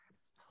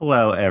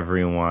Hello,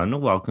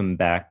 everyone. Welcome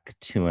back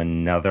to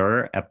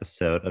another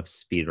episode of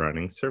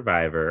Speedrunning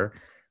Survivor.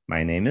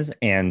 My name is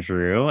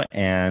Andrew,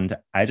 and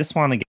I just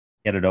want to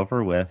get it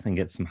over with and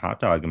get some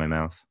hot dog in my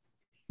mouth.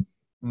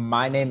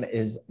 My name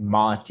is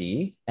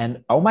Monty,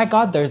 and oh my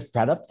God, there's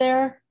Brett up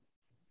there.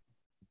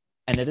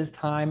 And it is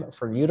time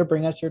for you to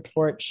bring us your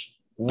torch.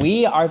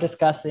 We are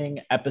discussing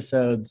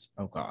episodes,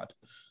 oh God,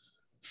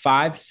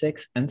 5,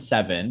 6, and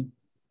 7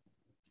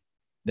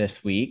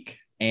 this week.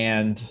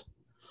 And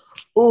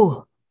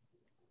oh,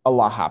 a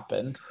lot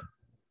happened.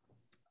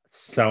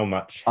 So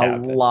much A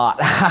happened.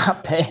 lot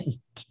happened.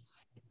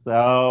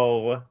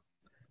 So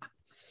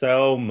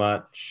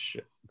much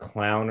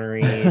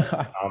clownery,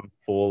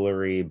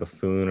 tomfoolery,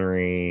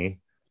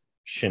 buffoonery,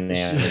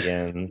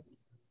 shenanigans.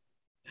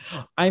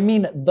 I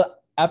mean, the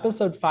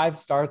episode 5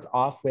 starts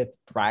off with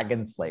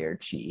Dragon Slayer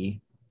Chi.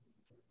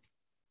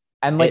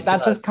 And like It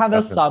that does, just kind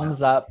of doesn't it?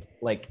 sums up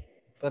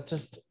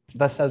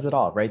that says it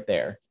all right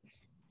there.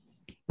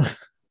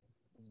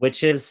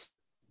 Which is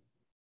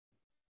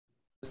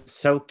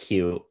so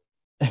cute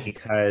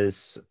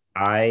because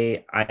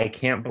I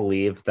can't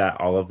believe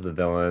that all of the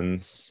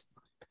villains,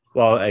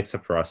 well,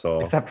 except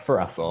Russell, Except for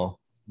Russell.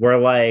 were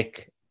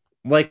like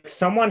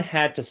someone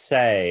had to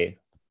say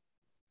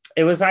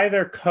it was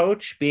either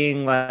Coach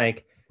being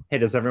like, "Hey,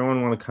 does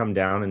everyone want to come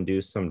down and do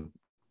some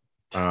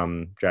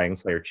Dragon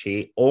Slayer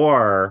cheat?"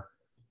 Or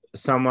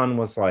someone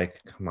was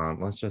like, "Come on,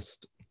 let's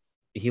just."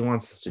 He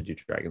wants us to do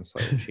Dragon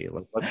Slayer cheat.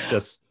 Like, I let's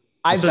just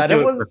bet it do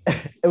it was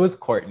for it was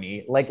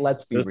Courtney. Like,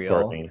 let's be it was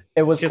real. Courtney.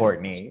 It was Let's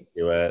Courtney. just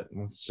do it. Let's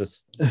Let's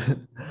just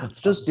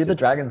just do do the it.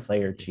 Dragon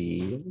Slayer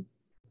chi.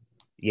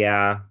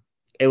 Yeah,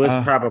 it was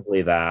Uh,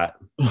 probably that.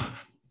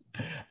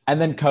 and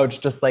then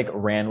Coach just like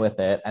ran with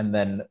it, and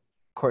then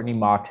Courtney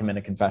mocked him in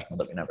a confessional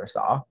that we never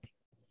saw.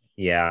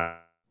 Yeah.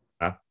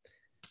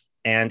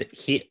 And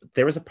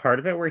there was a part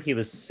of it where he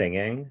was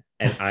singing,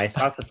 and I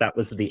thought that that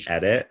was the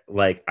edit.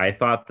 Like, I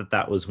thought that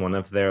that was one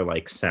of their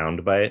like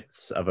sound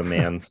bites of a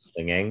man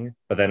singing,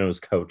 but then it was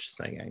Coach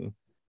singing.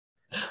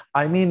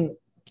 I mean,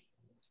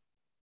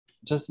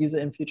 just use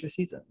it in future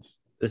seasons.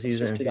 This Let's season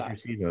just and do future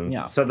that. seasons.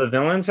 Yeah. So the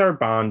villains are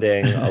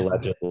bonding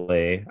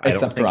allegedly. I don't Except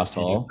for think any of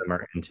Russell. them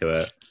are into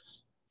it.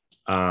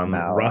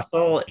 No.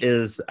 Russell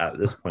is at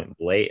this point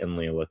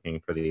blatantly looking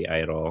for the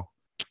idol.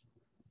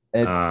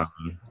 It's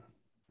Um,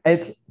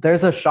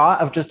 there's a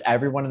shot of just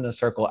everyone in a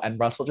circle and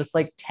Russell just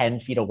like 10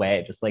 feet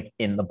away, just like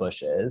in the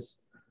bushes.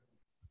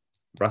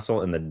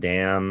 Russell in the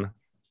damn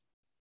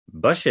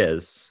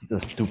bushes. He's a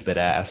stupid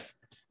ass.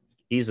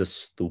 He's a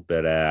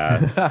stupid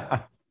ass.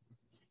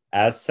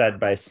 As said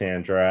by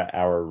Sandra,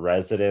 our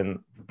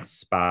resident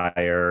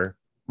spire.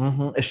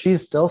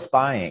 She's still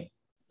spying.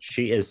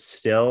 She is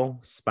still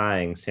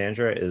spying.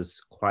 Sandra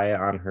is quiet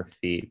on her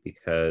feet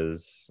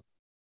because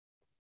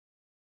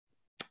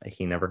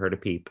he never heard a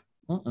peep,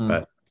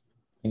 but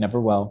He never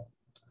will.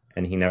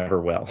 and he never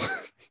will.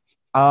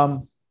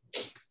 Um,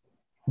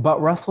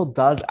 but Russell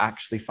does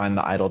actually find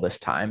the idol this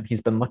time.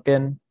 He's been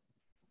looking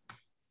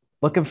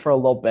for a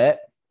little bit.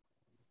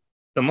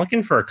 I'm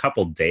looking for a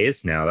couple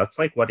days now. That's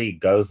like what he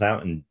goes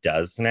out and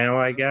does now,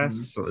 I guess.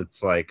 So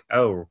it's like,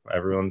 oh,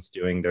 everyone's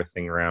doing their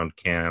thing around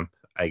camp,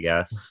 I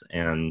guess.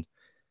 And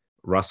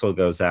Russell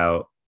goes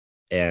out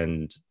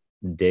and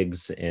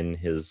digs in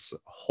his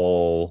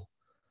whole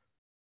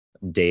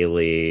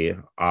daily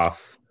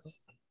off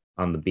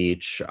on the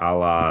beach, a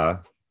la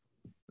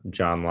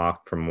John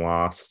Locke from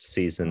Lost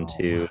season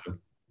 2.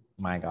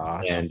 My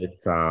gosh. And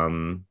it's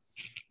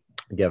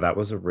yeah, that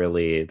was a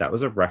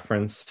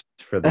reference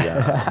for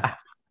the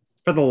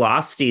for the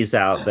losties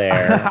out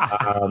there.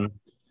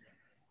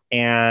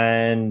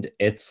 And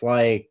it's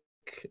like,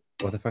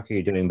 what the fuck are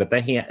you doing? But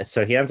then he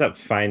ends up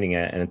finding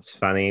it, and it's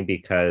funny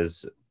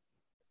because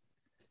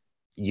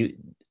he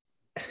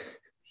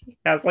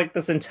has like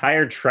this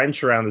entire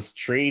trench around this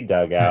tree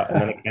dug out,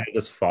 and then it kind of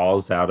just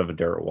falls out of a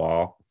dirt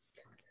wall.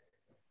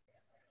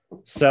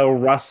 So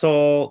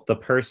Russell, the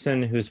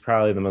person who's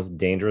probably the most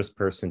dangerous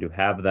person to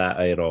have that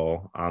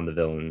idol on the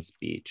villain's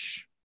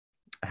beach,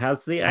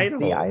 has the That's idol.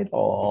 the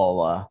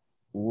idol.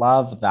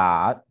 Love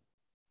that.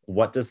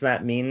 What does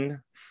that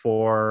mean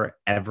for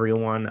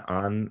everyone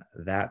on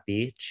that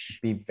beach?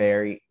 Be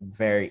very,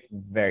 very,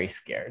 very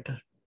scared.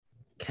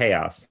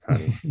 Chaos,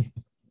 honey.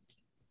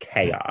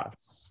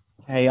 Chaos.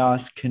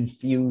 Chaos,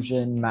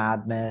 confusion,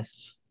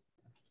 madness,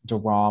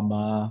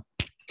 drama.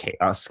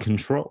 Chaos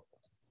control.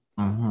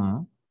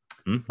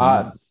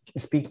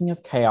 Speaking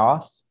of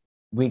chaos,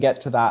 we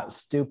get to that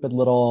stupid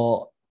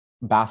little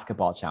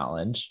basketball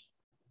challenge.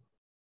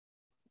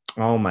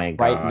 Oh my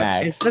god. Right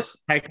next.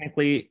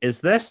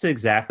 Is this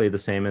exactly the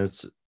same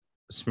as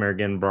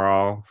Smergen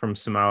Brawl from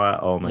Samoa?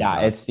 Oh my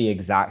god. Yeah, it's the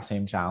exact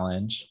same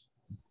challenge.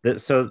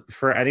 So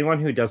for anyone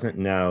who doesn't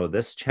know,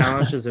 this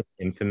challenge is an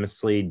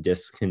infamously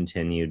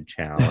discontinued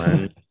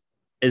challenge.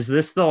 Is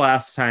this the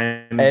last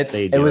time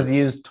it was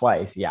used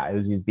twice? Yeah, it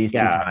was used these 2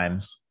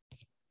 times.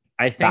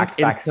 I think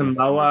in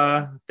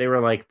Samoa, they were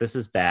like, this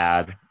is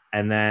bad.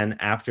 And then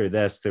after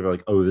this, they were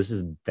like, oh, this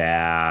is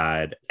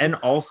bad. And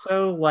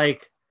also,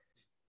 like,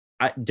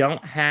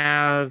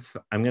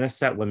 I'm gonna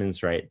set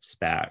women's rights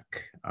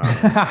back.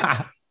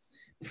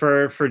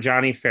 For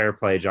Johnny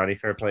Fairplay. Johnny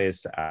Fairplay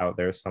is out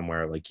there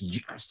somewhere like,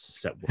 yes,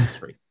 set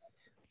women's rights.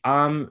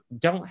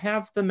 Don't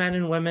have the men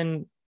and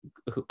women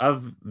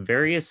of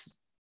various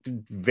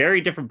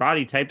very different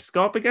body types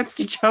go up against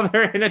each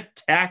other in a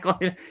tackle,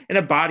 in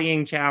a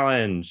bodying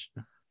challenge.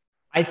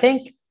 I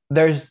think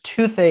there's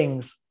two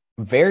things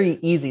very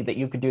easy that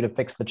you could do to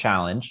fix the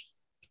challenge.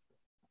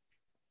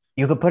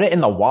 You could put it in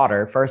the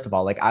water, first of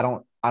all. Like, I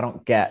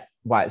don't get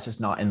why it's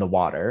just not in the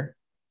water.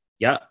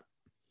 Yep.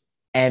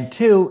 And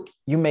two,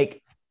 you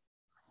make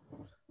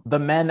the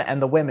men and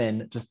the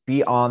women just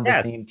be on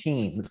the same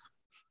teams.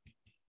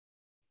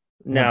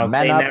 No,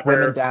 men up,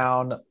 women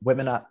down,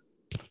 women up,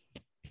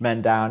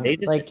 men down. They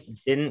just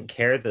didn't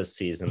care this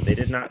season. They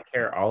did not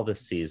care all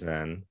this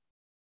season.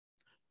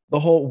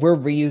 We're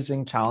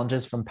reusing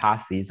challenges from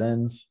past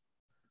seasons.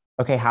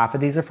 Okay, half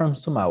of these are from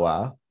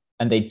Samoa,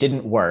 and they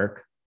didn't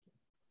work.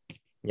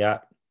 Yeah.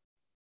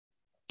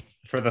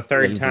 For the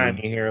third time,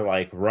 you hear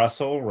like,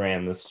 Russell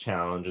ran this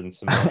challenge in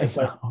Samoa. It's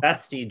like,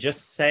 bestie,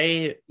 just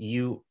say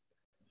you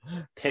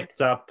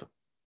picked up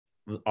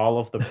all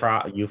of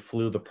the you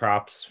flew the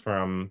props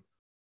from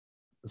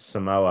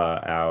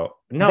Samoa out.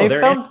 No,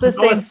 they're in the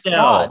same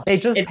spot. They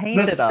just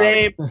painted the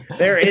same.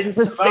 They're in the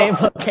same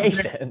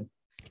location.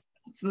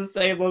 It's the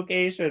same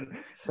location.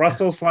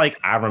 Russell's like,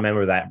 I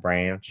remember that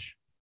branch.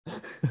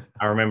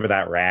 I remember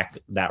that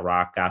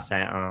rock I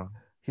sat on.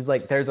 He's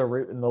like, there's a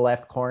root in the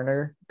left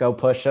corner. Go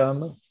push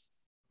him.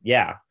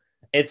 Yeah.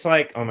 It's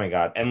like, oh my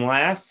God. And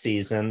last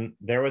season,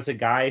 there was a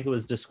guy who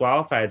was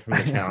disqualified from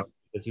the challenge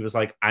because he was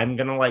like, I'm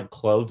going to like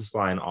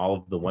clothesline all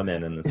of the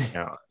women in this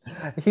challenge.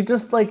 He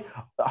just like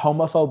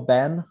homophobe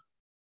Ben.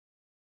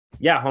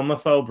 Yeah,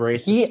 homophobe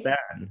racist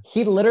Ben.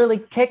 He literally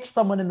kicked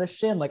someone in the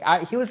shin. Like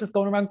he was just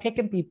going around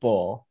kicking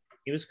people.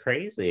 He was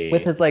crazy.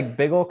 With his like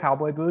big old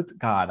cowboy boots.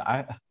 God,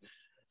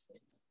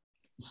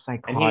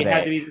 psychotic. And he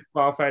had to be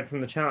disqualified from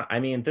the challenge. I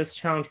mean, this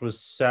challenge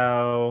was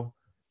so...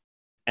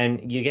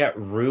 And you get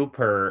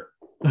Rupert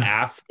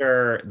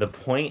after the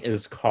point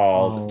is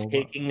called,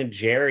 taking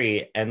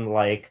Jerry and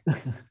like,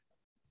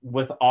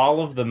 with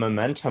all of the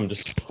momentum,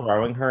 just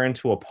throwing her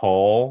into a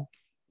pole.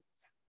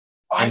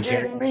 I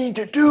didn't mean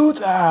to do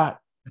that.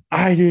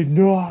 I did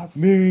not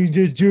mean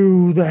to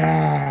do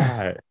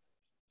that.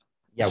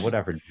 Yeah,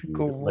 whatever.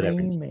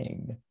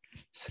 Screaming.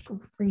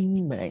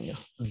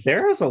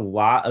 There is a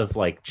lot of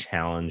like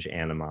challenge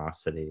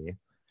animosity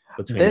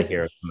between the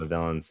heroes and the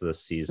villains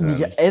this season.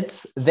 Yeah,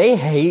 they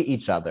hate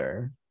each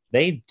other.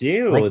 They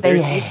do. Like,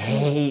 they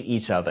hate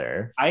each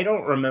other. I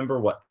don't remember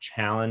what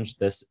challenge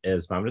this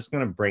is, but I'm just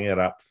going to bring it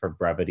up for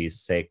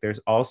brevity's sake. There's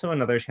also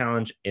another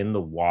challenge in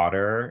the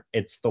water.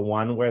 It's the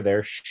one where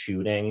they're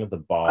shooting the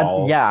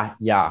ball.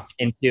 Yeah.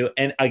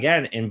 And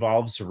again,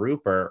 involves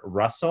Rupert.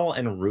 Russell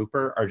and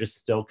Rupert are just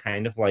still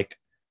kind of like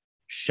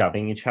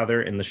shoving each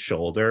other in the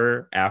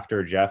shoulder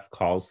after Jeff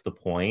calls the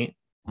point.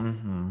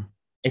 Mm-hmm.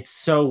 It's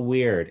so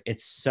weird.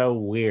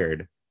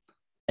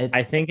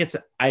 I think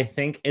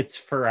it's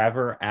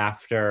forever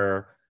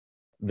after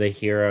the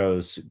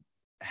heroes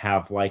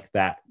have like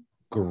that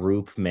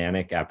group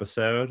manic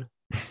episode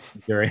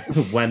during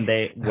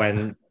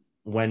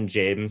when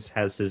James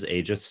has his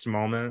ageist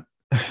moment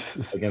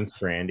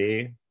against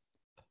Randy.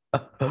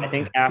 I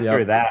think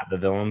after that, the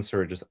villains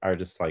are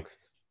just like,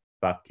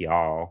 fuck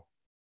y'all.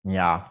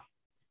 Yeah.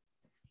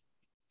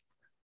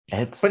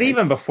 But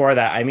even before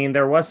that, I mean,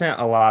 there wasn't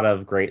a lot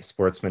of great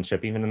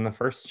sportsmanship even in the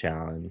first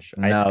challenge.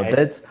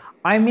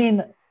 I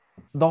mean,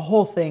 the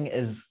whole thing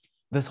is,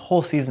 this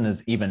whole season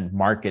is even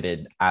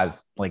marketed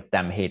as like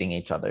them hating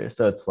each other.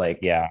 So it's like,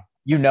 yeah,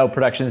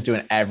 production's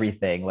doing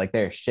everything. Like,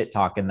 they're shit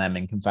talking them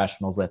in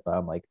confessionals with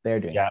them. Like, they're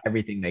doing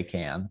everything they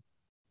can.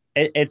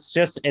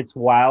 It's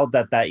wild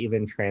that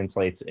even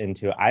translates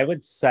into, I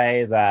would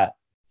say that,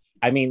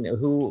 I mean,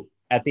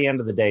 at the end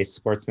of the day,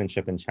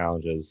 sportsmanship and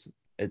challenges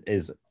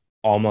is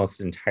almost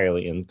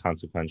entirely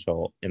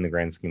inconsequential in the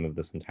grand scheme of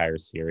this entire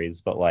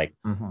series, but like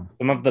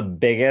some of the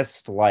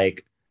biggest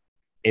like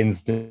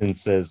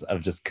instances of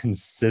just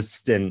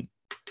consistent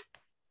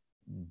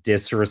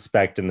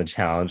disrespect in the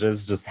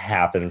challenges just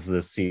happens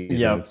this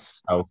season.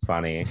 It's so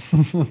funny.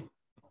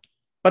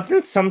 But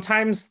then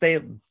sometimes they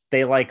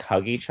like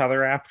hug each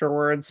other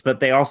afterwards, but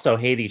they also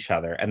hate each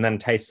other, and then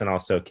Tyson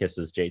also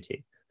kisses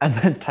JT. And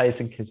then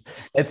Tyson kisses.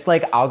 It's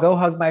like, I'll go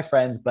hug my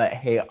friends, but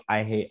hey,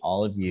 I hate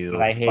all of you.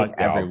 But I hate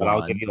everyone. But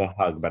I'll give you a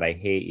hug, but I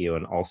hate you.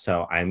 And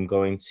also, I'm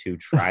going to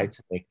try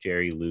to make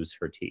Jerry lose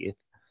her teeth.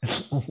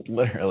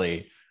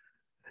 Literally.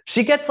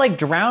 She gets like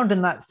drowned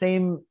in that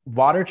same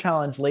water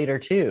challenge later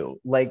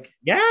too. Like,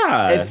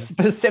 yeah, it's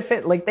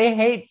specific. Like, they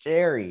hate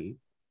Jerry.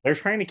 They're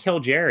trying to kill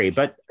Jerry,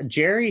 but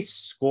Jerry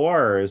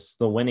scores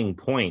the winning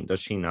point,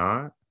 does she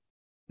not?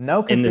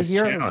 No, because the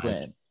heroes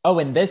win. Oh,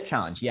 in this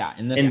challenge, yeah.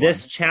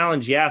 This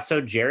challenge, yeah.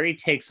 So Jerry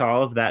takes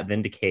all of that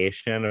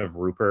vindication of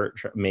Rupert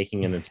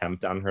making an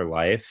attempt on her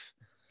life,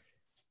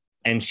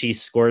 and she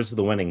scores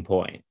the winning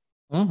point.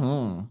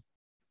 Mm-hmm.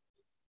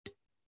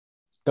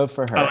 Good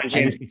for her. Oh, and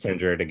James gets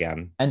injured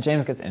again. And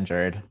James gets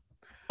injured.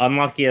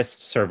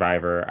 Unluckiest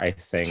survivor, I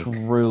think,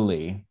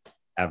 Truly,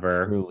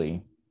 ever.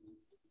 truly.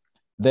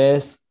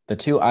 This, the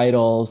two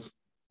idols,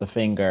 the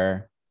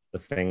finger. The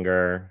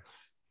finger.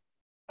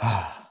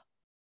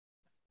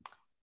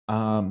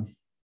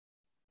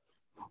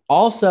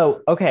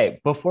 Also, okay,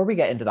 before we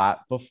get into that,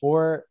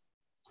 before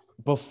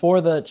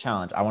the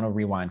challenge, I want to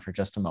rewind for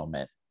just a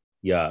moment.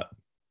 Yeah.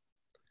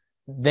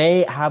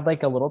 They had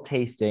like a little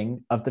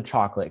tasting of the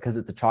chocolate because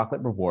it's a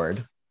chocolate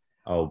reward.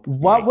 Oh,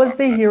 what was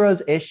the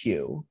hero's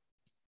issue?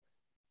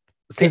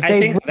 See, I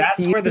think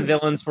that's where the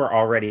villains were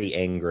already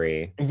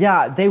angry.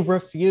 Yeah, they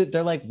refused.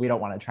 They're like, we don't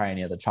want to try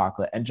any of the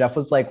chocolate. And Jeff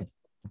was like,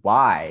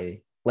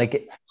 why?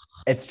 Like,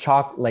 it's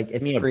chocolate, like,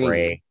 it's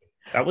free.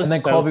 That was and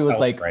then so Colby was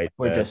like,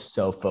 we're just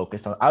so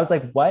focused on. I was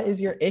like, what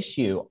is your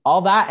issue?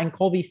 All that. And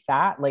Colby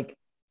sat like,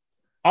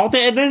 all that.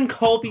 And then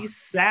Colby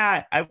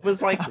sat. I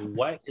was like,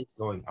 what is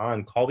going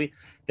on? Colby,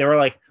 they were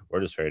like, we're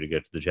just ready to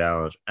get to the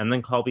challenge. And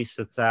then Colby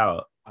sits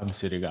out. I'm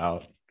sitting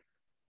out.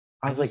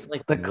 I was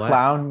like the what?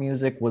 Clown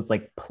music was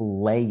like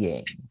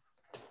playing.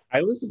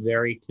 I was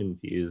very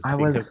confused. I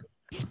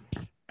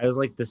was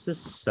like, this is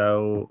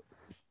so,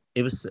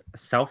 it was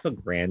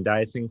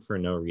self-aggrandizing for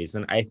no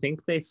reason. I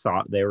think they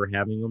thought they were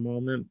having a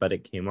moment, but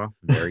it came off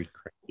very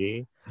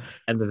cringy.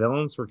 And the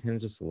villains were kind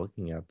of just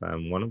looking at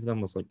them. One of them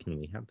was like, can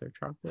we have their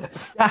chocolate?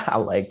 Yeah,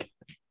 like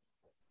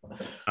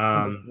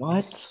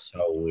what?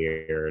 So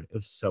weird. It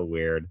was so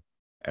weird.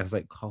 I was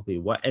like, Colby,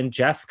 what? And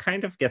Jeff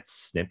kind of gets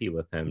snippy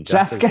with him.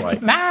 Jeff gets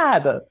like,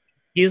 mad.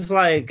 He's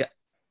like,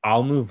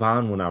 I'll move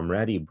on when I'm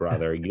ready,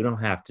 brother. You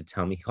don't have to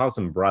tell me. He calls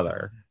him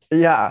brother.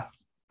 Yeah.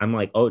 I'm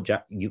like, oh,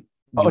 Jeff, you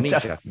made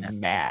Jeff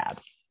mad.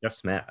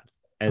 Jeff's mad.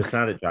 And it's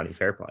not at Johnny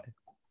Fairplay.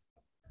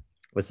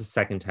 What's the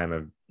second time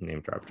I've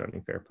name dropped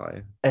Johnny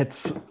Fairplay?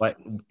 It's what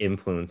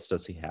influence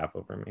does he have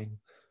over me?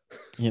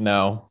 You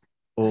know.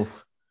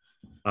 Oof.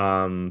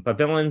 But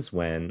villains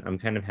win. I'm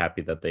kind of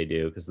happy that they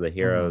do because the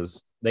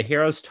heroes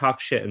talk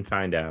shit and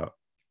find out.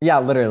 Yeah,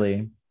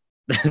 literally.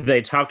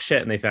 They talk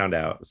shit and they found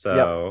out.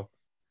 So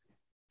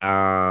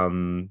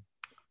and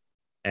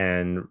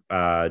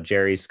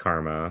Jerry's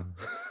karma.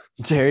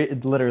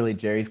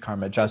 Jerry's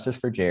karma. Justice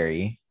for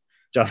Jerry.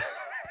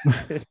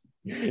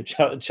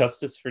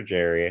 Justice for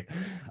Jerry.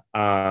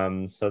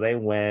 So they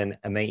win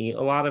and they eat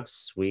a lot of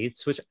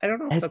sweets, which I don't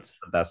know if that's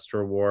the best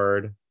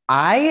reward.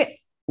 I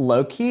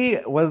low-key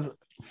was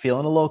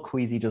feeling a little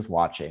queasy just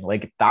watching.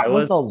 Like that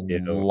was a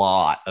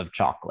lot of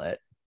chocolate.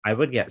 I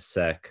would get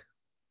sick.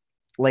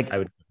 Like I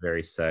would get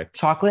very sick.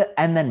 Chocolate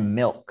and then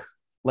milk.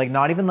 Like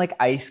not even like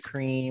ice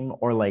cream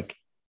or like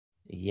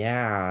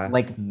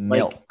like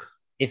milk. Like,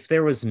 if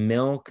there was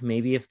milk,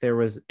 maybe if there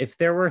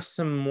were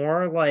some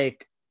more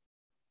like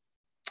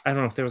I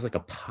don't know if there was like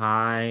a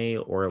pie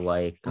or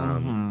like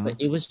but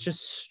it was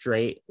just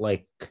straight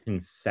like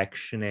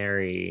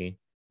confectionery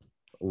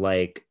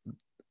like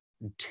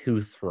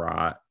tooth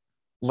rot.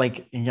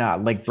 Like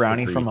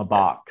brownie from a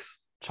box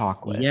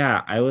chocolate.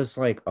 Yeah, I was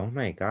like, oh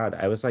my God.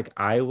 I was like,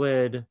 I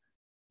would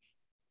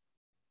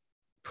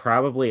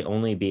probably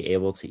only be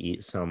able to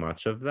eat so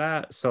much of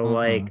that. So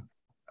like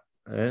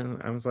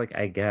I was like,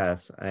 I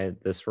guess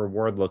this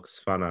reward looks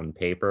fun on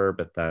paper,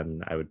 but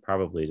then I would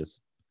probably just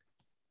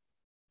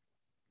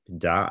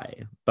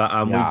die.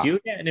 But we do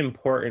get an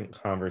important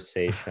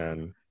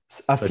conversation.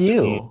 A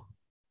few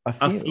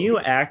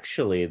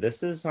actually.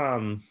 This is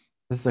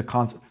a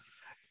concept.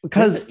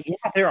 Because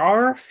there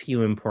are a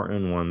few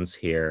important ones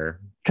here.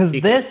 Because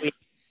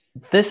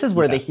this is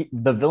where the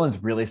villains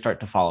really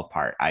start to fall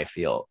apart. I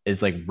feel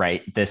is like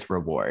this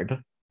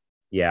reward.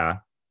 Yeah,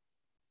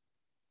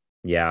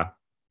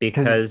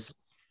 because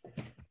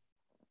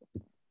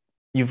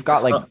you've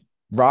got like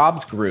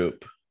Rob's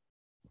group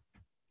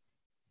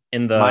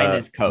in the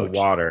minus Coach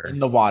water in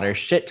the water,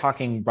 shit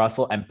talking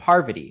Russell and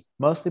Parvati,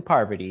 mostly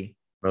Parvati,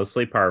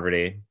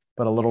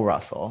 but a little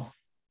Russell.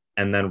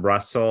 And then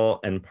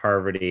Russell and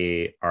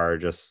Parvati are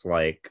just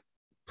like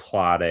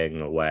plotting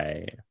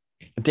away.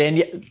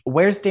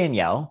 Where's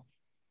Danielle?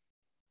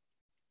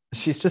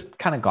 She's just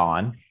kind of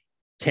gone.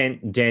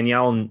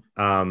 Danielle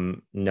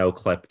no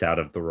clipped out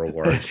of the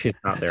reward. She's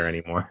not there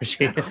anymore.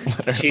 She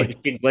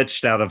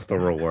glitched out of the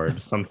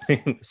reward.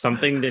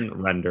 Something didn't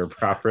render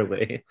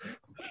properly.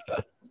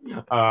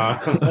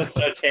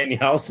 So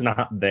Danielle's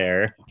not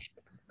there.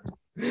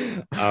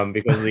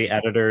 Because the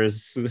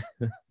editors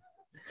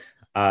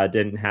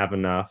didn't have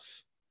enough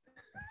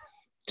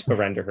to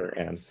render her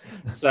in.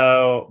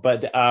 So,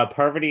 but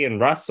Parvati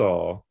and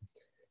Russell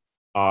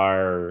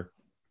are,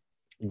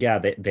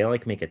 they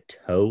like make a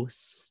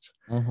toast.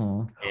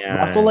 And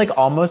Russell like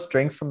almost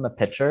drinks from the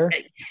pitcher.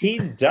 He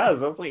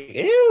does. I was like,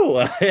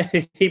 ew.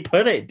 He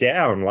put it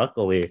down,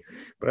 luckily.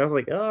 But I was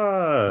like,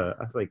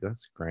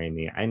 that's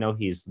grimy. I know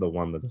he's the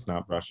one that's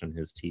not brushing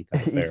his teeth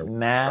out there. He's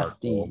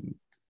nasty.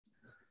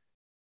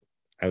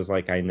 I was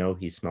like, I know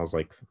he smells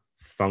like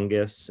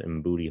fungus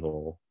and booty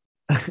hole.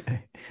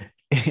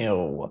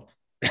 Ew.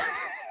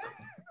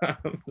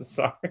 I'm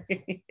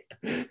sorry.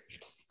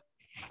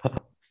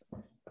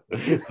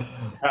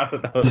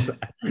 that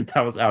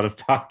was out of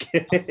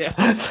pocket.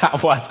 That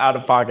was out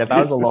of pocket.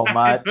 That was a little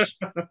much.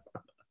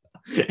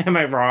 Am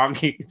I wrong?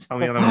 You can tell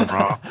me that I'm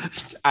wrong.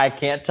 I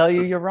can't tell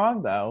you you're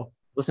wrong though.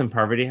 Listen,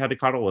 Parvati had to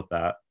cuddle with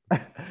that.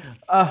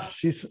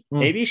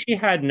 Maybe she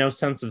had no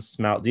sense of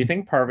smell. Do you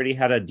think Parvati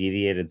had a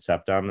deviated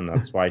septum and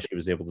that's why she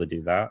was able to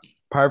do that?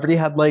 Parvati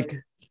had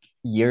like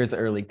years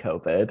early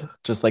COVID,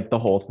 just like the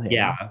whole thing.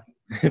 Yeah.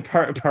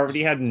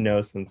 Parvati had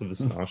no sense of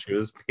smell. She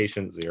was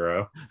patient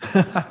zero.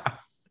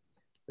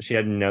 She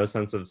had no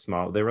sense of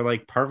smell. They were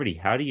like, Parvati,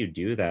 how do you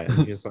do that?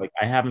 And she's like,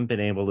 I haven't been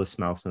able to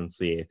smell since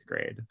the 8th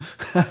grade.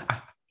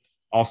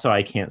 Also,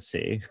 I can't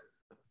see.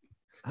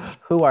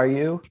 Who are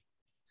you?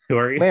 Who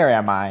are you? Where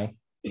am I?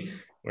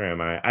 Where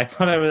am I? I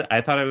thought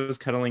I was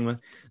cuddling with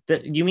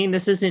you mean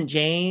this isn't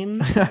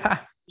James?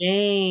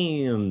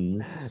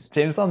 James.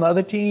 James on the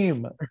other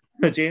team.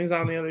 James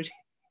on the other team.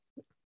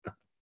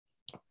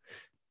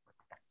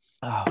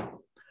 Oh.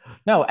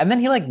 No, and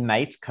then he like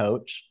knights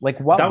coach. Like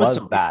what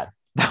was that?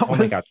 That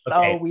was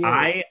so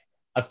weird.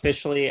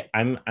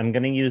 I'm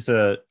gonna use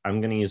a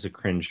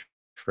cringe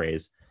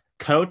phrase.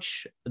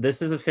 Coach,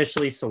 this is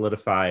officially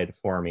solidified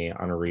for me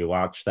on a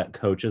rewatch that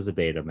Coach is a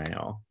beta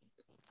male.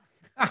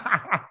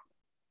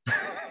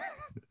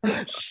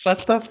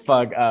 Shut the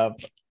fuck up.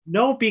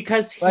 No,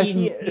 because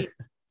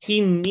he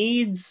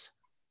needs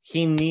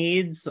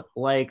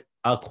like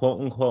a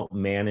quote unquote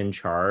man in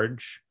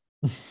charge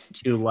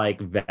to like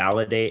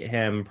validate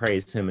him,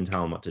 praise him, and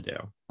tell him what to do.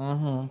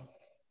 Mm-hmm.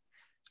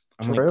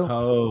 I'm like,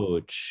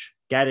 Coach,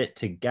 get it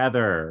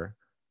together.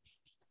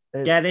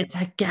 Get it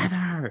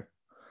together.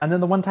 And then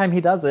the one time he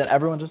does it,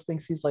 everyone just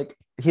thinks he's like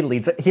he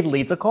leads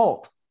a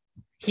cult.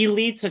 He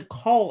leads a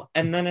cult,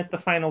 and then at the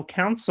final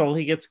council,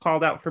 he gets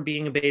called out for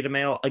being a beta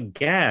male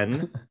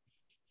again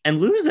and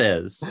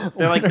loses.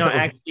 They're like, no,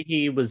 actually,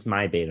 he was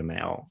my beta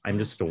male. I'm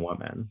just a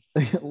woman.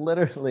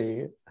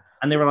 Literally.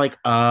 And they were like,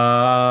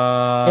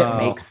 oh, it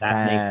makes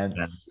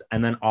sense.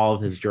 And then all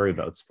of his jury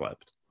votes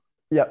flipped.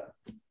 Yep.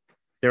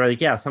 They were like,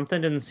 yeah, something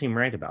didn't seem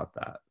right about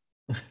that.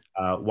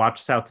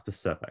 Watch South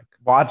Pacific.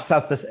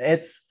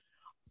 It's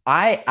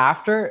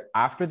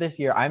after this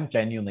year, I'm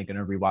genuinely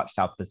gonna rewatch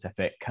South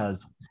Pacific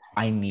because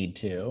I need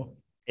to.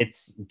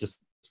 It's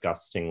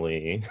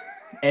disgustingly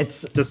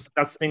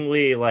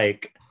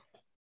like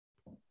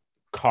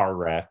car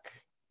wreck.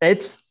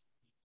 It's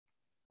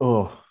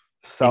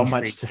so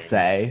much to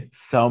say.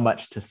 So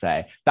much to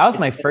say. That was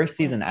my first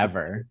season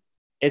ever.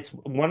 It's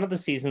one of the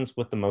seasons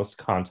with the most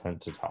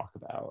content to talk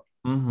about.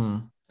 Mm-hmm.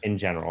 In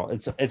general.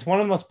 It's one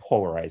of the most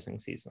polarizing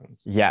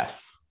seasons.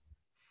 Yes.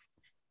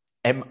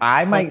 And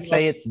I might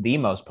say it's the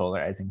most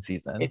polarizing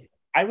season.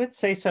 I would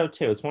say so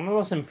too. It's one of the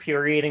most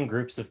infuriating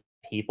groups of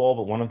people,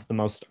 but one of the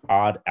most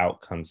odd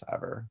outcomes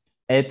ever.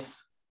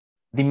 It's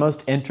the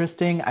most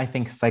interesting, I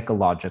think,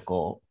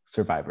 psychological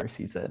Survivor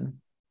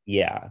season.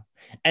 Yeah.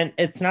 And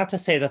it's not to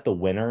say that the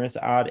winner is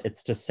odd.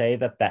 It's to say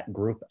that that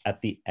group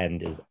at the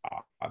end is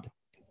odd.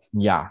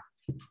 Yeah.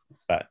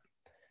 But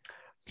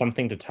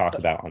something to talk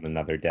about on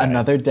another day.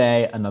 Another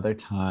day, another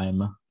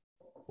time.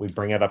 We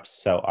bring it up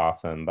so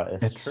often, but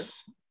it's true.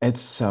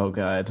 It's so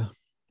good.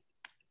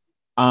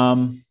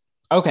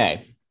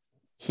 Okay.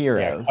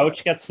 Heroes. Yeah,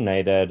 Coach gets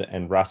knighted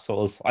and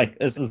Russell is like,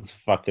 this is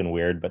fucking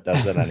weird, but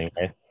does it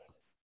anyway.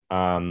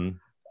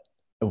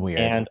 Weird.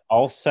 And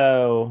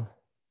also,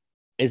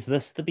 is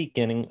this the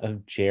beginning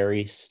of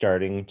Jerry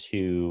starting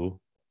to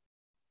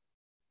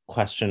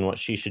question what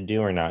she should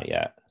do or not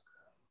yet?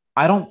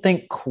 I don't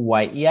think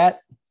quite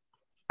yet.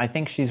 I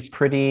think she's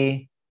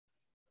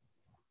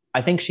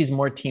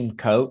more team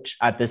Coach.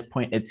 At this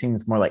point, it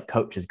seems more like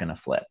Coach is going to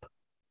flip.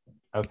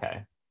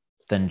 Okay.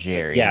 Than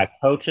Jerry. So, yeah,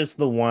 Coach is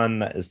the one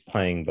that is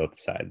playing both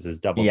sides, is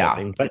double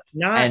dipping, but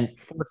not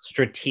for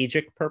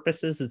strategic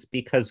purposes. It's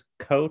because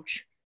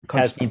Coach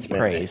needs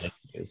praise.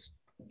 Issues.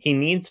 He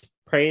needs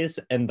praise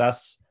and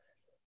thus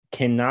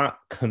cannot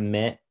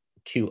commit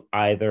to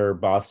either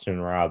Boston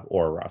Rob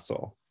or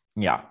Russell.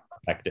 Yeah.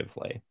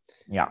 Effectively.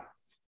 Yeah.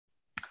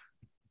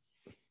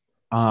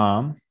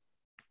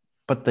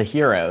 But the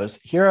heroes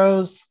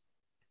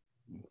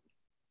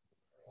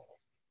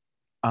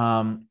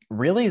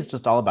really is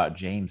just all about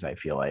James, I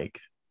feel like,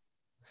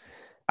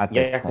 at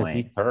this point.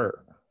 He's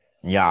hurt.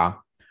 Yeah.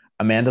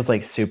 Amanda's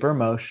like super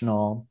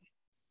emotional.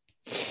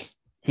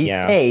 He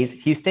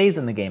stays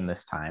in the game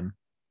this time.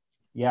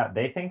 Yeah,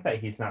 they think that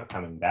he's not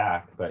coming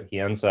back, but he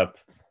ends up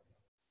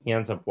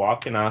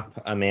walking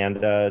up.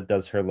 Amanda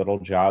does her little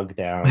jog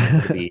down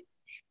to the beach.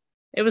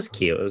 It was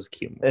cute. It was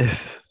cute.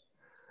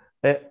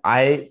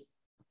 I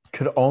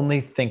could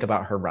only think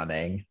about her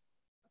running.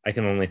 I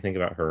can only think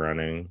about her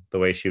running, the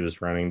way she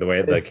was running, the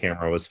way the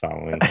camera was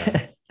following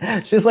her.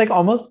 She's like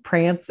almost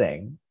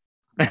prancing.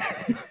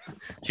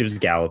 She was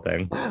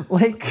galloping.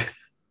 Like,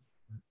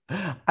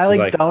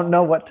 I don't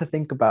know what to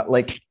think about.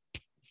 Like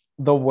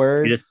the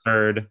words. You just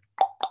heard.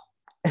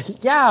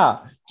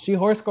 Yeah, she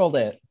horse girled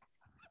it.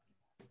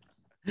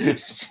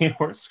 She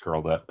horse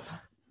girled it.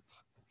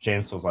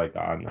 James was like,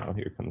 "Oh no,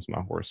 here comes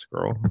my horse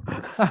girl."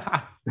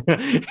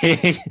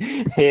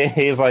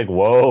 He's like,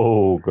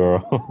 "Whoa,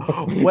 girl."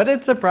 Would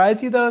it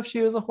surprise you though if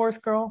she was a horse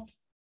girl?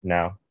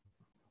 No,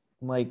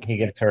 Like, he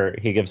gives her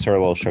a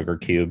little sugar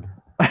cube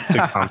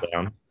to calm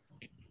down.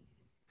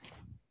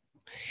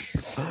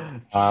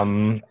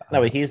 No,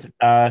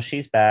 but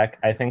she's back.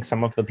 I think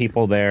some of the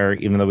people there,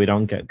 even though we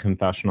don't get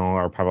confessional,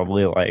 are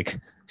probably like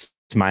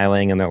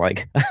smiling and they're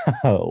like,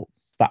 "Oh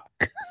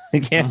fuck."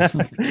 Yeah.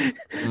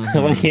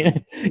 Like,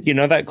 you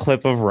know that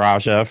clip of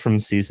Raja from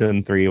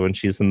season 3 when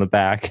she's in the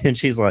back and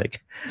she's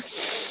like,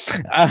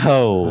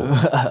 "Oh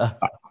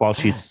fuck," while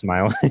she's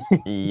smiling.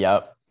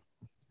 Yep.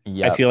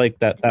 I feel like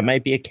that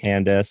might be a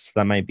Candace,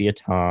 that might be a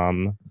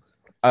Tom.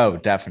 Oh,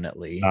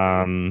 definitely.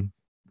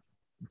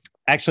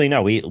 Actually,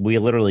 no, we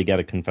literally get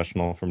a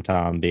confessional from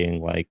Tom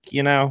being like,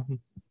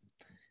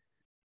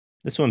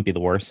 this wouldn't be the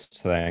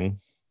worst thing.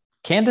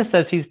 Candace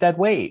says he's dead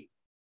weight.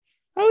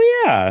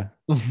 Oh yeah,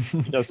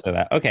 he does say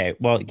that. Okay,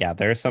 well, yeah,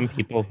 there are some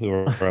people who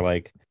are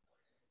like,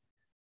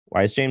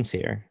 "Why is James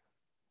here?"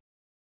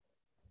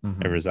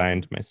 I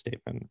resigned my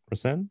statement.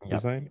 Resign?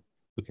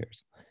 Who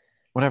cares?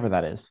 Whatever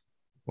that is.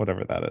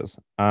 Whatever that is.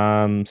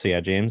 So yeah,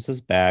 James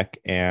is back,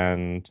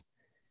 and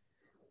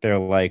they're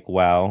like,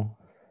 "Well,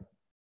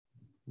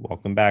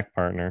 welcome back,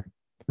 partner."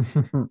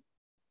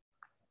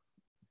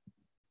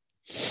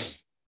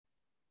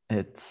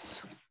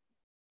 It's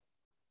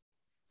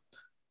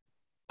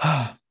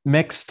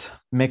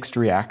mixed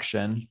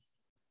reaction.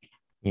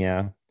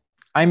 Yeah.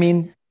 I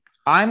mean,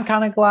 I'm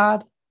kind of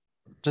glad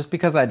just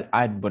because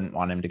I wouldn't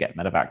want him to get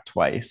medevac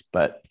twice,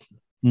 but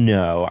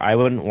no, I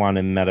wouldn't want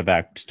him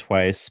medevaced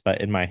twice,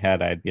 but in my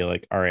head I'd be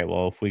like, all right,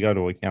 well, if we go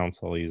to a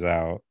council, he's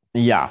out.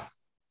 Yeah.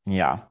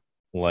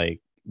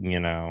 Like,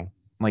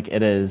 like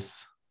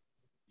it's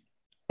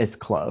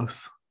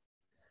close.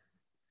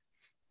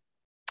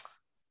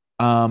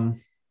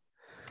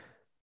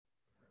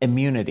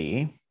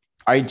 Immunity.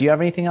 Do you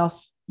have anything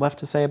else left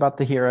to say about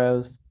the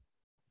heroes?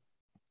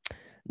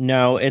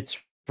 No,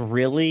 it's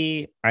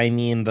really,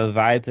 the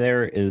vibe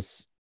there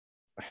is,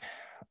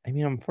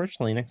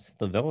 unfortunately, next to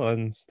the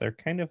villains, they're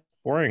kind of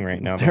boring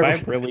right now. The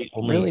vibe really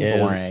only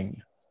is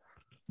boring.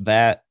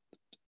 That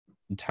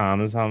Tom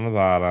is on the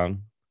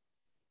bottom.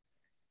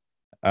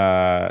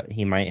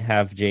 He might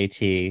have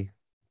JT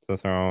to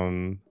throw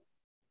him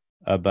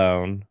a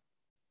bone.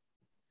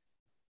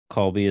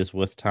 Colby is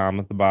with Tom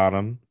at the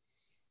bottom.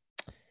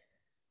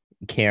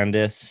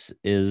 Candace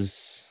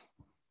is,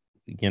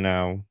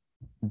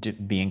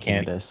 being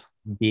Candace.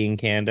 Being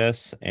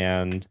Candace,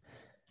 and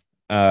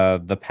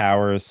the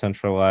power is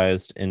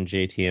centralized in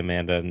JT,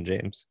 Amanda, and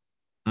James.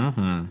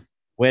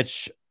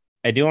 Which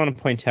I do want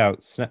to point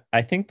out.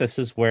 I think this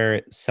is where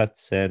it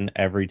sets in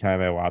every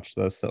time I watch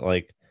this that,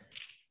 like,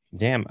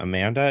 damn,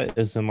 Amanda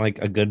is in like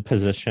a good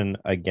position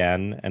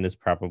again and is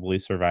probably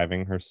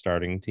surviving her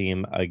starting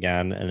team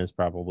again and is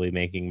probably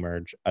making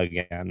merge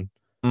again.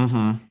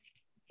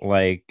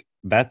 Like,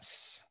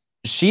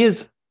 she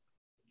is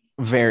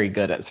very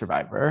good at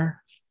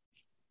Survivor.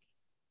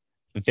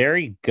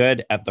 Very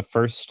good at the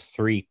first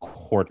 3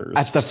 quarters.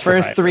 At the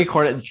first 3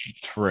 quarters,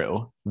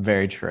 true,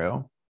 very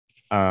true.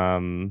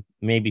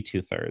 Maybe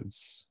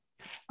 2/3.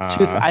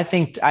 I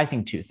think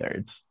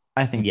 2/3.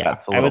 I think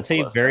that's a little I would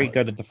say closer. very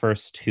good at the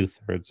first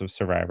 2/3 of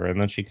Survivor, and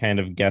then she kind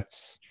of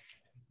gets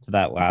to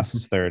that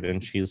last third,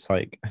 and she's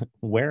like,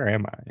 "Where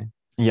am I?"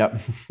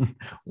 Yep.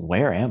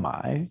 Where am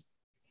I?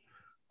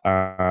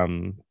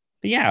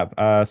 But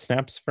yeah,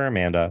 snaps for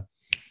Amanda.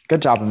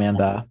 Good job,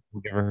 Amanda.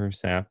 We'll give her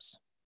snaps.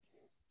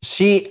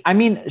 She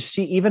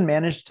even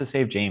managed to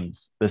save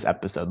James this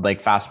episode,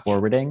 like fast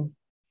forwarding.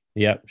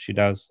 Yep, she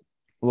does.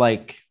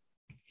 Like,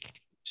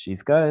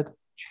 she's good.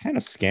 She kind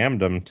of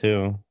scammed him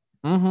too.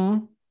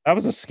 That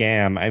was a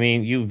scam. I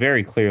mean, you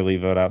very clearly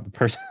vote out the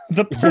person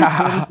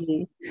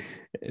who,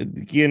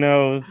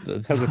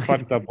 has a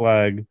fucked up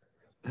leg.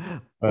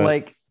 But,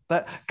 like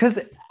that, because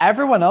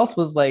everyone else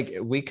was like,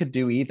 we could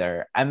do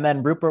either. And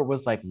then Rupert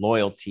was like,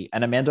 loyalty.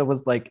 And Amanda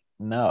was like,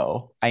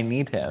 no, I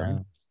need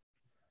him.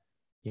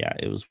 Yeah,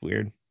 it was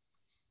weird.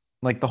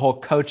 Like the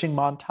whole coaching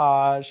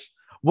montage.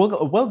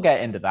 We'll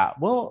get into that.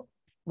 We'll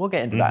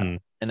get into that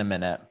in a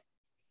minute.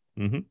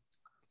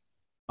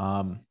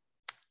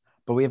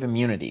 But we have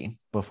immunity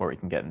before we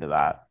can get into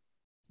that.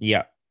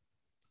 Yeah.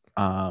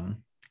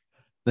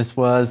 This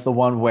was the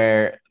one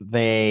where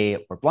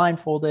they were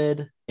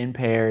blindfolded in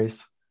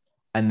pairs,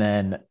 and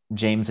then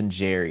James and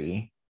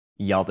Jerry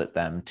yelled at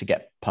them to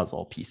get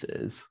puzzle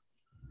pieces.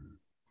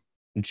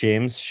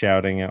 James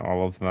shouting at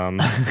all of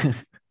them.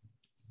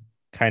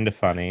 Kind of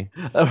funny.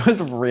 That was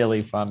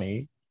really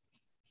funny.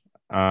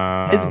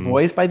 His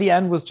voice by the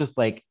end was just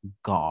like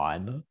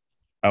gone.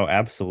 Oh,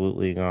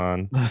 absolutely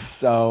gone.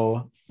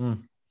 So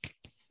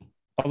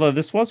although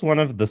this was one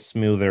of the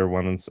smoother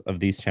ones of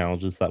these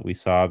challenges that we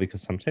saw,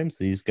 because sometimes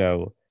these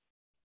go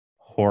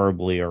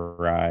horribly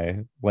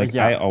awry. Like,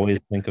 I always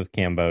think of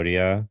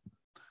Cambodia.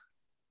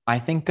 I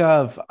think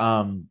of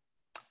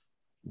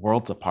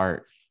Worlds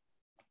Apart.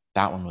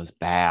 That one was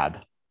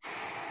bad.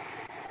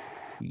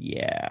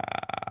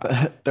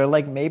 Yeah. They're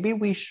like, maybe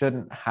we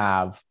shouldn't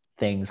have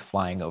things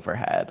flying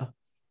overhead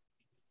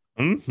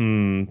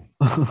Hmm.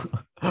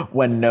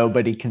 when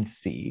nobody can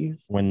see.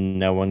 When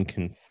no one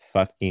can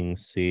fucking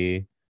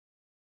see.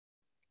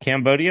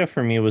 Cambodia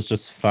for me was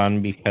just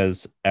fun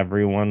because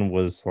everyone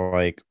was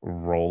like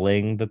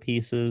rolling the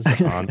pieces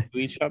onto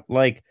each other.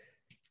 Like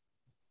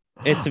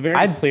it's very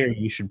I clear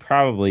you should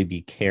probably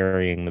be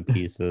carrying the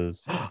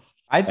pieces.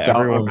 I don't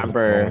Everyone was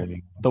remember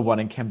rolling. the one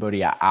in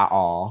Cambodia at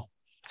all.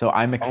 So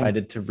I'm Oh,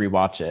 excited to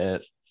rewatch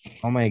it.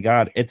 oh my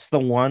God. It's the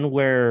one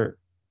where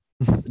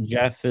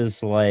Jeff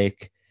is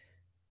like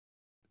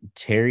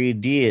Terry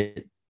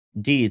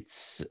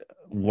Dietz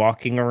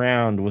walking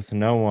around with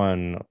no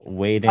one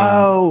waiting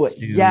Oh, to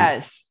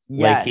yes, like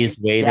yes, he's yes,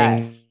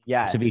 waiting to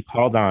yes. be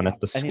called on at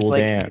the And he's school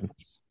like,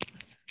 dance.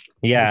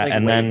 he's Yeah, like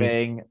and then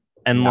waving.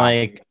 and Yeah,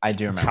 like I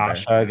do remember.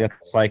 Tasha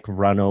gets like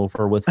run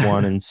over with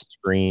one and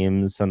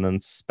screams, and then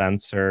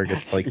Spencer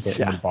gets like hit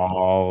in the Yeah,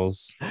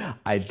 balls,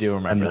 I do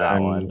and remember that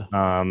then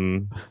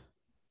one.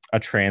 a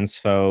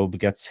transphobe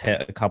gets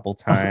hit a couple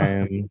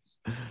times.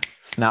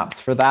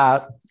 Snaps for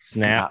that.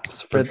 Snaps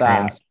Snaps for for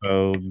that.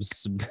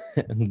 transphobes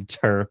and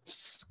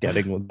turfs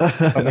getting what's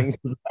coming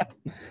to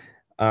them.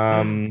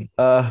 Um,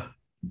 uh,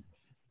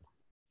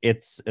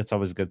 it's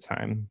always a good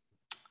time.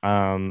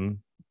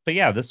 But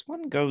yeah, this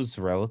one goes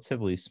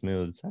relatively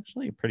smooth. It's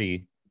actually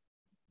pretty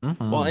well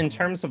mhm. in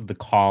terms of the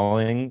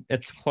calling,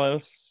 it's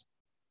close.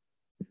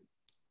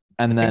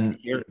 I And think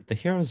then, the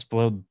heroes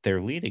blow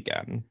their lead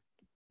again.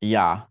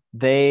 yeah,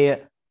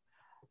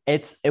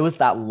 it was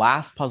that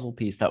last puzzle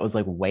piece that was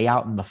like way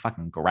out in the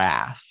fucking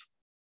grass.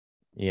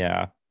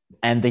 Yeah.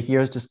 And the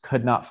heroes just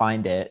could not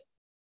find it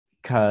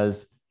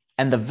because,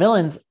 and the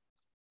villains,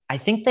 I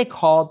think they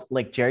called,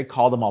 like, Jerry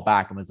called them all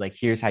back and was like,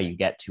 here's how you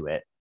get to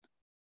it.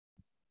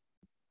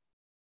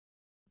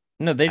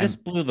 No, they And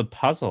just blew the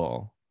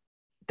puzzle.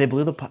 they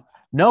blew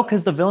no,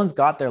 because the villains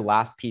got their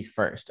last piece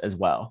first as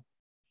well.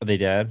 Oh, they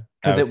did?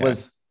 Because it Okay.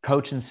 was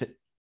Coach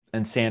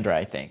and Sandra,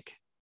 I think.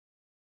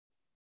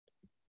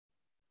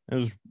 It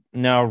was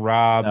no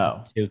Rob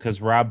No, too, because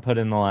Rob put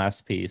in the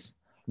last piece.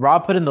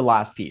 Rob put in the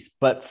last piece,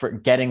 but for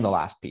getting the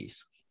last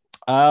piece.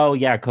 Oh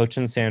yeah, Coach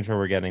and Sandra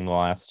were getting the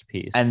last And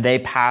piece. they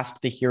passed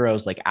the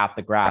heroes like at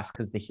the grass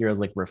because the heroes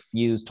like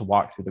refused to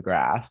walk through the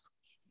grass.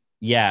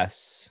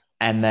 Yes.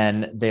 And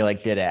then they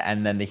like did it.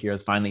 And then the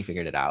heroes finally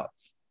figured it out.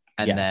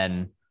 And Yes.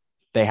 then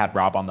they had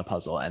Rob on the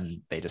puzzle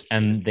and they just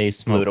And they blew it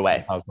smoked the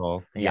away.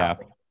 puzzle. Yeah.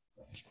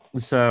 Yeah.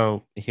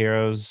 So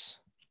heroes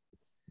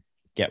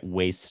get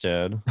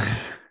wasted.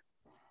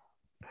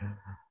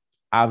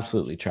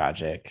 Absolutely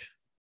tragic.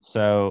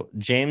 So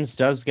James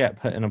does get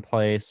put in a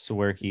place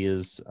where he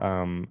is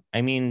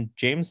I mean,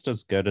 James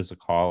does good as a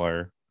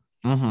caller.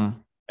 Mm-hmm.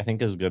 I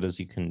think as good as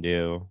you can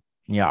do.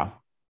 Yeah.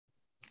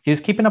 He was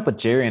keeping up with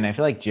Jerry, and I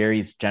feel like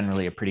Jerry's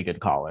generally a pretty good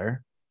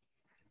caller.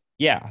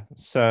 Yeah.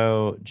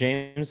 So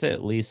James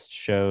at least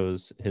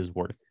shows his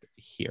worth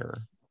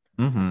here.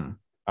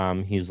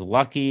 Mm-hmm. He's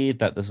lucky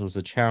that this was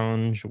a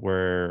challenge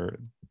where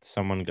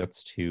someone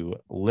gets to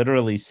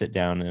literally sit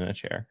down in a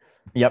chair.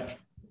 Yep.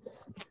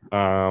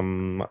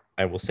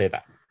 I will say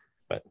that.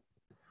 But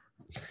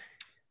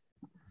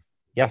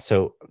yeah,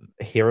 so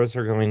heroes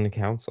are going to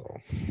council.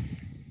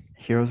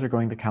 Heroes are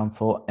going to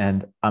council,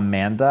 and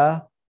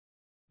Amanda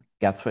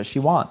gets what she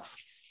wants.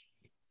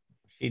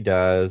 She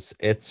does.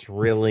 It's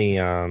really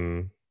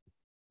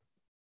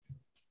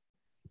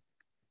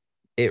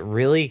it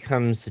really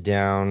comes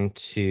down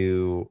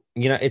to,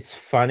 it's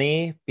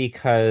funny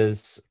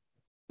because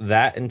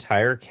that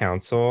entire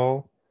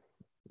council,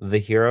 the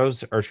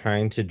heroes are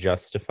trying to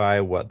justify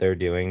what they're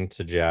doing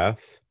to Jeff,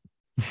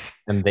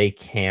 and they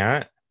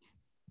can't.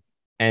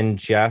 And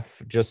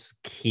Jeff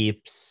just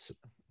keeps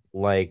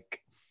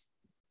like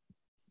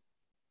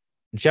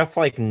Jeff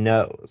like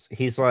knows.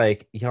 He's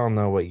like, y'all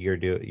know what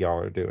y'all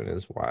are doing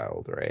is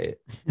wild, right?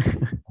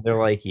 They're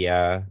like,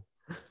 yeah,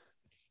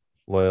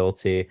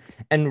 loyalty.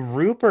 And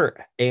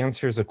Rupert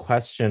answers a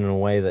question in a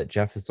way that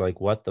Jeff is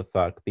like, what the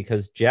fuck?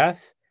 Because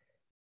Jeff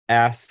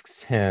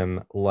asks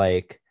him,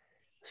 like,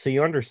 so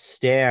you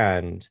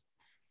understand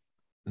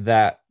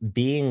that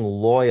being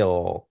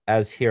loyal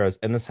as heroes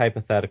in this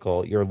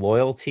hypothetical, your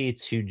loyalty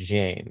to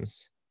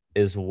James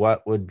is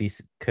what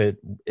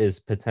is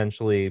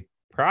potentially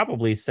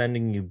probably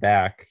sending you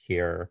back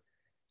here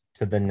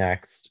to the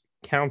next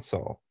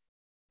council.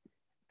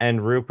 And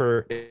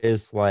Rupert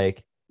is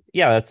like,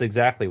 yeah, that's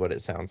exactly what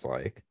it sounds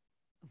like.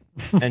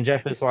 And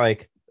Jeff is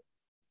like,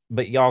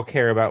 but y'all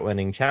care about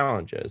winning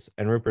challenges.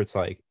 And Rupert's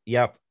like,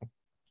 yep.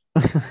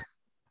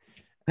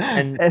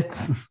 And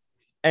it's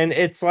and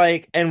it's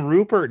like, and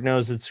Rupert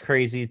knows it's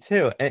crazy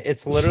too.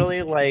 It's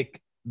literally like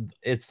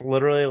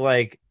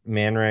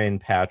Man Ray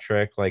and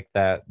Patrick, like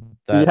that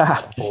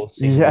yeah. whole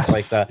scene with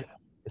like Yes. that.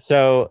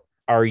 So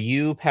are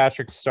you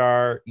Patrick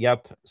Star?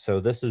 Yep. So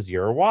this is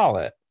your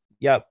wallet.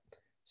 Yep.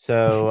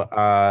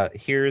 So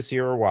here's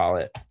your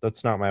wallet.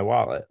 That's not my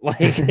wallet. Like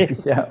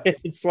Yeah.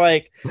 it's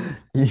like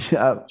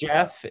Yeah.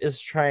 Jeff is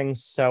trying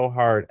so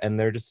hard and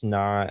they're just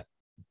not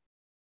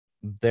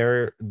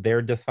they're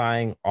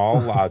defying all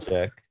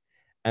logic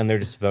and they're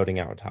just voting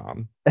out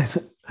Tom.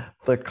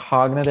 The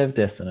cognitive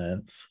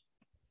dissonance.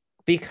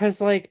 Because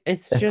like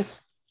it's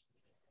just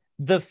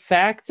the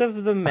fact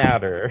of the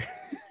matter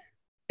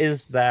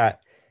is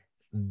that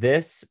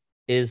this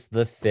is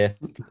the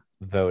fifth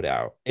vote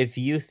out. If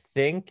you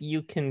think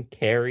you can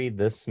carry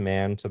this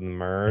man to the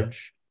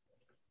merge,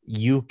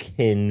 you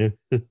can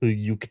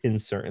you can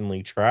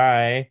certainly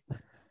try.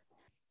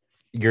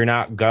 You're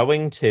not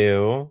going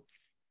to.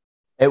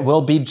 It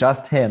will be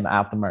just him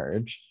at the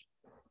merge.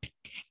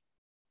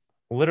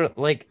 Literally,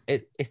 like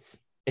it's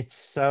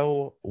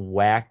so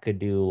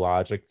wackadoo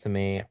logic to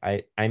me.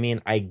 I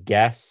mean, I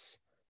guess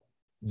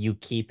you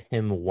keep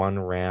him one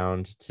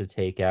round to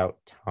take out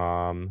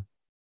Tom,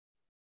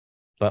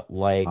 but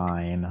like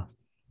Fine.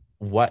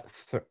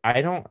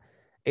 I don't,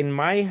 in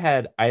my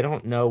head, I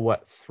don't know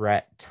what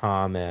threat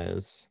Tom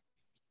is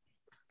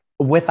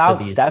to Without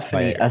these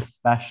Stephanie, players,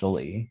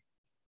 especially.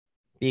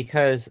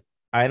 because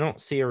I don't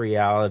see a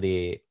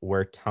reality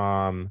where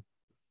Tom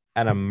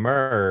at a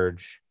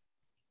merge,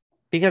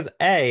 because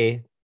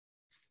A,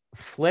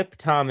 flip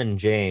Tom and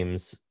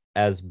James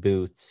as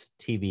boots,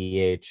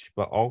 TBH,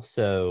 but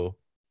also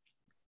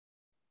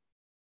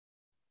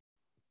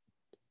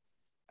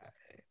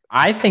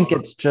I think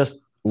it's just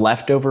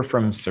leftover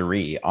from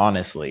Suri,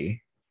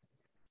 honestly.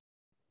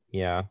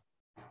 yeah.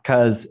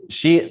 Because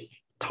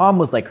Tom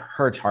was like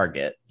her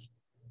target.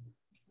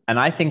 And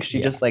I think she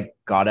Yeah. just like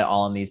got it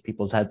all in these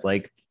people's heads.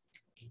 Like,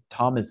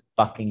 Tom is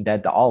fucking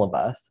dead to all of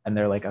us. And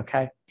they're like,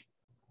 okay.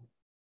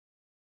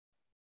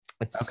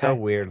 It's so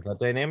weird. The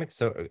dynamic.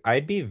 So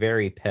I'd be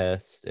very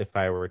pissed if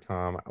I were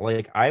Tom.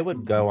 Like I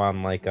would go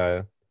on like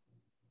a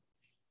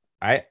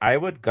I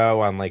would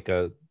go on like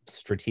a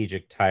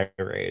strategic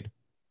tirade.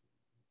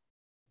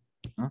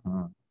 Mm-hmm.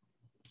 And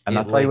It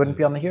that's why you like wouldn't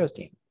be on the Heroes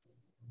team.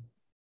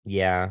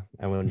 yeah,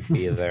 I wouldn't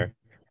be there.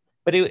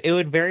 But it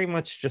would very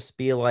much just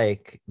be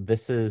like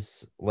this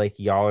is like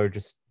y'all are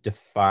just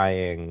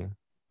defying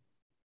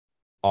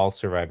all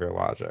survivor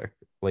logic.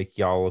 Like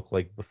y'all look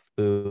like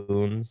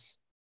buffoons.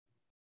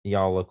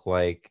 Y'all look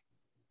like,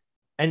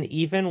 and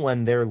even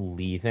when they're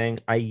leaving,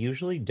 I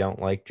usually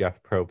don't like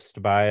Jeff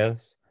Probst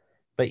bias,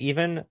 but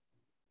even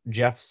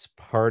Jeff's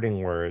parting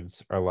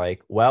words are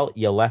like, well,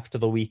 you left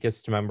the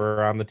weakest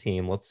member on the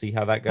team. Let's see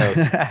how that goes.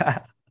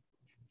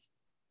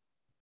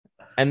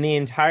 And the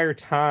entire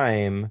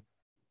time,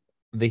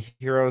 the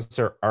heroes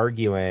are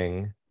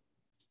arguing,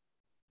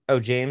 oh,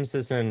 James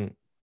isn't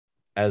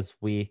as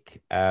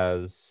weak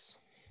as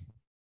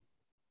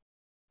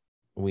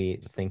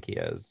we think he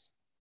is.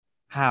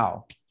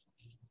 How?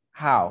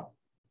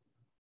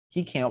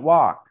 He can't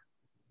walk.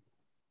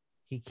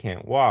 He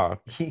can't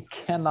walk. He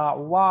cannot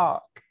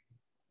walk.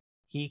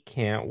 He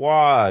can't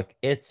walk.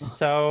 It's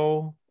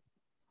so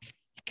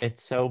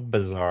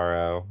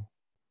bizarro.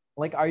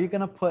 Like, are you going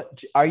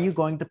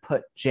to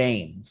put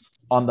James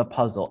on the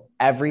puzzle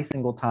every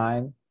single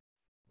time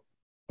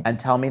and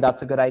tell me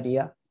that's a good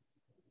idea?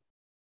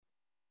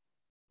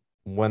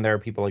 When there are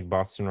people like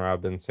Boston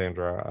Rob and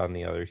Sandra on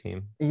the other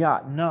team Yeah,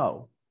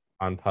 no.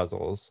 on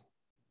puzzles.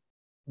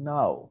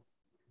 No.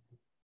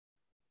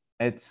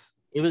 It's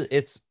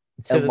It's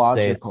to this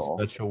day, it's illogical.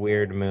 such a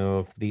weird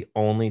move. The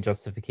only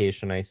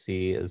justification I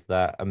see is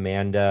that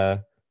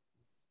Amanda,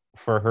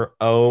 for her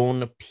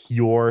own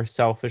pure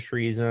selfish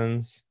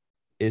reasons,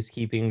 is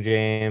keeping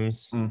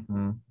James.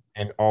 Mm-hmm.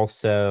 And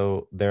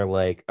also they're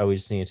like, oh, we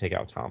just need to take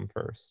out Tom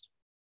first.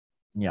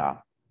 Yeah.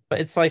 But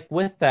it's like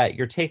with that,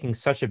 you're taking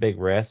such a big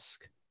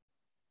risk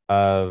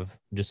of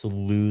just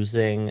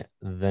losing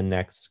the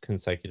next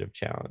consecutive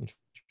challenge.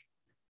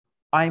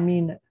 I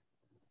mean,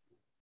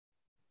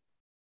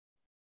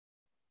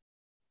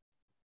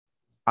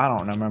 I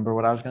don't remember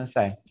what I was going to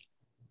say.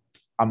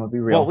 I'm going to be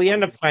real. Well, we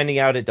end up finding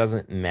out it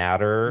doesn't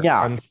matter,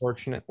 Yeah.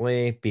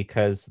 unfortunately,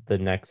 because the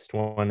next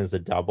one is a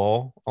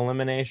double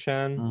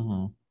elimination.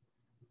 Mm-hmm.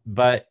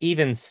 But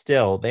even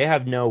still, they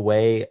have no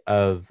way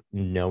of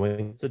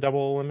knowing it's a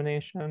double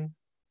elimination.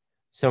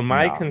 So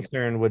my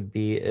concern would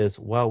be is,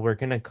 well, we're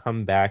going to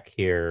come back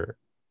here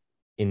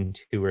in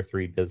 2 or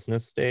 3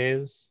 business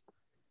days.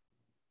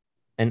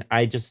 And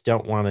I just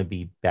don't want to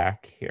be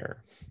back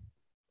here.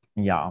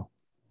 Yeah.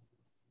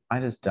 I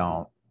just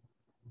don't.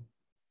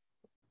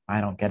 I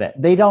don't get it.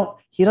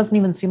 He doesn't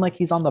even seem like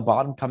he's on the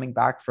bottom coming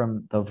back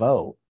from the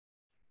vote.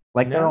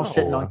 Like they're all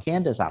shitting on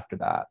Candace after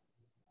that.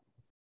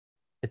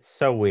 It's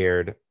so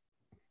weird.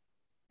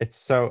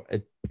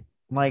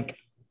 Like,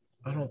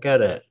 I don't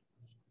get it.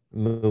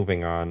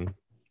 Moving on.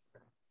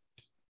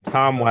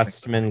 Tom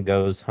Westman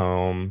goes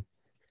home.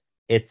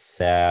 It's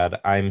sad.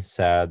 I'm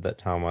sad that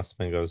Tom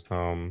Westman goes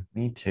home.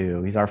 Me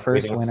too. He's our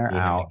first winner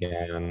out.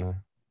 Again.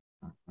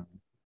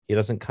 He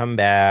doesn't come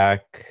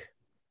back.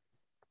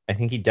 I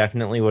think he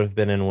definitely would have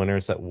been in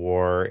Winners at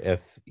War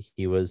if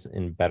he was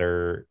in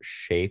better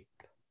shape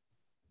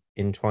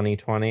in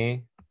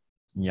 2020.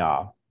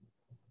 Yeah.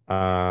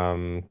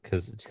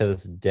 Because to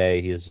this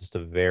day, he's just a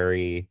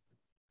very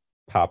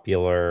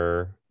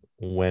popular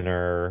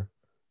winner.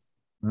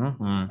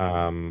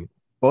 Mm-hmm.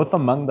 both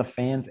among the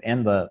fans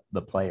and the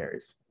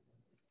players.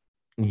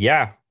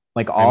 Yeah.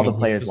 Like all the He's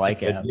players just a like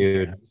good him.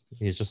 dude.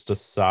 He's just a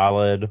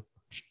solid,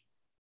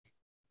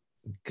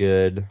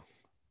 good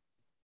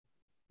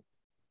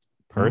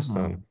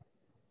person.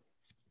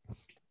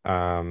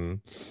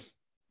 Um,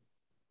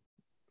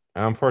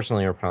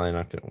 unfortunately, we're probably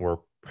not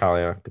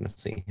gonna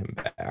see him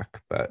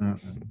back, but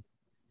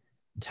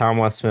Tom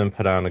Westman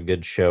put on a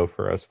good show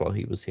for us while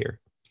he was here.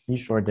 He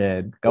sure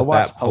did. Go But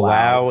watch that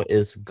Palau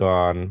is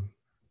gone.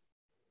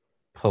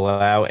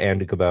 Palau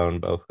and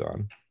Gabon both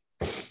gone.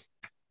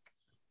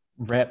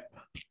 Rip.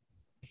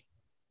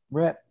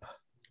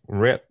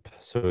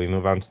 So we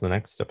move on to the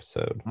next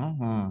episode.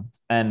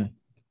 And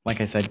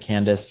like I said,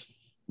 Candace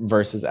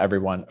versus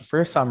everyone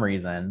for some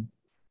reason.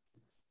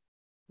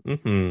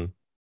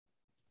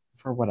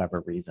 For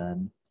whatever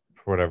reason.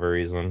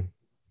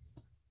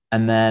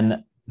 And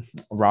then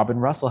Rob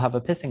and Russell have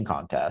a pissing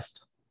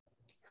contest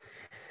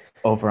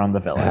over on the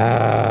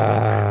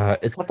Villains.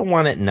 Is that the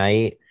one at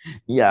night?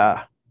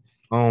 Yeah.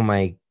 Oh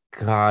my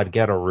God,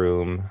 get a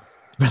room.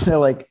 They're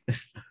like,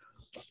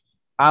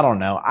 I don't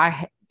know.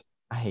 I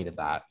hated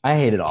that. I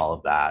hated all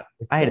of that.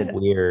 I hated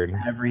weird.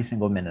 Every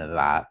single minute of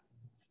that.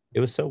 It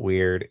was so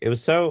weird. It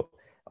was a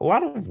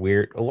lot of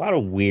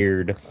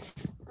weird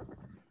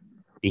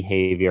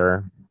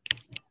behavior.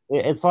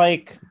 It's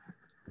like,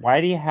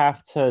 why do you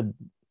have to?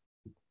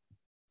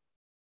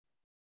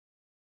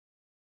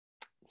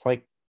 It's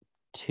like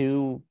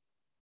two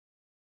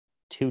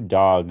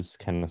dogs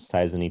kind of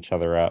sizing each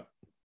other up.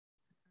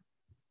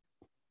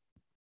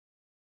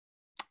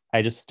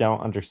 I just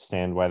don't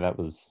understand why that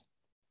was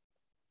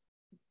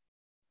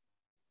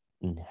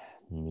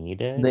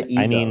needed. The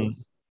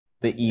egos.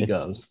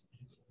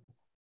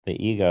 The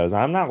egos.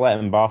 I'm not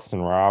letting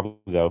Boston Rob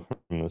go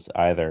from this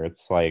either.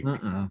 It's like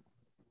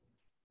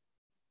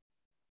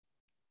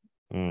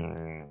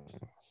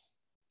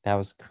that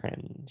was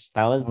cringe.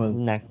 That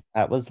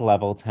was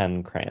level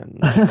 10 cringe.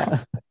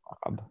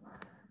 Rob.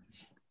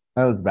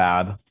 That was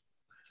bad.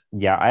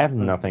 Yeah, I have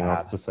nothing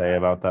else to say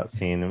about that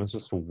scene. It was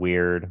just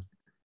weird.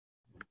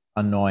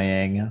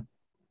 Annoying.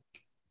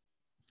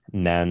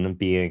 Men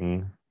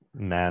being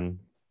men.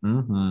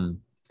 I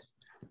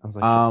was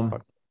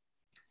like,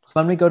 so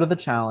then we go to the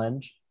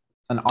challenge.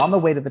 And on the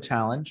way to the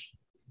challenge,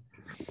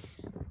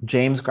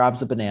 James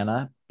grabs a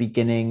banana,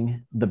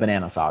 beginning the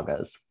banana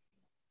sagas.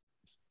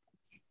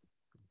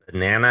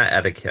 Banana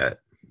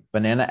etiquette.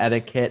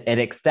 It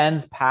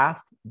extends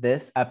past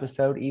this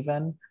episode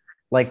even.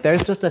 Like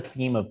there's just a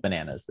theme of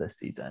bananas this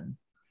season.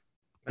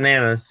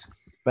 Bananas.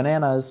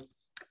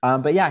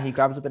 But yeah, he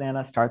grabs a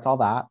banana, starts all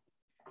that.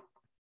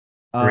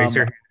 Raise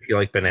your hand if you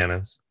like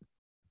bananas.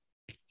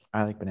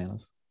 I like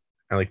bananas.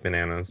 I like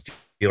bananas. Do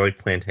you like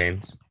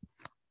plantains?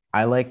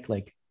 I like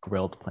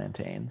grilled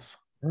plantains.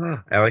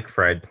 I like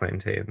fried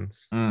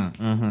plantains. All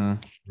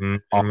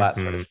that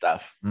sort of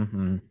stuff.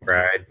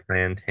 Fried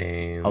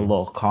plantains. A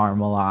little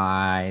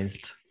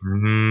caramelized.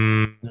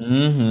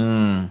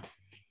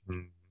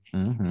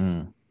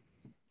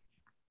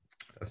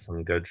 That's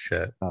some good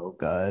shit. Oh,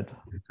 good.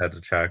 Had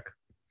to check.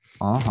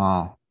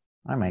 I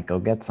might go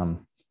get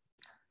some.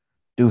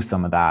 Do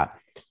some of that.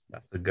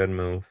 That's a good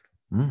move.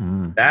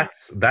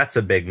 That's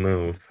a big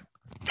move.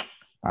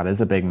 That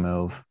is a big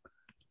move.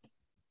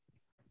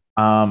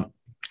 But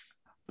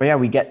yeah,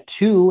 we get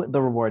to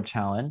the reward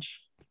challenge,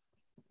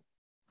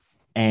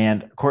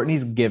 and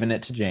Courtney's giving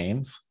it to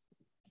James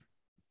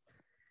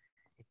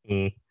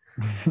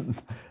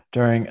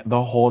during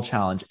the whole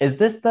challenge. Is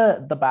this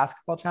the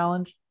basketball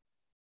challenge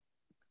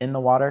in the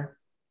water?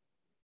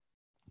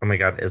 Oh my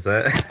God, is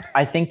it?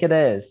 I think it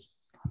is.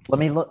 Let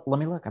me look.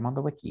 I'm on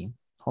the wiki.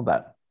 Hold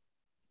up.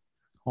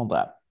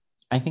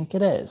 I think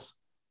it is.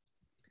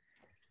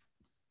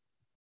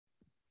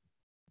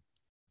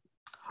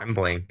 I'm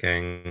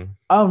blanking.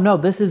 Oh no,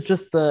 this is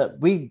just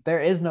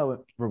there is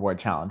no reward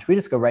challenge. We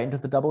just go right into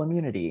the double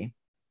immunity.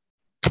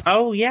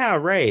 Oh yeah,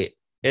 right.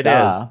 It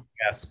is.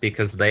 Yes,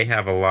 because they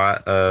have a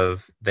lot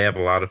of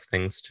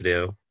things to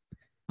do.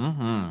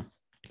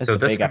 So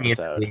this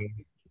episode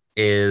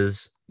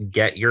is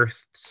get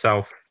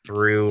yourself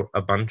through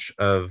a bunch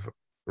of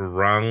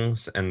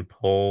rungs and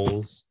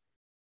poles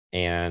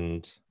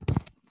and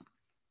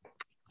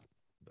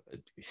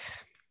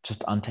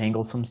just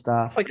untangle some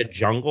stuff. It's like a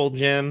jungle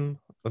gym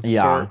of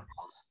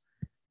sorts,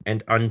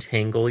 and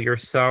untangle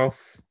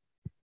yourself.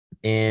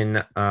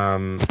 In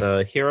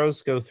the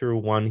heroes go through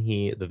one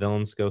heat, the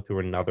villains go through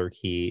another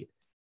heat,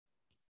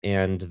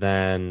 and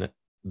then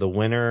the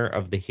winner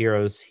of the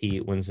heroes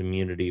heat wins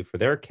immunity for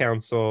their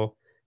council.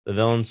 The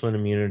villains win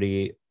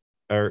immunity,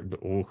 or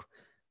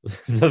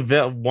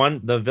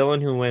the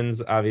villain who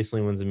wins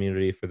obviously wins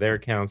immunity for their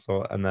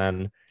council, and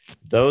then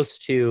those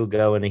two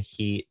go in a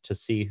heat to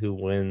see who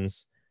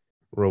wins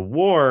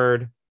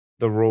reward.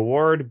 The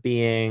reward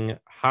being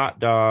hot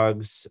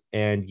dogs,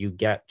 and you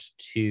get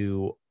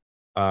to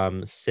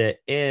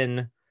sit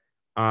in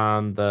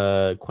on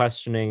the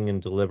questioning and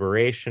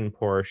deliberation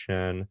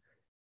portion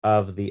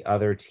of the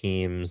other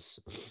team's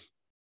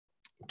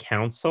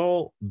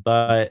council.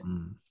 But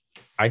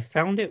I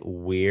found it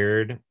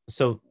weird.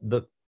 So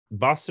the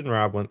Boston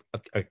Rob went.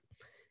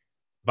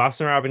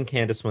 Boston Rob and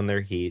Candace win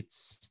their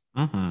heats.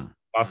 Mm-hmm.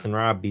 Boston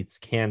Rob beats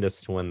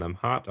Candace to win them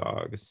hot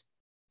dogs.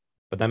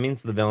 But that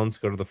means the villains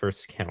go to the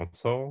first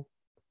council.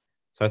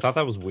 So I thought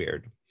that was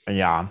weird.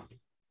 Yeah,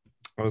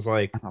 I was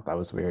like, I thought that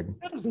was weird.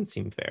 that doesn't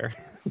seem fair.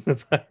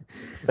 But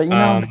you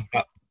know,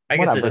 I guess it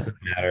whatever. doesn't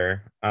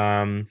matter.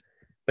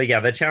 But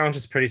yeah, the challenge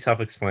is pretty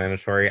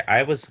self-explanatory.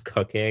 I was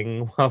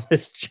cooking while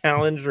this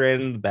challenge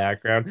ran in the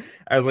background.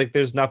 I was like,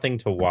 there's nothing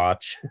to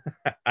watch.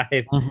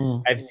 I've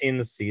Mhm. I've seen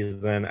the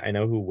season. I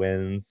know who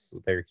wins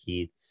their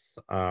heats.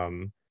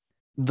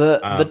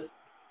 The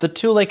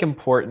two like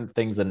important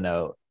things to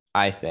note,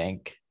 I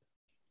think,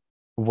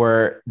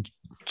 were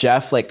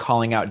Jeff like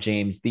calling out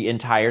James the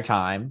entire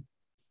time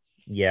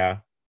Yeah,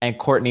 and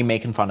Courtney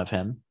making fun of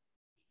him.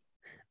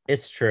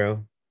 it's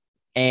true.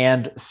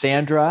 And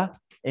Sandra,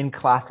 in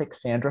classic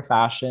Sandra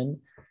fashion,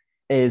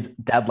 is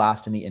dead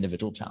last in the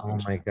individual Oh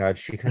challenge. my God,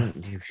 she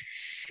couldn't do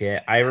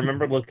shit. I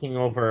remember looking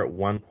over at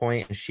one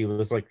point and she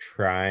was like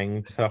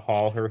trying to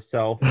haul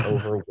herself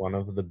over one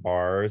of the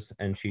bars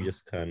and she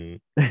just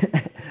couldn't.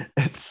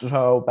 It's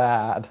so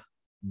bad.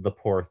 The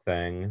poor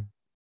thing.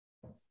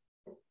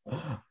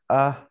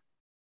 Uh,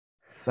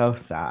 so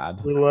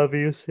sad. We love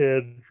you,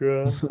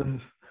 Sandra.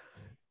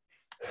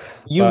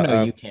 You But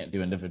know you can't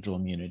do individual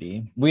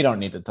immunity. We don't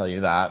need to tell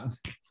you that.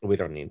 we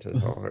don't need to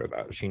tell her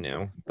that. She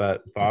knew.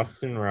 But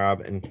Boston Rob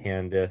and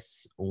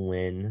Candace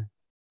win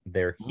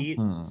their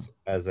heats.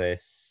 As I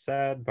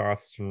said,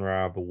 Boston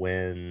Rob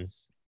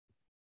wins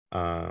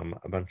a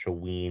bunch of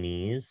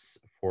weenies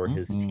for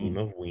his team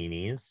of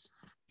weenies.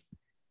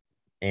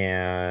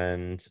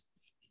 And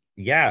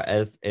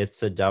yeah,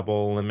 it's a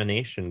double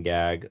elimination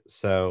gag.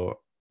 So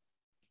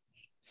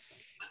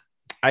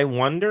I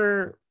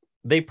wonder,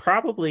 they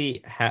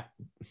probably have,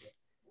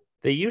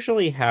 they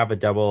usually have a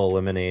double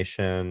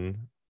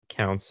elimination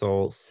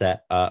council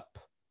set up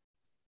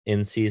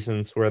in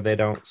seasons where they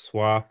don't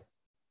swap.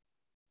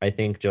 I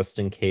think just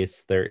in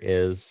case there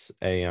is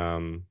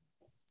an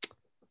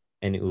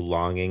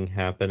oolonging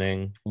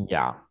happening.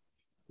 Yeah.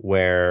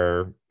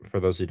 Where, for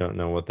those who don't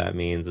know what that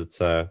means, it's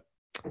a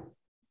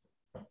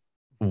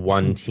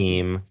one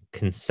team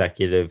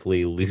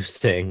consecutively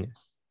losing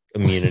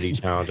immunity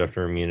challenge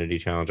after immunity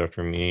challenge after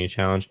immunity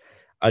challenge.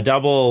 A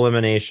double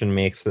elimination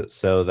makes it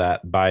so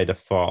that by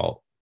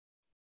default,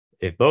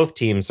 if both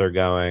teams are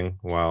going,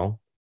 well,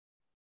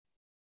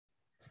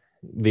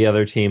 the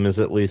other team is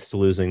at least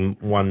losing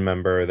one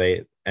member.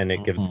 It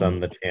gives them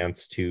the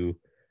chance to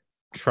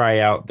try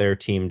out their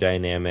team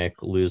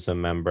dynamic, lose a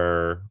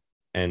member,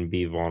 and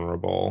be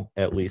vulnerable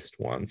at least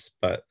once.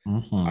 But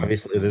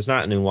obviously there's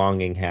not any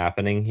longing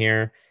happening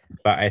here.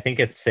 But I think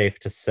it's safe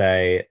to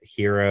say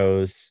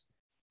Heroes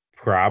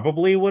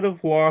probably would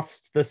have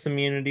lost this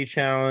immunity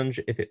challenge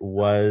if it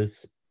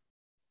was,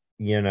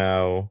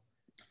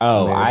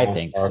 I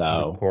think so.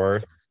 Of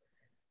course.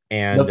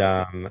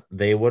 And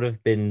they would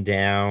have been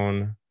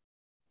down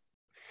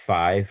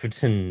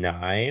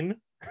 5-9.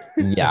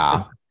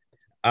 Yeah.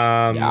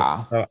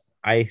 So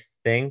I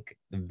think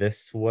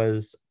this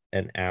was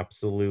an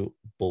absolute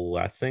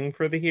blessing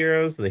for the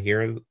Heroes. The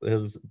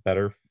Heroes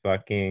better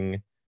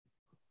fucking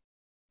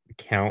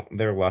count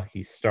their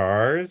lucky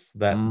stars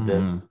that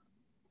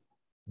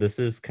this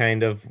is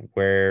kind of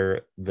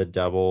where the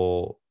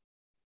double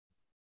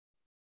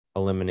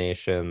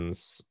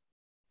eliminations,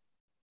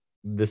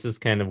 this is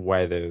kind of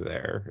why they're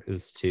there,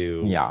 is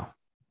to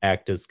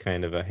act as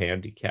kind of a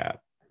handicap.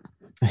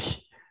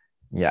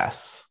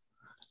 Yes.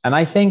 And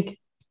I think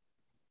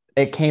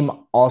it came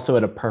also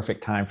at a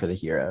perfect time for the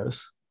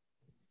Heroes.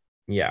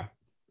 Yeah.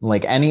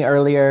 Like any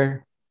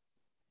earlier,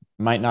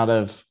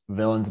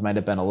 villains might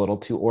have been a little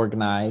too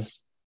organized.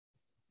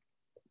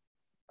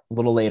 A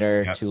little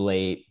later, too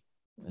late.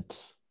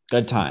 It's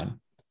good time.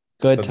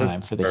 Good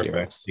time for the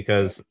Heroes.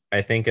 Because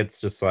I think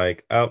it's just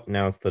like, oh,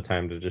 now's the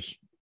time to just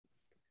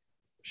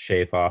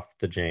shave off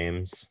the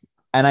James.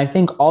 And I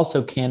think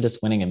also Candace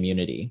winning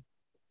immunity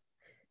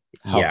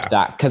helped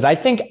that. Because I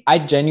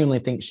genuinely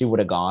think she would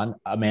have gone.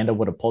 Amanda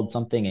would have pulled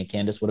something and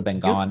Candace would have been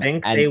gone. You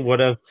think they would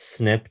have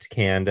snipped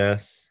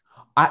Candace?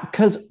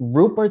 Because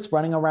Rupert's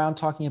running around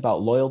talking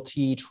about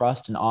loyalty,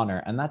 trust, and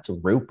honor. And that's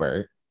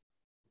Rupert.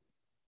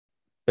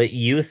 But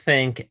you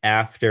think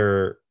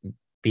after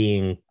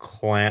being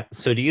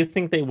so do you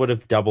think they would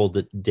have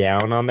doubled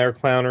down on their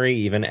clownery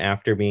even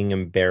after being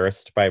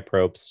embarrassed by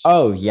Probst?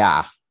 Oh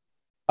yeah.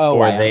 Oh,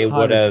 or they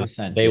would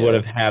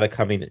have had a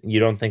coming. You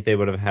don't think they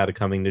would have had a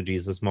coming to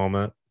Jesus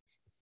moment?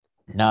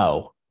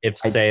 No.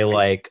 If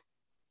like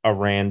a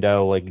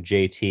rando like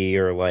JT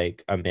or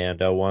like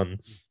Amanda won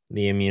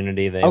the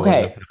immunity, they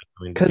okay,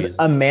 because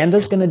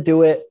Amanda's gonna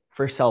do it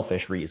for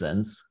selfish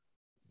reasons.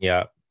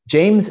 Yeah.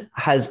 James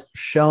has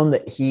shown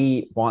that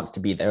he wants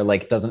to be there,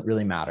 like, doesn't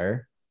really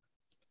matter.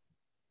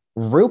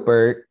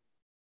 Rupert,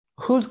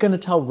 who's going to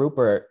tell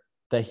Rupert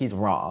that he's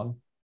wrong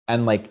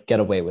and, like,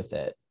 get away with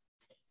it?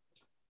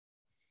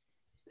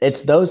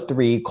 It's those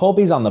three.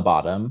 Colby's on the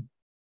bottom,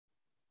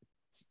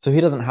 so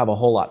he doesn't have a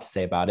whole lot to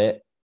say about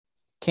it.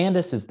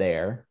 Candace is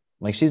there.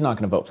 Like she's not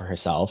going to vote for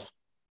herself.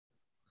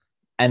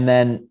 And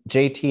then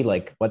JT,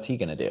 like, what's he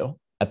going to do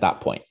at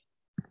that point?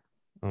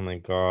 Oh my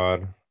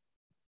God.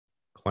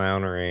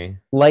 Clownery.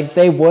 Like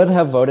they would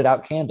have voted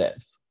out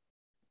Candace.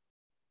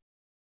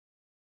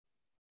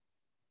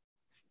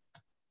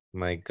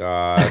 My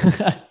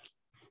God.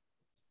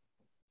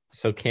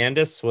 So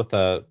Candace with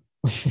a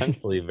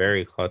potentially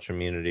very clutch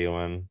immunity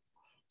one.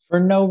 For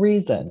no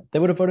reason. They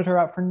would have voted her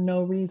out for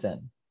no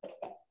reason.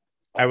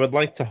 I would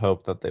like to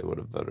hope that they would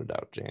have voted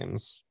out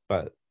James,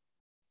 but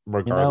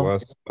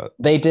regardless, but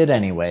they did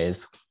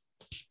anyways.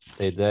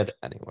 They did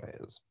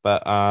anyways.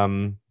 But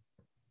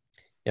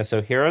yeah,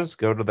 so heroes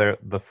go to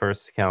the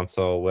first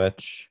council,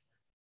 which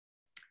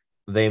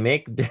they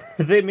make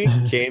they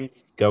make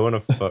James go in a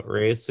foot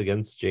race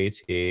against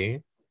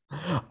JT.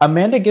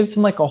 Amanda gives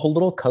him like a whole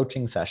little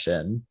coaching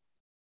session.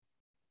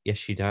 Yes,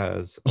 she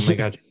does. Oh my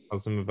God, she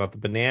tells him about the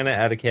banana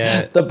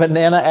etiquette. The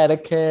banana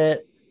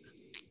etiquette.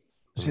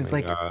 She's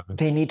like, God.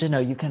 They need to know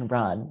you can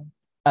run.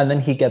 And then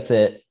he gets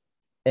it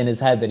in his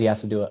head that he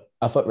has to do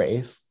a foot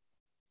race.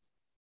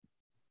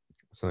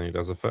 So he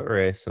does a foot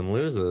race and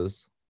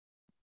loses.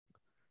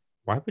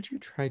 Why would you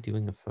try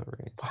doing a foot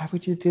race? Why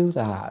would you do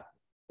that?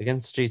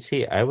 Against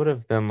JT, I would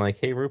have been like,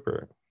 hey,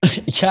 Rupert.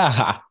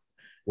 Yeah.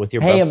 With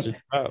your busted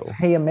toe.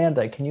 Hey,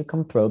 Amanda, can you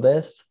come throw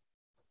this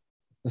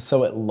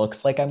so it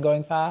looks like I'm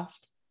going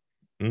fast?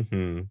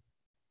 Mm-hmm.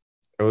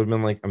 I would have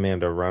been like,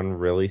 Amanda, run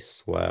really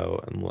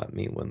slow and let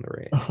me win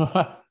the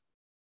race.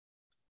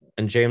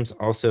 And James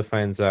also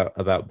finds out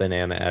about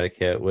banana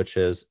etiquette, which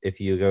is if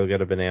you go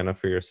get a banana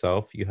for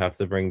yourself, you have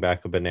to bring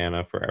back a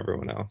banana for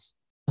everyone else.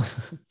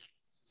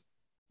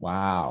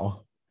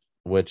 Wow.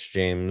 Which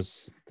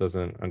James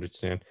doesn't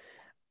understand.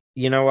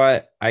 You know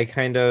what? I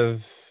kind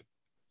of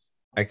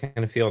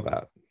feel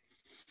that.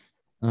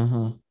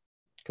 Mm-hmm.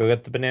 Go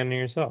get the banana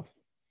yourself.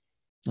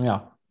 Yeah.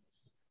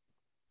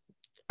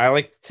 I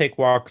like to take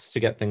walks to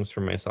get things for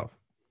myself.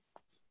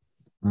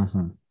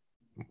 Mm-hmm.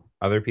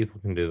 Other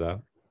people can do that.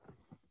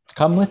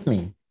 Come with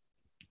me.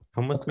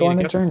 Come with Let's me go to on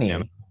a get journey. the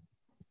banana.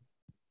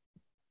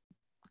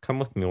 Come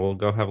with me. We'll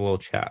go have a little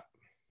chat.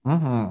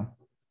 Mm-hmm.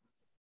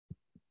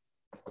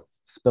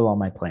 Spill all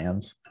my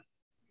plans.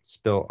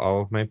 Spill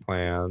all of my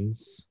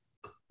plans.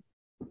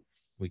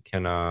 We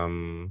can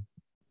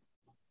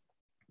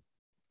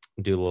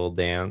do a little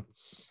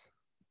dance.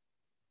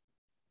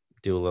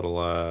 Do a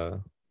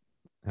little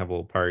have a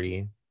little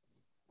party.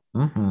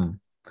 Mm-hmm.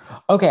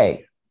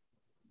 Okay.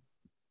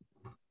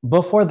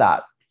 Before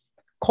that,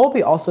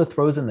 Colby also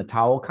throws in the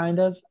towel kind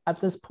of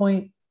at this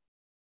point.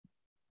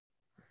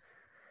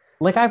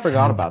 Like I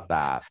forgot about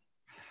that.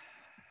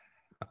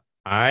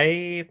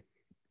 I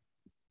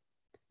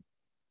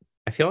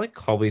feel like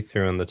Colby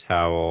threw in the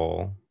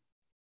towel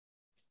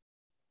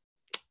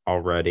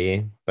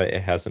already, but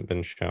it hasn't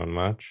been shown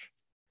much.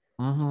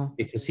 Mm-hmm.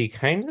 Because he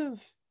kind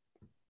of,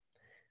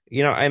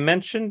 I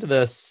mentioned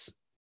this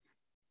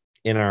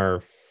in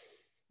at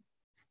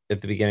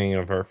the beginning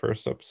of our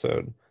first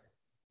episode,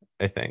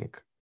 I think,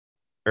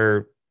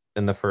 or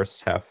in the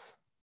first half.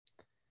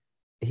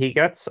 He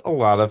gets a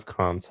lot of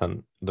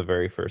content the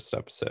very first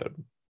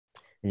episode.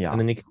 Yeah. And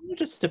then he kind of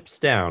just dips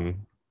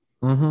down.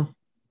 Mm-hmm.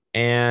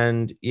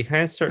 And you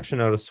kind of start to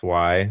notice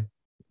why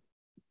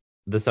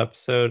this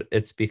episode.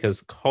 It's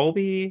because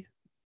Colby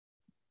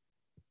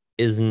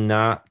is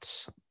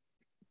not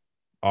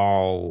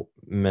all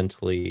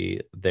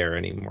mentally there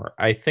anymore.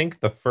 I think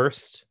a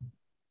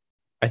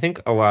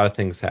lot of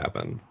things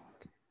happen.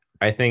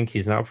 I think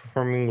he's not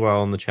performing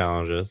well in the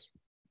challenges.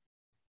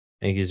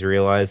 I think he's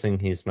realizing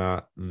he's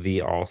not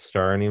the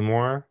all-star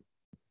anymore.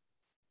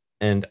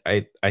 And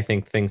I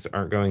think things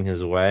aren't going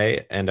his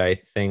way. And I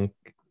think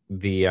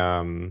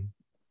the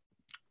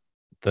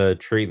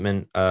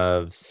treatment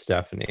of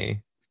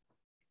Stephanie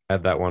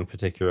at that one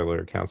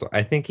particular council,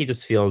 I think he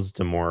just feels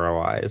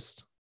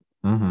demoralized.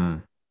 Mm-hmm.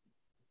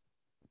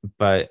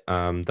 But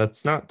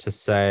that's not to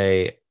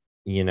say,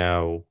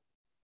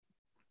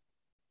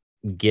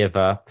 give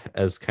up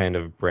as kind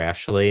of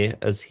brashly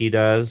as he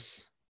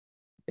does.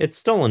 It's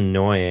still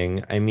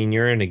annoying. I mean,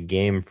 you're in a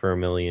game for $1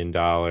 million.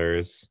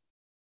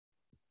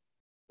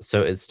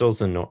 So it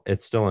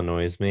still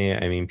annoys me.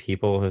 I mean,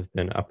 people have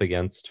been up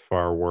against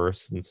far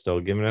worse and still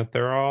giving it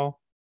their all.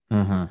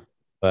 Mm-hmm.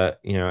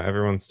 But,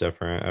 everyone's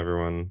different.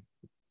 Everyone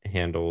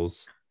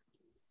handles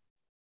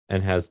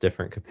and has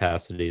different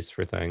capacities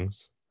for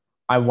things.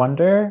 I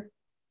wonder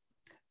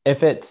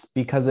if it's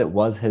because it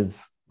was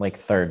his like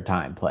third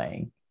time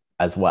playing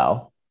as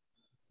well.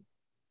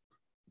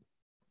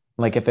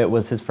 Like if it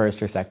was his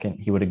first or second,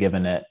 he would have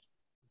given it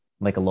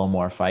like a little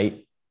more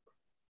fight.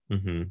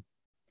 Mm-hmm.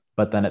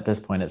 But then at this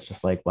point, it's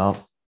just like,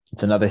 well,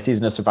 it's another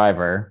season of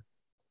Survivor.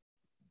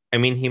 I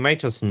mean, he might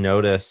just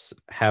notice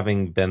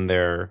having been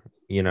there,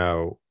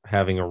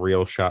 having a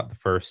real shot the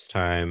first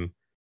time.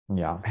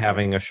 Yeah.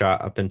 Having a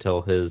shot up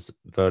until his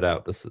vote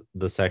out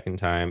the second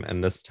time.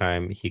 And this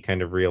time he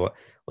kind of realized,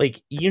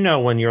 like,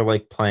 when you're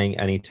like playing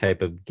any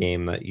type of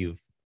game that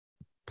you've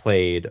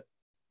played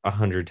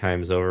 100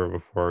 times over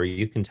before,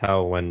 you can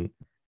tell when,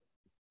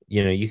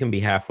 you can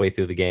be halfway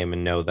through the game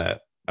and know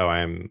that oh,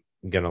 I'm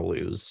gonna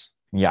lose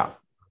Yeah.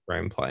 where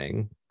I'm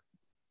playing,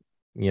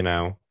 you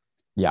know?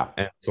 Yeah.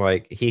 And it's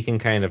like he can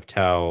kind of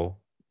tell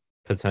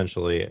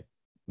potentially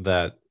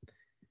that,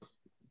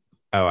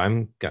 oh,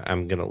 I'm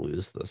gonna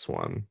lose this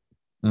one.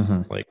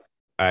 Hmm. Like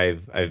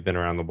I've been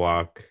around the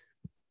block.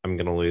 I'm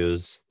gonna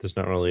lose. There's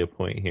not really a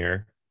point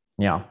here,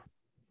 Yeah.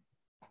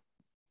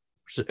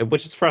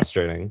 which is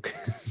frustrating.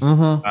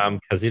 Hmm.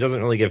 Because he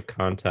doesn't really give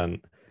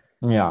content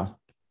Yeah.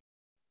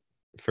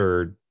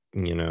 for,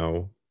 you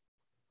know,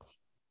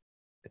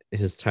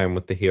 his time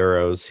with the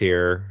heroes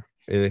here.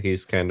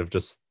 He's kind of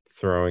just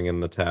throwing in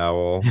the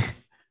towel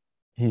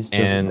He's just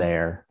and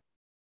there.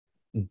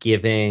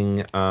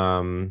 giving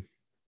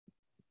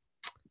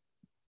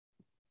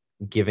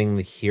giving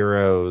the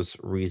heroes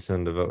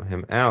reason to vote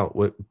him out.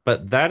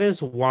 But that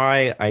is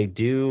why I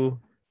do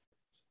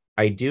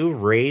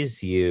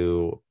raise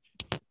you,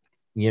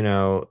 you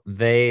know,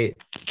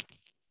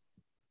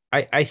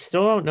 I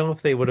still don't know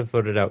if they would have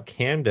voted out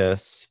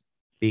Candace,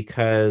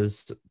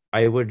 because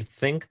I would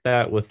think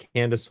that with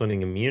Candace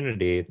winning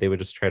immunity, they would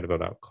just try to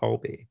vote out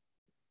Colby.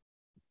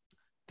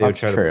 They would That's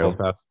try to pull a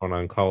true. fast one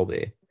on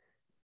Colby,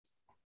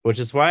 which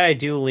is why I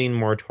do lean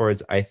more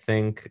towards, I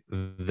think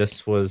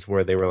this was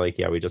where they were like,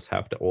 yeah, we just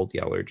have to old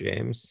Yeller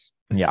James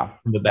Yeah.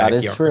 in the That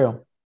is backyard.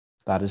 true.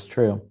 That is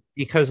true.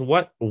 Because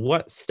what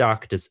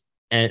stock do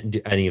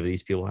any of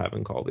these people have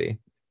in Colby?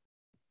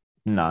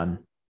 None.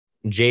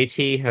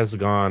 JT has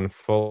gone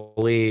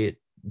fully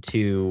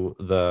to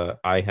the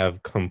I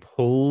have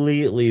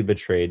completely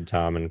betrayed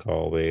Tom and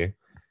Colby.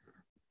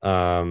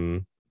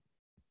 Um,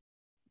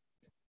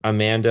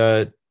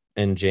 Amanda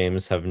and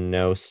James have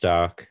no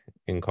stock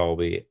in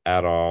Colby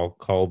at all.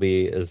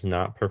 Colby is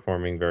not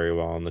performing very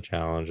well in the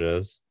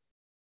challenges.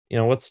 You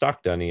know, what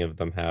stock do any of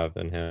them have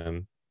in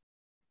him?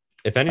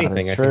 If That is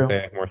anything, I think true.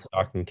 they have more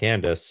stock in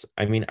Candace.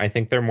 I mean, I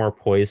think they're more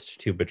poised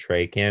to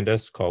betray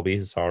Candace. Colby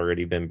has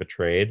already been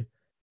betrayed.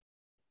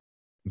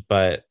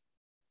 But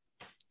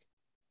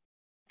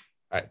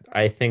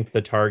I think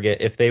the target,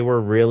 if they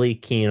were really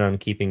keen on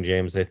keeping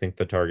James, I think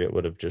the target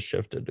would have just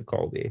shifted to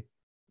Colby.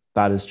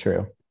 That is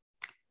true.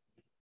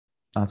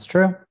 That's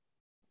true.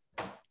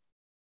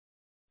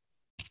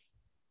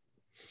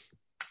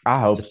 I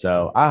hope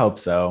so. I hope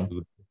so.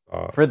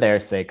 For their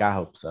sake, I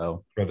hope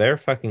so. For their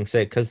fucking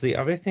sake. Because the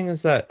other thing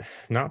is that,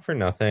 not for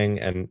nothing,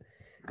 and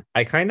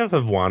I kind of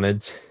have wanted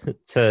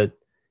to,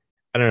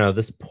 I don't know,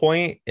 this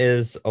point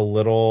is a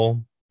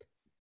little,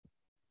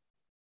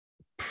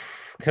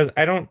 because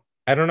I don't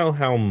know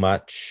how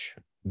much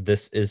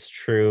this is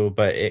true,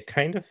 but it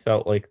kind of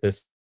felt like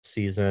this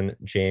season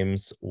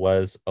James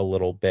was a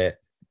little bit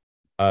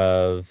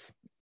of,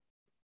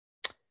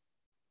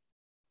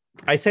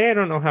 I say I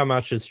don't know how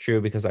much is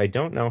true because I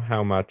don't know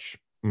how much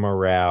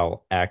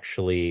morale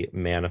actually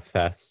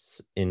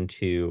manifests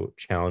into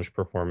challenge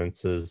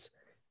performances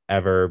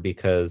ever,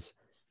 because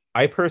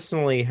I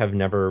personally have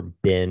never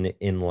been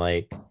in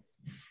like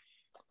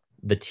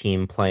the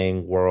team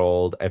playing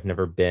world. I've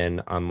never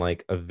been on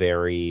like a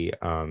very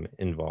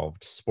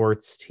involved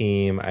sports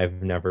team.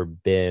 I've never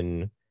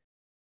been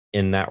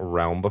in that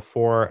realm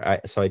before.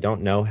 So I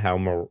don't know how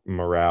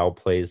morale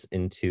plays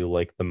into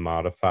like the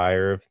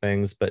modifier of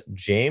things, but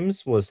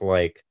James was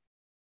like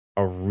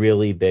a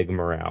really big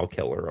morale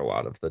killer a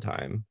lot of the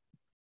time.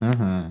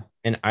 Mm-hmm.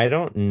 And I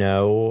don't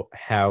know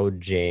how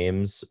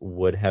James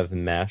would have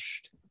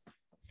meshed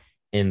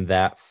in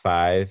that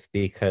five,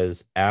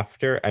 because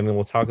after, I mean,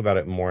 we'll talk about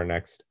it more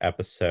next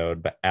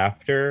episode, but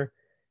after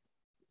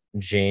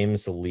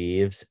James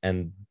leaves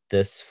and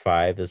this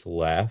five is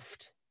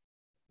left,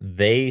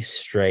 they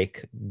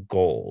strike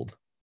gold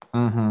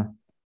Mm-hmm.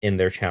 in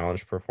their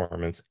challenge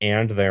performance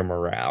and their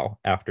morale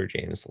after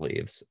James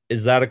leaves.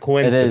 Is that a It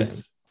coincidence?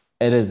 is.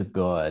 It is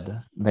good.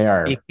 They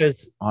are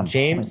Because on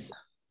James point.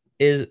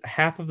 is,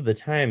 half of the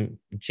time,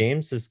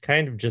 James is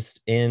kind of just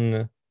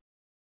in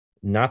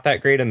not that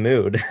great a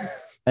mood.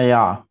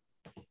 Yeah.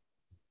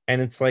 And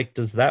it's like,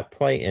 does that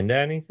play into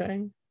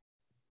anything?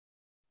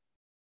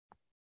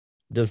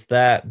 Does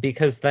that,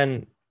 because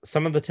then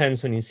some of the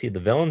times when you see the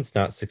villains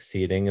not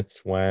succeeding,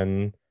 it's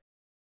when,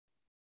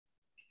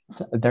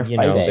 They're you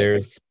know, fighting.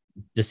 there's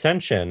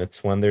dissension,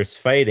 it's when there's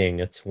fighting,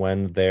 it's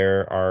when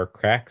there are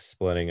cracks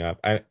splitting up.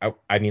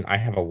 I mean, I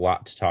have a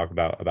lot to talk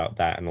about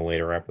that in a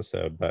later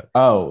episode, but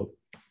Oh,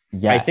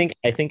 yes. I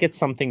think it's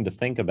something to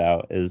think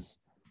about is,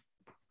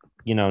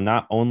 you know,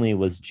 not only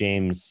was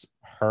James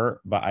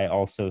hurt, but I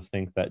also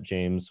think that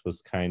James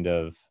was kind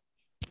of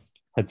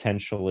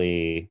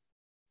potentially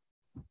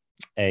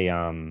a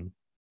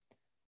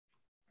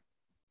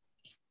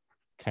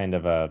kind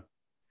of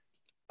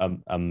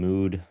a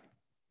mood,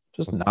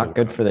 Just what's the not word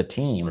good I'm for the looking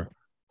team. for?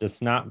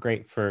 Just not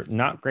great for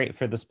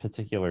this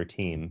particular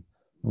team,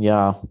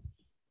 Yeah.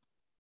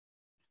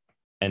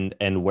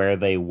 and where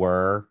they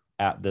were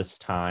at this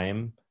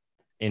time,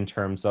 in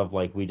terms of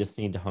like, we just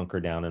need to hunker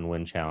down and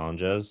win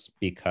challenges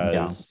Yeah.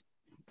 because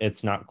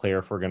it's not clear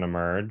if we're going to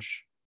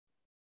merge,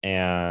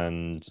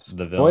 and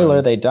the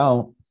Spoiler, they villains,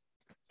 don't.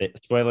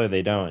 spoiler,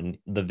 they don't. And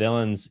the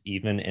villains,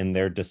 even in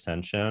their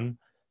dissension,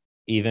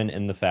 even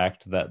in the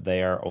fact that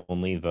they are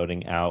only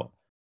voting out,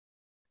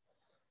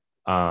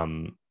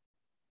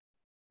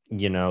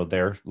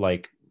 they're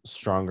like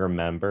stronger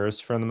members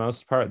for the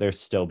most part, they're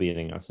still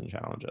beating us in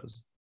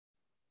challenges.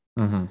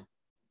 Mm-hmm.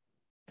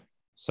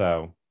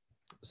 So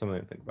something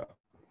to think about.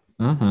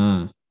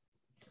 Mm-hmm.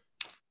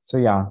 So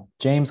yeah,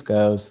 James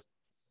goes.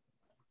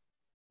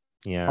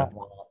 Yeah.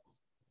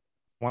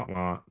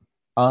 Wah.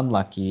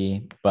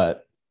 Unlucky,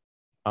 but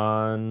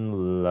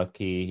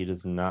unlucky. He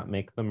does not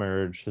make the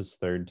merge his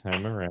third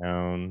time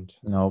around.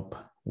 Nope.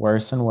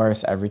 Worse and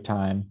worse every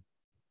time.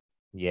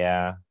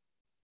 Yeah.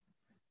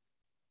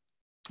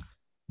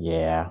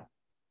 Yeah.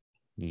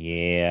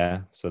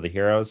 So the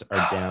heroes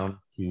are down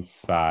to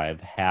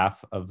 5.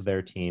 Half of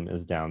their team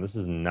is down. This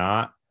is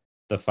not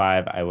the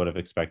 5 I would have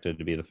expected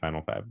to be the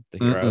final 5. The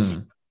heroes.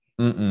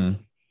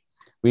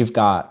 We've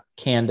got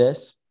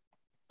Candace,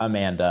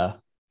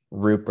 Amanda,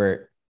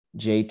 Rupert,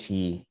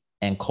 JT,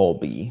 and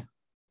Colby.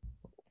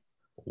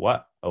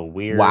 What a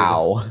weird.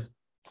 Wow.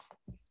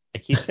 I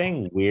keep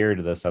saying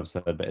weird this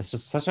episode, but it's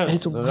just such a.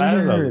 It's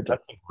weird.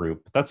 That's a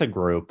group. That's a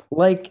group.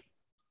 Like,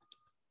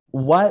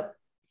 what?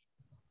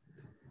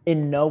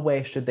 In no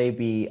way should they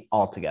be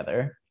all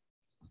together.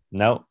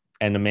 Nope.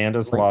 And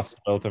Amanda's lost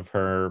both of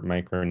her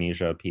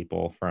Micronesia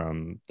people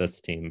from this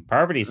team.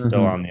 Parvati's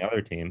still on the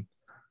other team.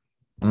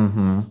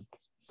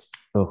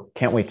 Oh,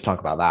 can't wait to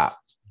talk about that.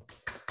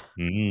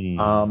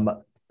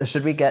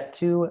 Should we get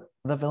to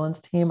the villains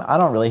team? I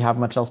don't really have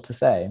much else to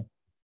say.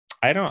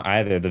 I don't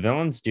either. The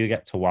villains do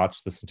get to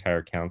watch this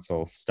entire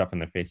council stuff in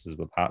their faces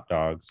with hot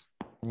dogs.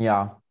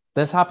 Yeah,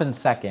 this happens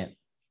second.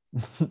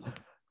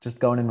 Just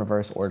going in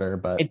reverse order,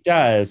 but it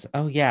does.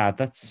 Oh yeah,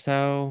 that's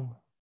so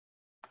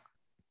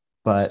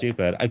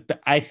stupid.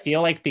 I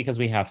feel like because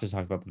we have to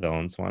talk about the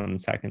villains one in a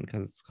second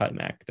because it's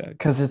climactic.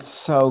 Because it's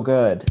so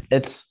good.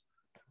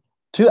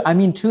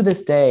 To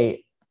this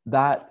day,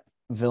 that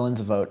villains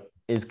vote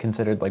is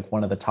considered like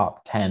one of the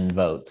top 10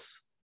 votes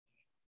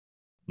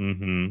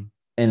in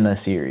the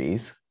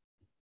series.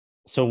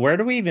 So where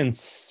do we even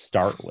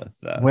start with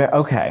this?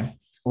 Okay,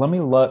 let me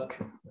look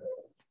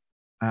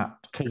at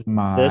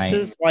this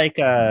is like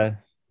a...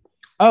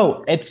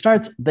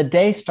 the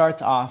day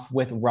starts off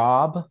with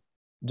Rob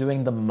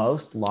doing the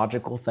most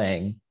logical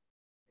thing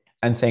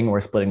and saying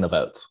we're splitting the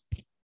votes.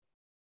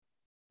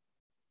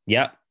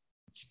 Yep.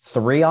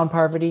 3 on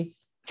Parvati,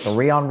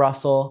 3 on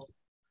Russell,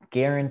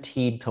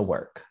 guaranteed to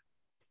work.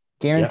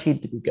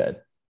 Guaranteed to be good.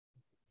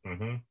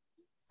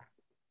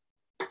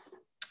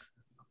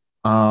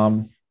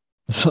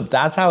 So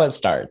that's how it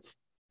starts.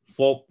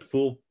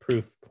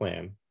 Foolproof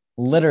plan.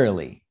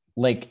 Literally.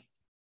 Like,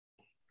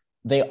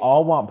 they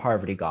all want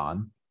Parvati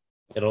gone.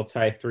 It'll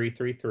tie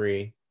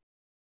 3-3-3.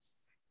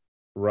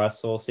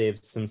 Russell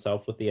saves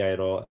himself with the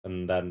idol,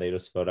 and then they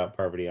just vote out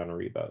Parvati on a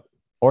revote.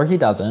 Or he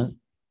doesn't.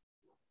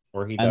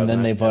 And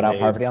then they vote out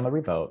Parvati on the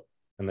revote.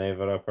 And they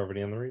vote out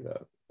Parvati on the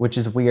revote. Which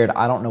is weird.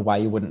 I don't know why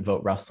you wouldn't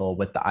vote Russell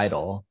with the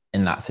idol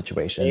in that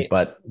situation,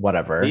 but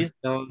whatever. These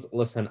villains,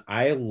 listen,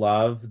 I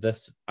love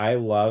this. I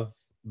love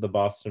the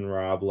Boston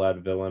Rob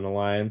led villain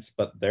alliance,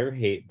 but their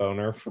hate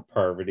boner for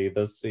Parvati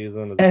this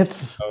season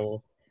is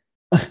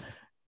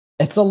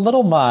it's a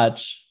little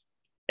much.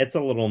 It's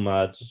a little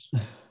much.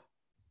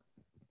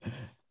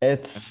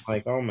 It's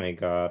like, oh my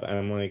God.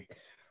 I'm like,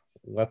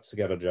 let's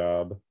get a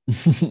job.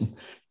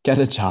 Get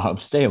a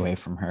job. Stay away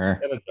from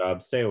her. Get a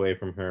job. Stay away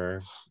from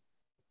her.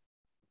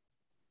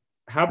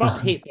 How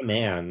about hate the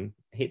man?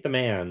 Hate the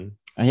man.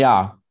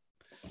 Yeah.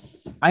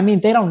 I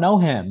mean, they don't know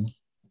him.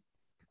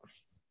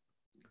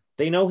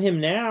 They know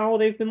him now.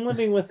 They've been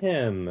living with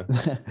him.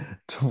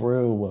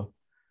 True.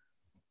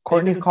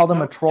 Courtney's called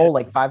him a troll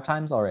like 5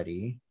 times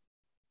already.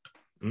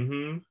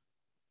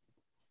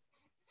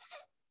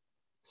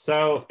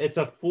 So it's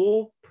a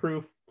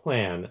foolproof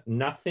plan.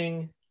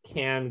 Nothing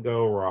can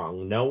go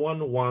wrong. No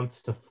one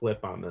wants to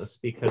flip on this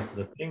because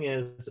the thing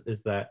is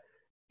that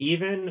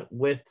even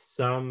with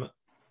some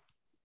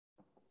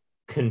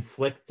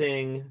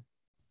conflicting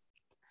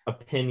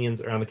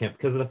opinions around the camp,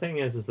 because the thing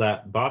is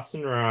that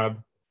Boston Rob,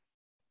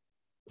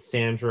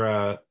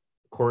 Sandra,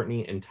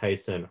 Courtney, and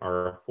Tyson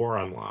are 4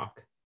 on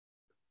lock.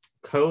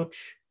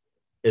 Coach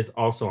is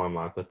also on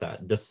lock with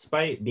that.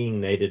 Despite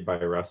being knighted by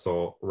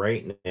Russell,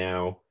 right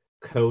now,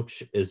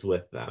 Coach is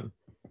with them.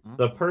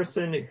 The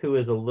person who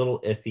is a little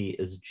iffy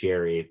is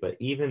Jerry, but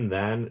even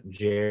then,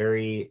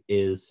 Jerry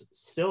is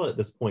still at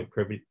this point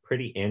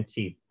pretty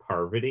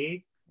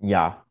anti-Parvati.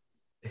 Yeah.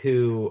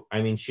 Who,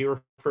 I mean, she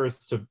refers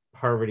to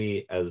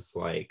Parvati as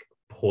like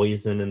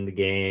poison in the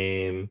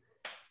game.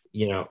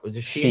 You know,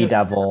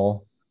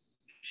 She-Devil.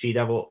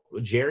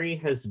 Jerry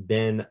has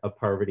been a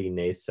Parvati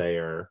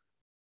naysayer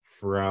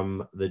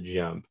from the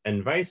jump,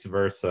 and vice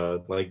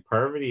versa. Like,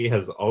 Parvati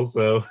has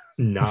also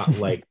not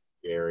liked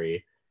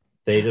Jerry.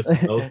 They just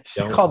both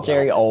she called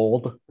Jerry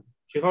old.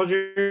 She called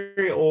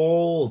Jerry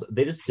old.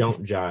 They just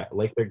don't jive.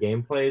 Like, their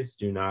gameplays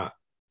do not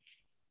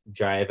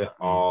jive at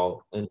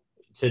all. And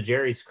to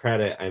Jerry's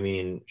credit, I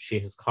mean, she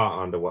has caught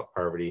on to what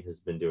Parvati has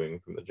been doing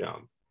from the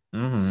jump.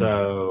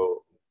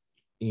 So,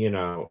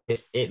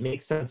 it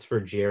makes sense for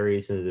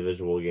Jerry's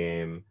individual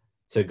game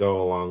to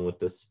go along with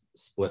this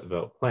split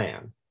vote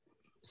plan.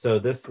 So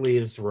this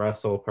leaves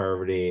Russell,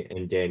 Parvati,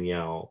 and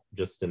Danielle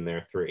just in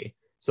their three.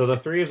 So the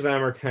three of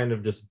them are kind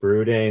of just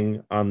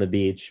brooding on the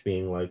beach,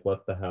 being like,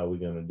 what the hell are we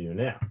going to do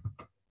now?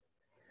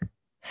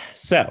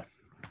 So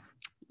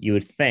you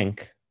would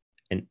think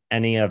in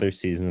any other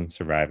season of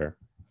Survivor,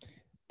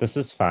 this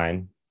is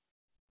fine.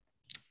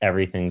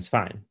 Everything's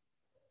fine.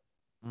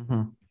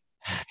 Mm-hmm.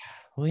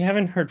 We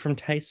haven't heard from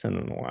Tyson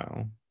in a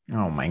while.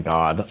 Oh my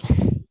God.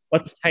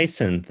 What's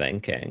Tyson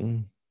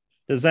thinking?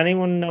 Does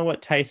anyone know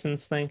what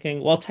Tyson's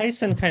thinking? Well,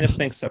 Tyson kind of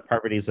thinks that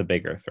Parvati's a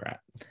bigger threat.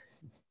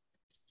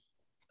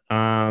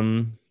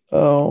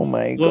 Oh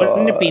my God.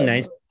 Wouldn't it be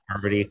nice if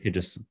Parvati could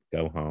just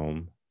go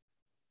home?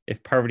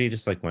 If Parvati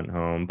just like went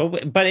home,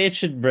 but it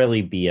should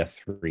really be a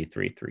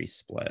 3-3-3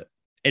 split.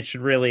 It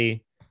should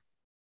really.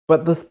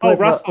 But the split.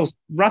 Oh,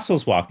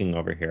 Russell's walking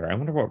over here. I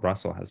wonder what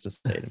Russell has to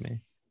say to me.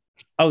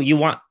 Oh, you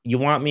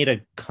want me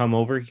to come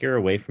over here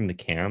away from the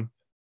camp?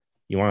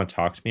 You want to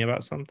talk to me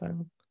about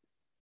something?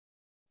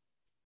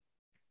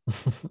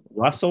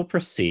 Russell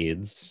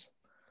proceeds.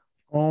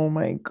 Oh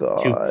my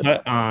God. To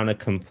put on a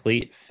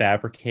complete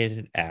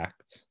fabricated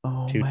act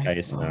to my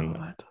Tyson.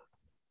 God.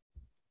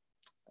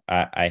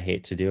 I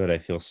hate to do it. I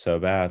feel so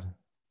bad,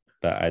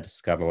 but I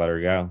just got to let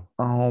her go.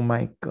 Oh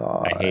my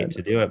God. I hate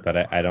to do it,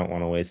 but I don't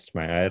want to waste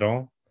my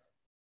idol.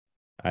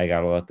 I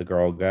got to let the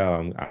girl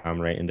go. I'm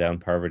writing down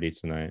Parvati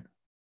tonight.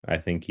 I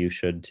think you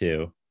should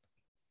too.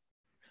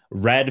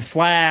 Red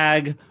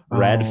flag.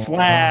 Red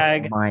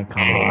flag. Oh my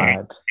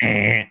God.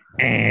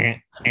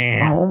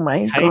 Oh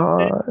my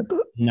God.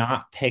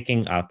 Not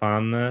picking up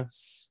on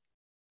this.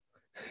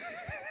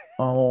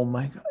 Oh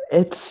my God.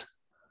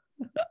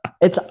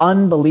 It's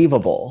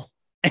unbelievable.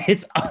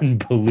 It's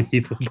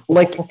unbelievable.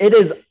 Like, it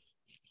is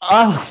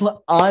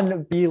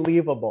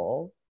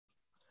unbelievable.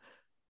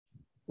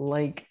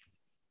 Like,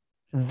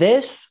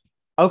 this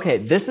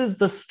is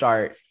the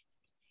start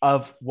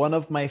of one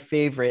of my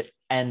favorite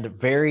and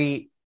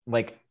very,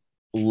 like,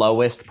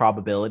 lowest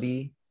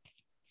probability,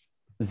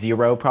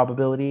 0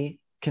 probability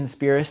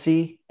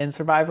conspiracy in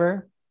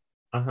Survivor.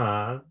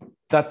 That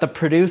the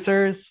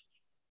producers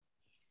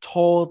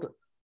told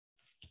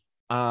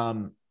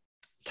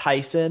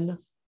Tyson,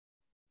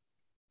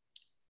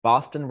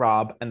 Boston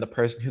Rob, and the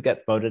person who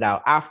gets voted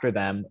out after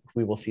them,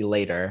 we will see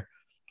later,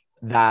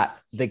 that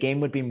the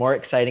game would be more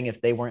exciting if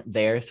they weren't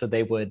there. So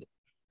they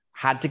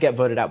had to get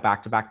voted out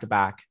back to back to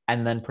back.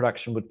 And then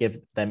production would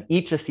give them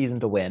each a season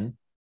to win.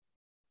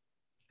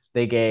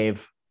 They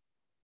gave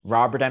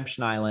Rob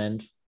Redemption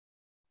Island.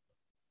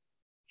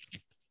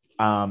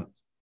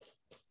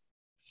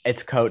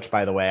 It's Coach,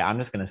 by the way. I'm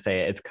just going to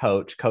say it. It's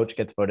Coach. Coach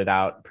gets voted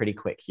out pretty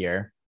quick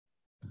here.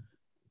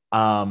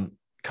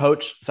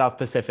 Coach, South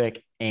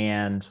Pacific,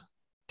 and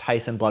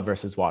Tyson Blood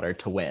versus Water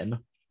to win.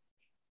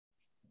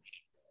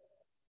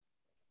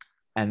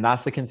 And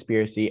that's the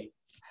conspiracy.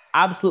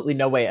 Absolutely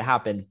no way it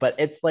happened, but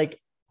it's like,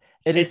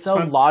 it's so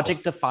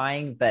logic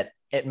defying that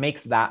it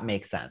makes that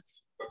make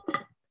sense.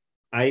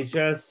 I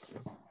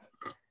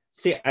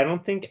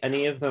don't think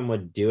any of them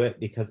would do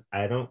it because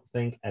I don't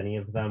think any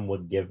of them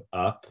would give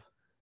up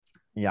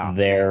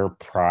their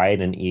pride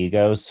and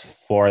egos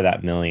for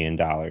that $1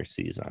 million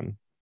season.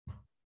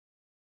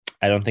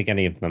 I don't think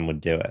any of them would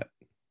do it.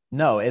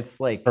 No, it's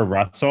like for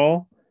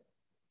Russell.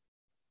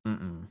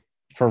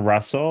 For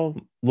Russell,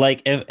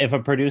 like if a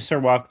producer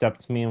walked up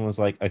to me and was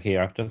like, "Okay, you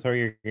have to throw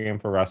your game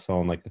for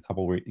Russell in like a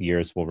couple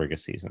years, we'll rig a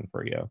season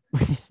for you."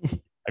 I'd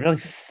be like,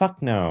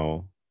 "Fuck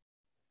no."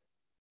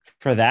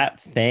 For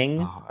that thing,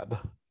 God.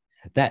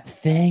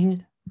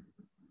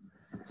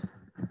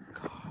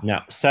 No.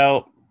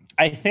 So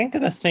I think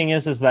the thing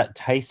is that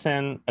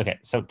Tyson. Okay,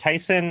 so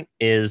Tyson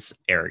is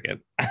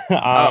arrogant.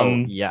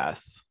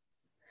 Yes.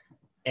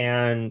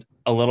 And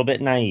a little bit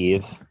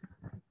naive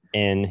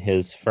in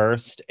his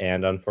first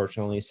and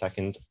unfortunately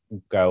second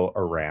go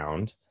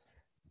around.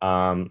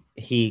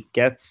 He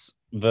gets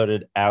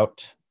voted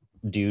out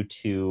due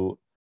to,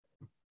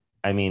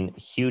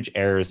 huge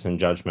errors in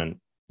judgment,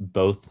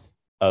 both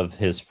of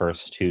his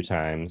first 2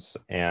 times.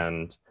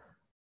 And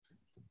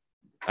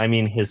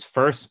his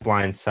first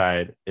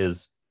blindside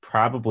is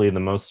probably the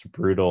most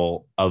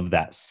brutal of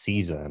that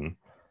season.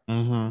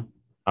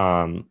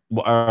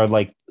 Or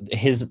like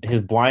his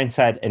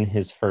blindside in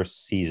his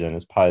first season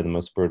is probably the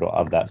most brutal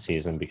of that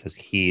season because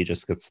he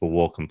just gets the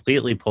wool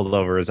completely pulled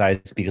over his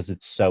eyes because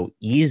it's so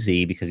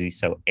easy because he's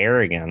so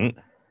arrogant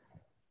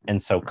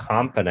and so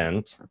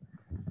confident.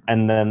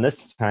 And then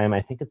this time,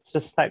 I think it's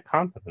just that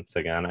confidence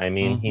again.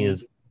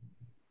 He's.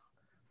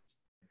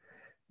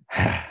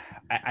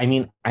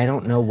 I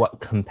don't know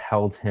what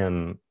compelled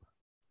him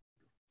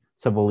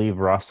to believe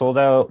Russell,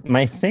 though.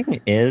 My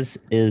thing is.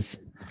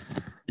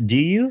 Do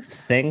you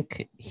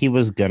think he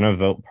was gonna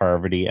vote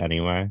Parvati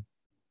anyway?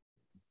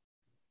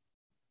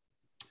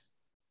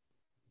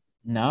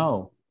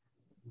 No,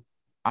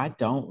 I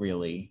don't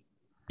really.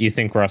 You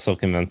think Russell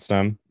convinced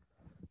him?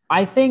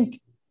 I think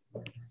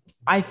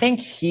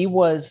he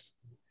was.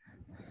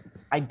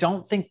 I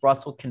don't think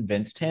Russell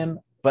convinced him.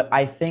 but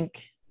I think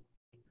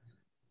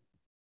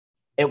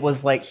it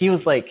was like he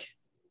was like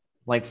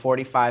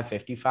 45,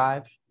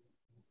 55.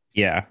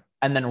 Yeah.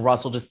 And then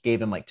Russell just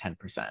gave him like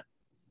 10%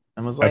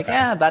 and was like, Okay.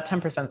 yeah, that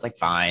 10% is like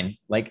fine.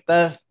 Like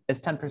it's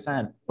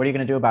 10%. What are you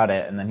gonna do about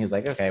it? And then he was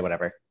like, okay,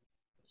 whatever.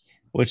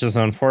 Which is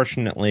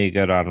unfortunately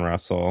good on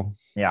Russell.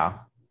 Yeah.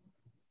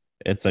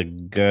 It's a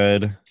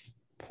good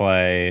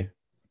play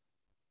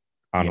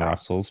on Yeah.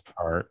 Russell's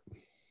part.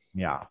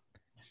 Yeah.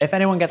 If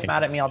anyone gets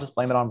mad at me, I'll just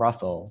blame it on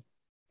Russell.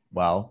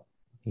 Well,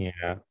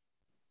 Yeah.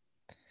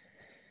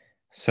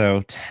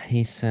 So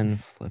Tyson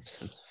flips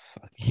his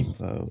fucking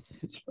vote.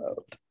 his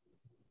vote.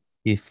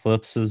 He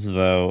flips his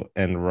vote,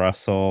 and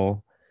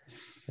Russell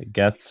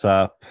gets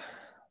up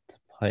to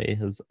play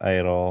his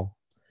idol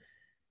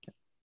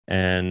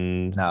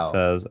and No,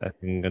 says,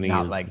 I'm going to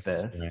not use like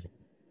this this. tonight.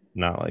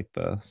 Not like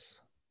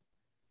this.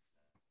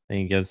 And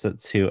he gives it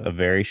to a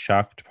very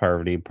shocked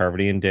Parvati.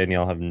 Parvati and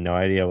Danielle have no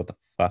idea what the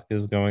fuck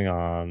is going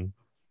on.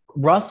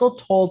 Russell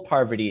told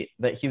Parvati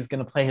that he was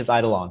going to play his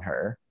idol on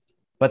her,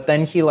 but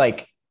then he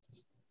like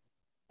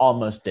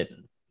almost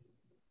didn't.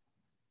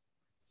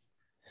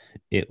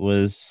 It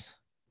was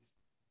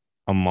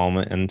a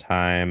moment in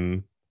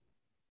time.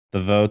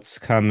 The votes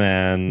come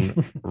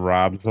in.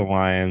 Rob's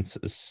alliance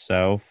is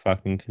so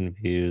fucking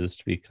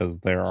confused because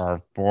there are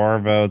 4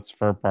 votes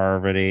for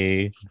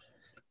Parvati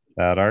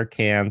that are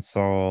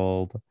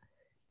canceled,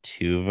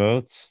 2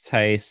 votes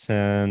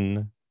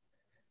Tyson,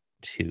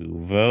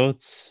 2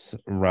 votes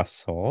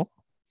Russell,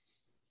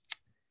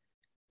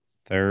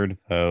 3rd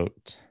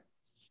vote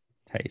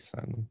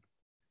Tyson.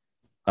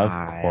 Of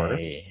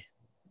course,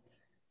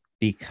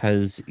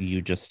 because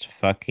you just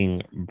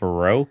fucking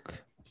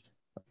broke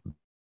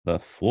the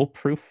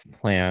foolproof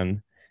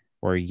plan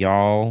where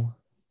y'all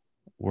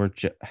were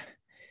just.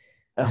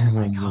 Oh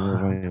my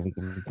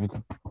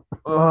god.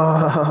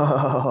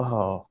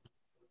 Oh.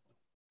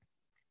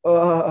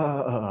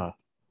 Oh.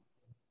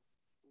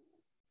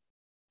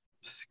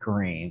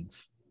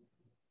 Screams.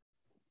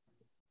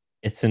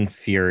 It's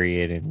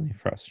infuriatingly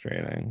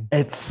frustrating.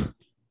 It's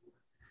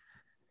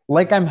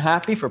like I'm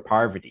happy for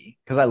Parvati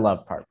because I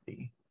love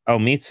Parvati, Oh,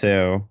 me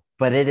too.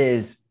 but it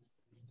is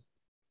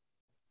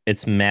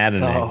It's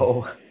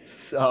maddening.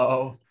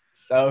 so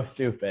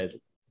stupid.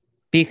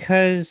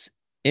 Because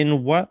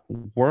in what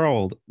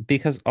world?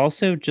 Because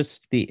also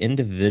just the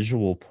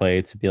individual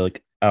play to be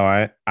like,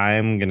 oh,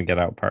 I'm gonna get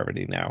out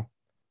Parvati now.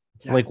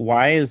 Yeah. Like,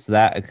 why is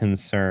that a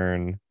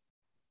concern?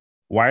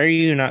 Why are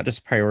you not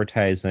just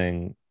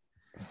prioritizing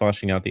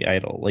fleshing out the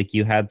idol? Like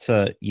you had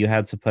to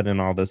put in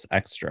all this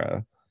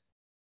extra.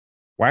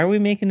 Why are we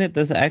making it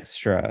this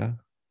extra?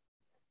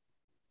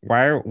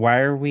 Why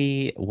are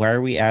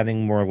we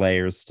adding more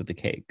layers to the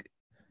cake?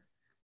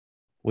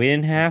 We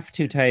didn't have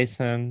to,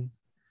 Tyson.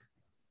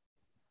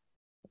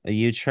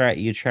 You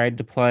tried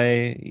to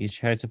play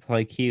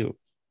cute.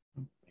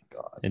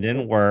 God, It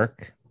didn't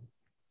work.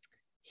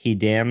 He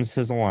damns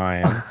his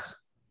alliance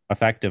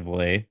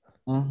effectively.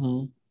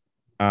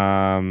 Mm-hmm.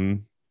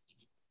 Um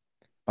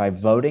By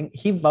voting,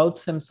 he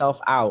votes himself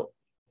out.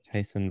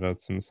 Tyson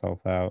votes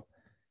himself out.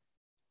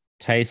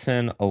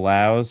 Tyson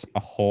allows a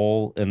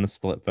hole in the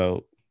split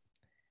vote,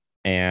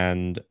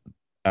 and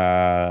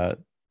uh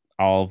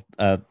all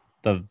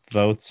the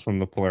votes from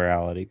the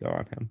plurality go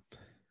on him.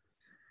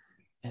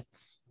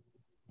 It's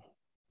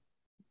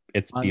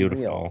It's unreal.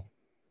 beautiful.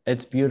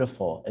 It's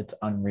beautiful. It's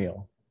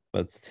unreal.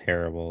 But it's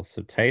terrible.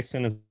 So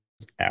Tyson is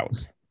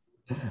out.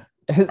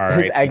 His, All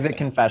his right. exit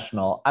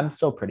confessional. I'm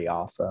still pretty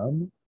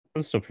awesome.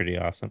 It's still pretty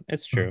awesome.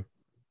 It's true.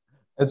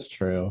 It's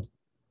true.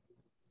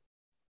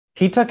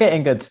 He took it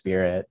in good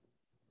spirit.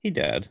 He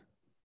did.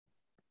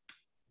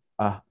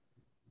 Uh,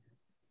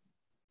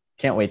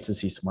 can't wait to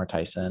see some more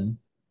Tyson.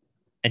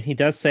 And he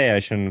does say I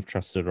shouldn't have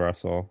trusted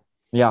Russell.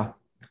 Yeah.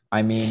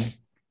 I mean,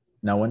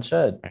 no one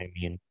should. I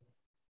mean,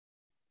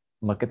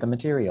 Look at the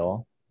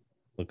material.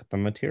 look at the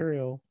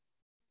material.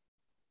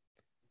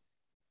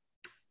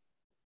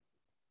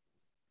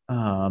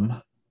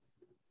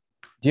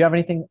 Do you have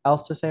anything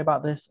else to say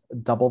about this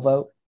double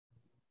vote?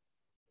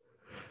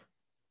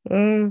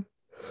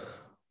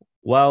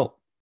 Well,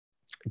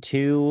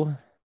 2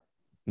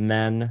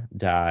 men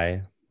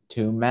die.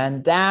 2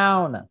 men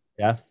down.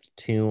 Death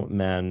to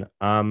men.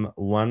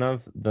 One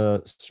of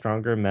the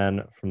stronger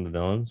men from the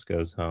villains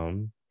goes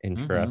home.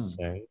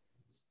 Interesting.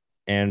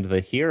 And the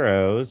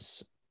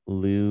heroes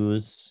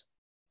lose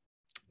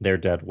their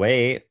dead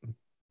weight.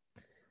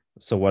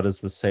 So what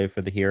does this say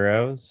for the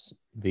heroes?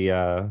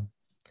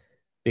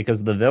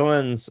 Because the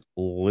villains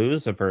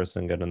lose a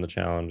person good in the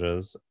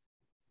challenges,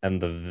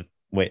 and the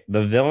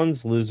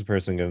villains lose a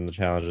person good in the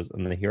challenges,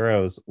 and the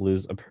heroes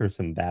lose a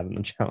person bad in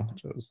the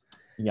challenges.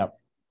 Yep.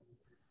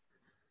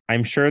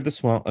 I'm sure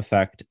this won't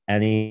affect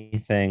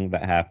anything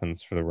that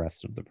happens for the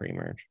rest of the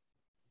pre-merge.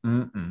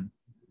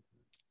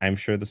 I'm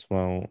sure this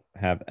won't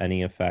have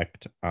any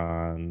effect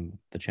on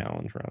the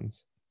challenge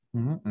runs.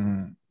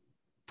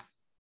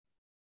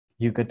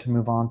 You good to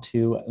move on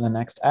to the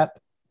next ep?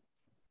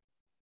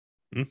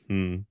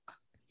 Mm-hmm.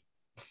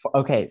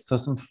 Okay, so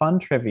some fun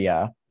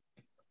trivia.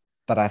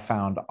 that I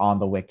found on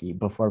the wiki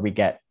before we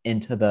get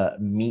into the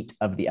meat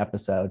of the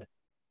episode.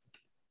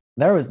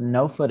 There was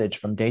no footage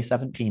from day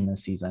 17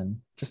 this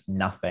season. Just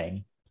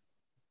nothing.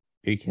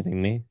 Are you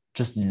kidding me?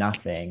 Just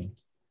nothing.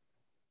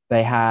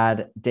 They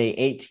had day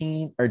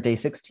 18 or day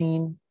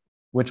 16,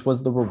 which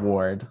was the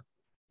reward.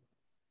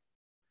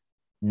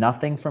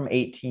 Nothing from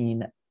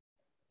 18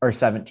 or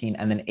 17.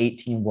 And then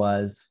 18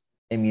 was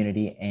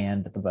immunity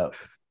and the vote.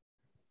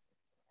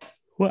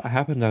 What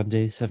happened on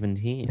day They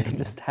 17?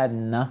 just had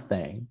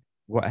nothing.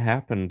 What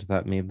happened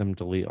that made them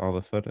delete all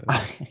the footage?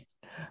 I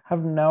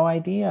have no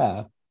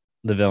idea.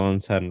 The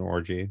villains had an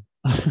orgy.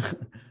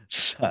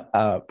 Shut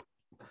up.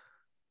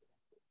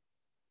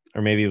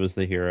 Or maybe it was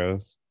the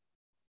heroes.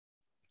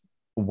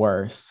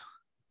 Worse.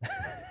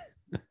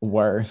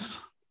 Worse.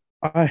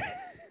 I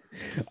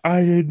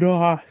did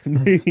not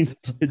mean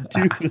to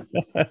do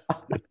that.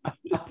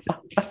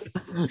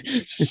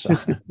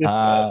 Shut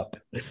up.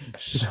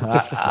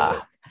 Shut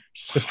up.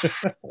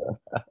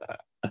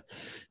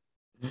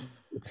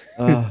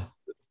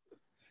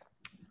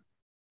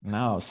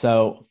 No,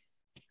 so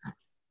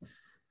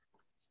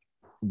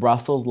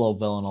Russell's little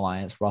villain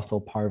alliance,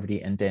 Russell,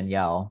 Parvati, and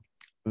Danielle,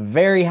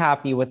 very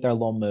happy with their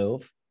little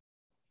move.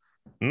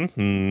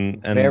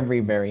 And very,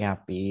 very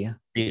happy.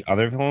 The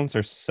other villains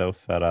are so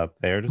fed up.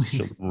 They're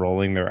just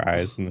rolling their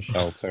eyes in the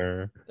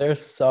shelter. They're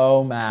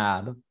so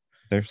mad.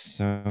 They're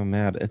so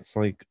mad. It's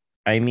like,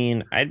 I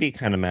mean, I'd be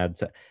kind of mad.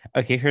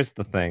 Okay, here's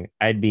the thing.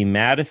 I'd be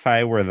mad if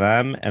I were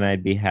them, and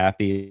I'd be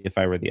happy if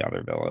I were the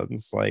other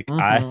villains. Like,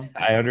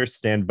 I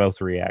understand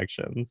both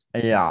reactions.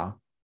 Yeah.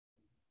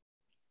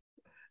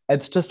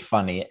 It's just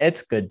funny.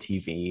 It's good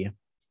TV.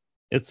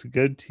 It's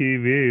good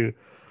TV.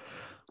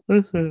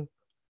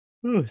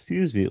 Oh,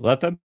 excuse me.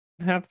 Let them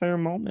have their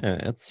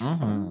moment. It's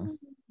fun.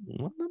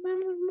 Let them have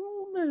their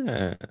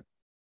moment.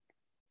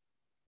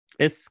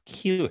 It's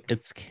cute.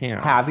 It's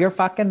camp. Have your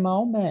fucking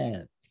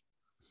moment.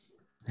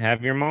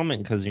 Have your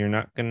moment, because you're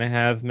not gonna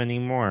have many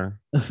more.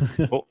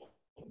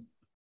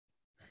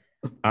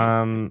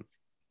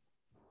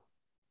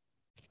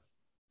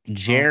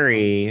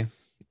 Jerry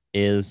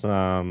is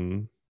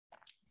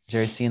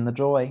Jerry's seeing the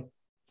joy.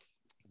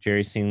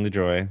 Jerry's seeing the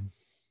joy.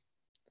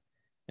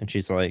 And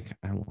she's like,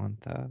 I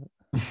want that.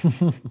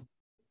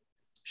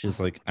 She's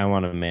like, I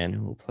want a man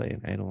who will play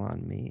an idol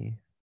on me.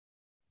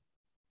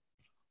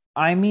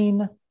 I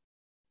mean,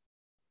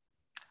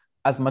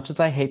 as much as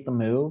I hate the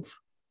move,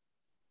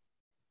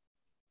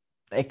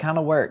 it kind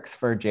of works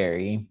for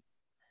Jerry.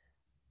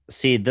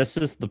 See, this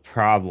is the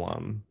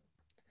problem.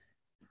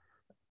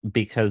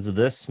 Because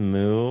this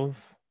move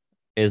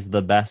is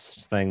the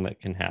best thing that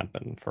can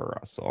happen for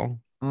Russell.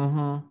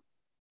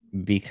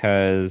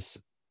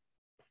 Because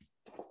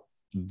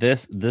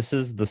this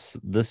is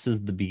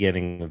the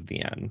beginning of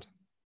the end.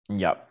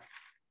 Yep.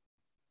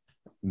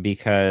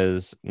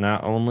 Because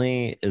not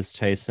only is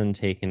Tyson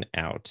taken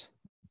out,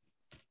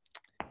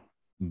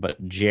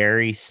 but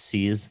Jerry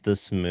sees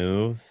this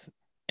move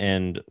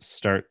and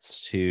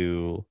starts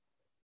to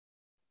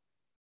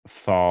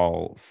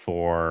fall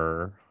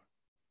for...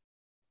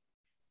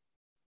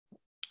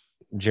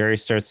 Jerry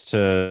starts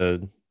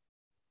to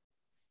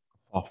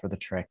fall for the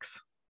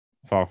tricks.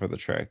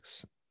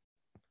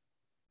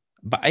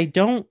 But I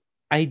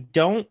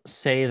don't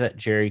say that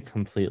Jerry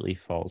completely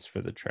falls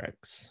for the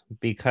tricks,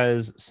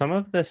 because some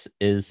of this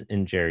is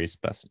in Jerry's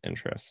best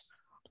interest.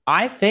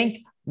 I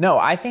think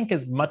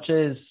as much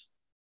as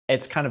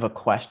it's kind of a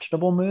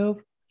questionable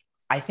move,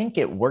 I think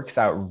it works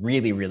out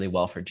really, really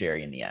well for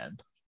Jerry in the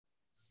end.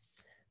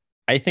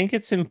 I think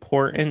it's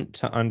important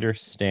to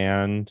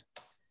understand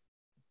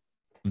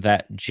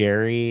that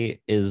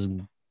Jerry is...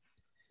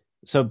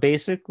 So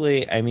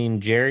basically, I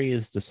mean, Jerry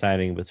is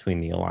deciding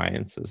between the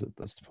alliances at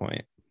this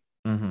point.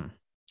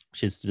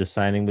 She's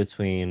deciding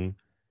between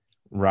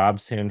Rob,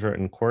 Sandra,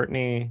 and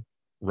Courtney,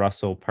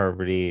 Russell,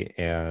 Parvati,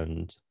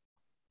 and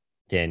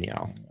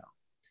Danielle.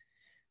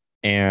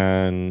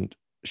 And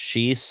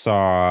she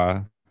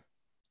saw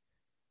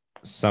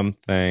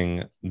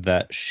something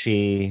that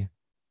she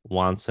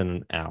wants in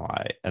an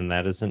ally, and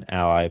that is an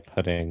ally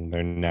putting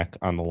their neck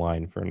on the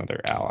line for another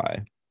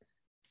ally.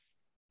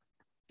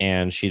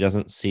 And she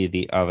doesn't see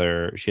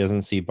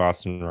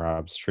Boston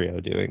Rob's trio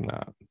doing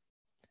that.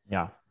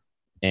 Yeah.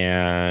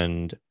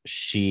 And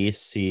she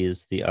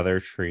sees the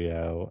other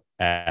trio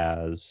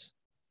as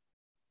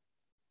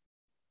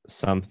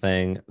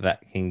something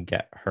that can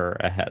get her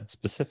ahead,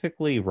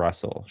 specifically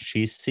Russell.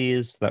 She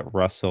sees that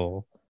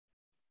Russell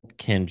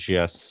can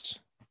just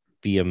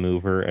be a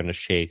mover and a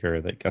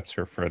shaker that gets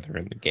her further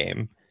in the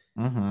game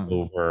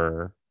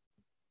over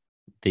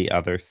the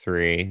other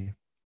three.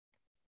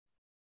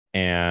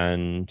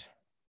 And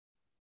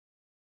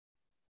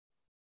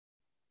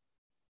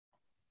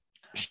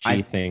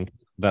she thinks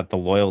that the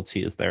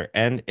loyalty is there,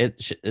 and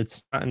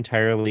it's not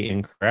entirely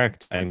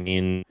incorrect. I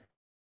mean,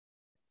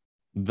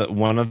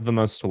 one of the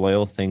most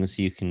loyal things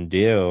you can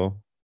do,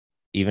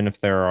 even if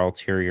there are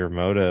ulterior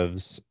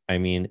motives, I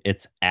mean,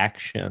 it's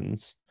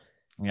actions.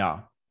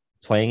 Yeah.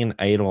 Playing an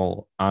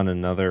idol on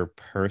another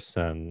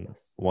person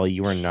while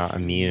you are not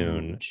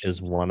immune Huge.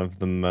 is one of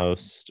the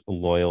most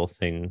loyal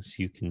things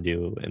you can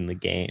do in the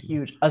game.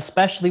 Huge,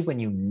 especially when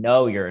you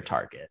know you're a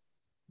target.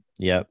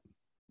 Yep.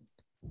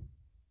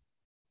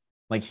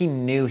 Like he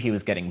knew he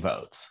was getting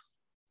votes.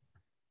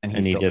 And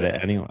he still did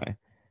it anyway.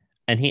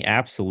 And he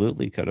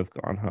absolutely could have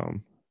gone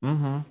home.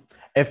 Mm-hmm.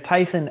 If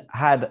Tyson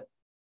had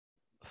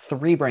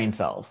 3 brain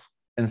cells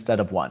instead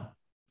of 1,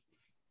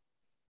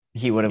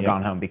 he would have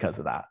gone home because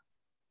of that.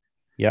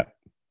 Yep.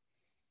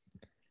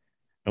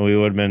 And we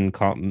would have been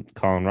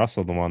calling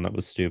Russell the one that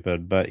was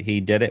stupid, but he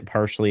did it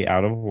partially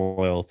out of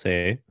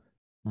loyalty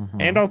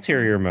and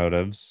ulterior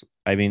motives.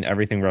 I mean,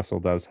 everything Russell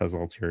does has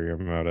ulterior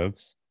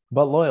motives.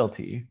 But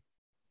loyalty.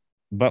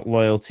 But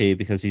loyalty,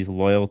 because he's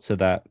loyal to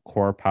that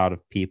core pot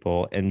of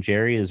people. And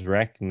Jerry is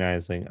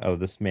recognizing, oh,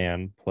 this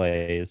man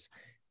plays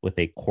with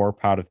a core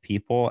pot of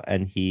people,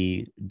 and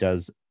he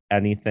does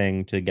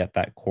anything to get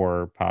that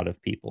core pot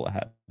of people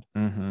ahead.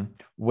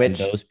 Which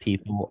and those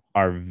people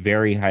are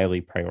very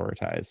highly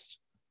prioritized.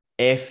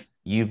 If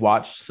you've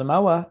watched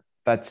Samoa,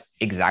 that's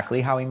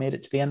exactly how he made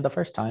it to the end the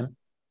first time.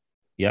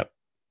 Yep.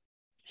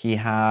 He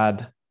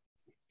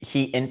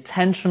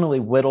intentionally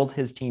whittled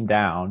his team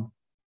down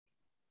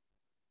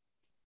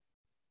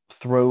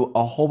through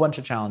a whole bunch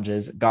of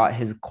challenges, got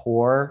his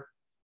core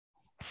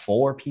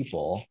 4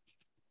 people,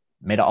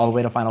 made it all the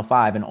way to Final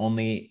 5, and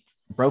only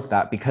broke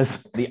that because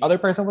the other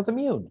person was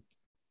immune.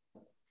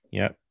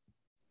 Yep.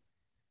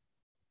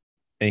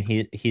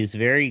 And he's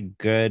very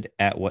good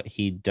at what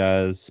he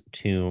does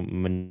to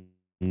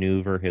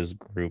maneuver his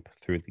group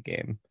through the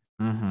game.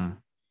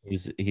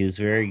 He's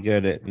very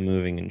good at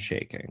moving and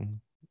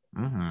shaking.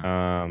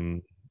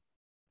 Do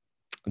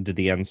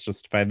the ends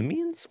justify the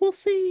means? We'll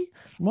see.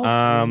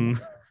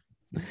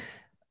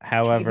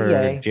 However,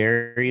 GBA.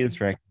 Jerry is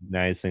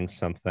recognizing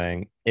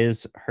something.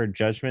 Is her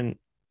judgment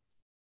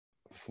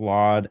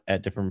flawed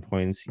at different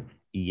points?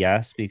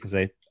 Yes, because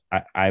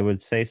I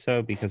would say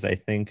so, because I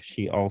think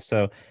she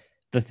also,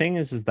 the thing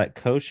is that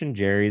Coach and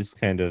Jerry's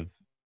kind of,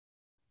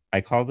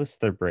 I call this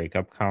their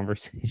breakup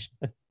conversation.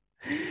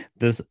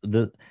 This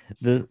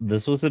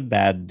was a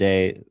bad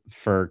day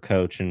for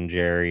Coach and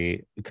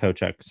Jerry,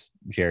 Coach X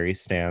Jerry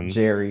stands.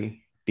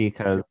 Jerry.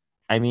 Because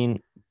I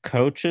mean,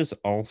 Coach is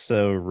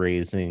also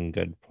raising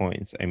good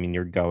points. I mean,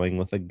 you're going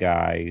with a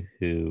guy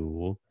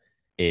who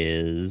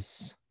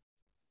is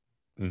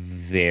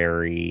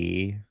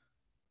very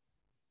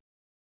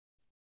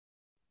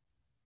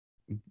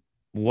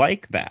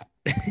like that.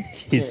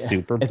 He's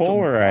super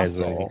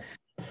polarizing.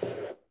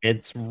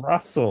 It's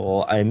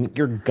Russell.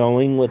 You're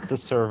going with the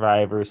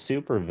Survivor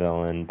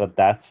supervillain, but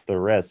that's the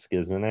risk,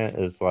 isn't it?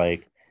 Is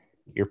like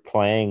you're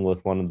playing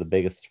with one of the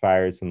biggest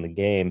fires in the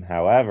game.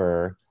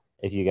 However,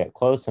 if you get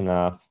close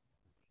enough,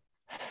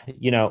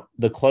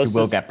 the closest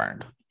you will get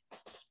burned.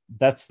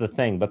 That's the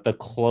thing. But the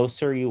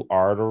closer you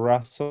are to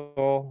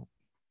Russell,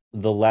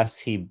 the less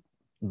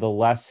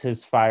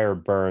his fire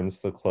burns,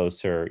 the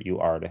closer you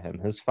are to him.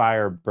 His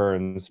fire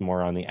burns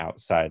more on the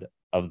outside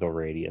of the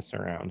radius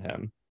around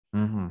him.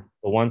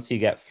 But once you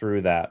get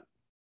through that,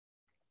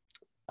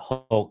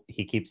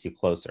 he keeps you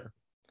closer.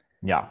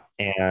 Yeah.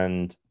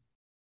 And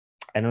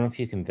I don't know if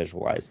you can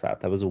visualize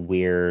that. That was a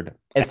weird.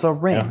 It's a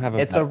ring.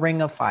 It's a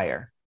ring of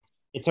fire.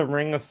 It's a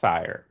ring of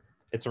fire.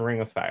 It's a ring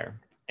of fire.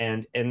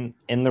 And in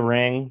the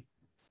ring,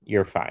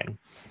 you're fine.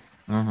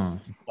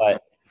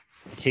 But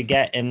to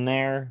get in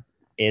there,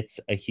 it's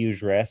a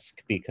huge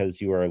risk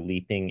because you are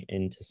leaping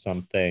into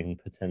something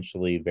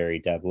potentially very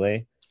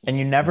deadly. And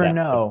you never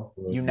know.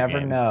 You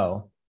never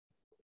know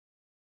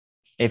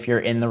if you're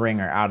in the ring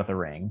or out of the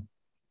ring.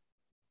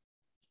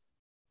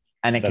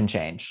 And it can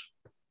change.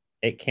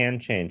 It can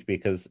change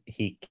because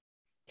he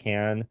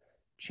can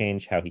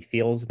change how he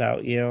feels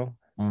about you.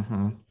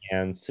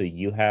 And so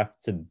you kind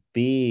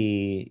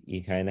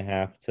of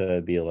have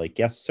to be like,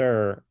 yes,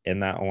 sir,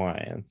 in that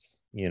alliance.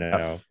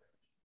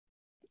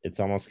 It's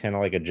almost kind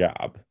of like a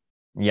job.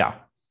 Yeah.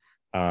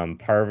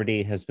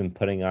 Parvati has been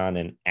putting on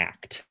an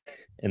act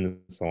in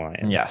this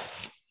alliance.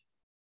 Yes.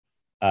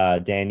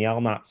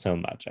 Danielle, not so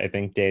much. I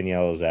think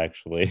Danielle is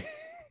actually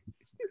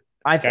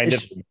kind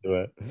of into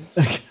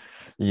it.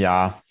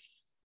 Yeah.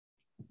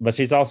 But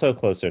she's also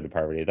closer to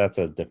Parvati. That's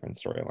a different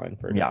storyline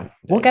for yeah.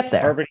 We'll get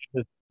there.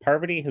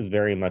 Parvati has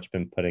very much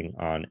been putting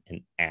on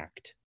an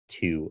act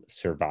to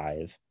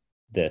survive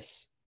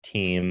this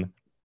team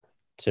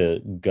to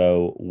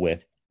go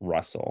with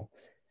Russell.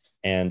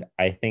 And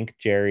I think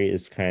Jerry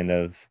is kind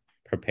of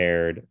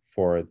prepared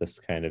for this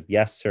kind of,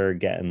 yes, sir,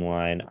 get in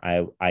line.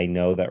 I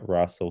know that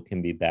Russell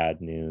can be bad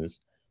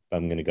news, but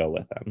I'm going to go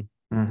with him.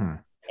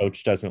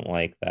 Coach doesn't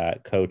like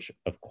that. Coach,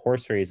 of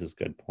course, raises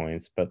good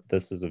points, but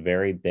this is a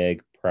very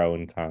big pro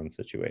and con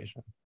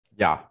situation.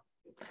 Yeah.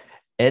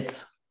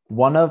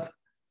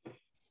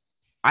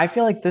 I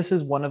feel like this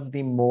is one of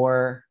the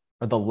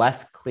the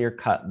less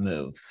clear-cut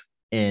moves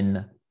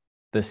in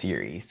the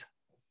series.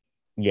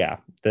 Yeah,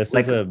 this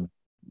is a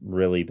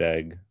really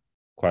big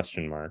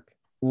question mark.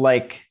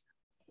 Like,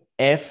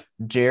 if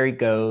Jerry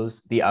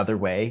goes the other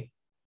way,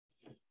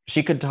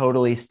 she could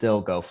totally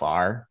still go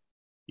far.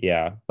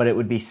 Yeah, but it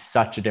would be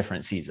such a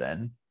different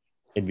season.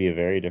 it'd be a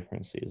very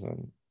different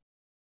season.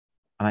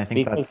 And I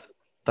think Because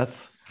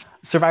that's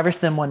Survivor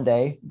Sim one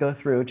day, go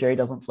through, Jerry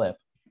doesn't flip.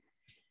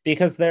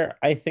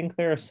 I think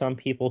there are some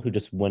people who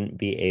just wouldn't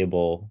be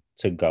able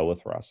to go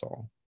with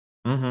Russell.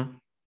 Mm-hmm.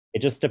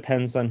 It just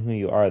depends on who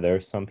you are. There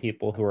are some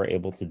people who are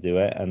able to do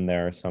it, and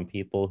there are some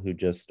people who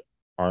just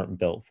aren't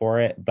built for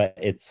it, but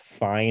it's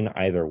fine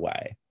either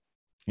way.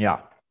 Yeah.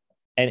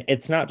 And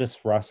it's not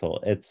just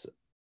Russell.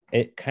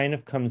 It kind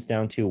of comes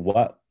down to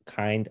what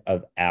kind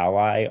of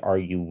ally are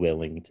you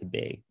willing to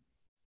be?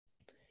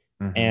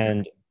 Mm-hmm.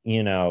 And,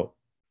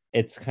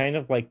 it's kind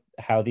of like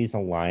how these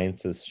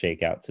alliances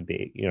shake out to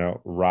be.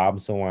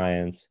 Rob's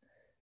alliance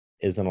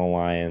is an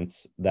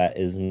alliance that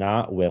is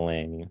not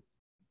willing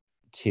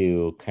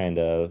to kind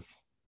of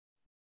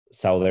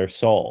sell their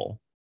soul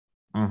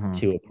Mm-hmm.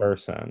 to a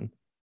person.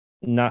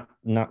 Not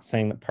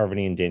saying that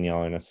Parvati and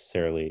Danielle are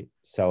necessarily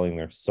selling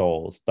their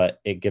souls, but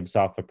it gives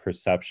off a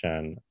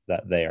perception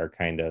that they are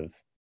kind of,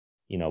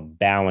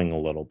 bowing a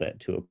little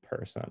bit to a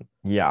person.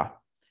 Yeah.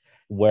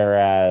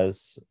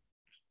 Whereas,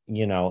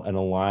 an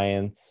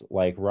alliance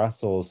like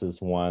Russell's is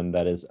one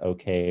that is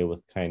okay with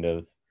kind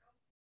of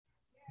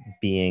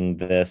being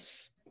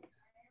this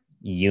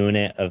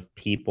unit of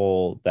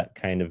people that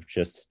kind of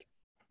just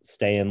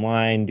stay in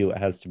line, do what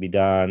has to be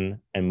done,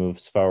 and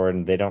moves forward.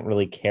 And they don't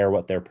really care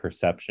what their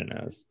perception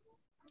is.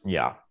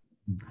 Yeah.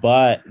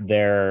 But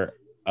they're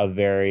a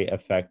very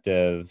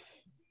effective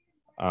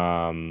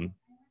one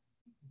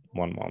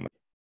moment.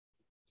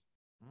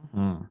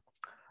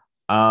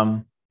 Mm-hmm.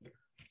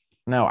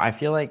 No, I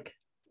feel like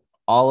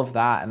all of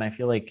that, and I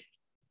feel like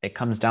it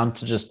comes down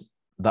to just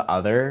the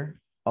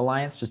other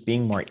alliance just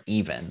being more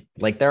even.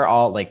 Like they're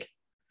all like,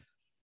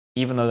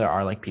 even though there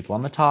are like people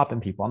on the top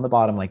and people on the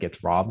bottom, like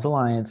it's Rob's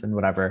alliance and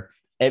whatever,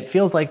 it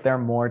feels like they're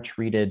more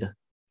treated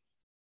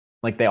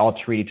like they all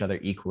treat each other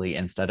equally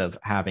instead of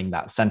having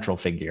that central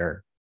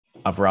figure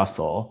of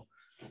Russell.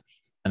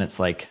 And it's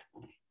like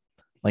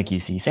you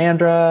see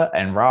Sandra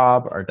and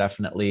Rob are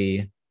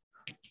definitely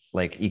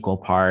like equal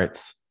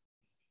parts.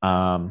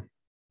 Um,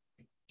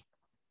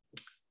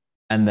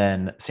 and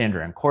then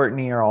Sandra and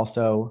Courtney are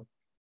also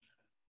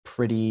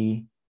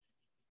pretty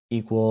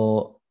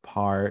equal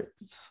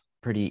parts,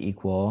 pretty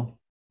equal.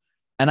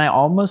 And I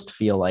almost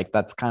feel like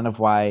that's kind of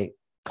why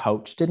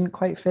Coach didn't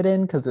quite fit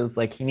in, because it was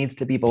like he needs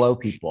to be below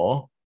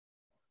people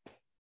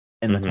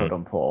in the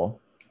totem pole.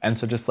 And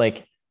so just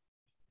like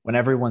when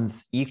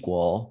everyone's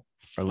equal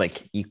or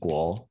like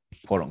equal,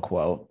 quote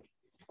unquote,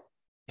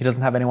 he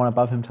doesn't have anyone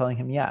above him telling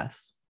him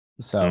yes.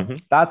 So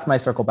that's my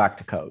circle back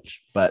to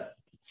Coach. But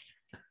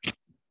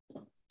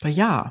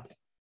yeah.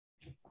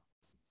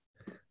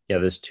 Yeah,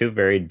 there's two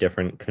very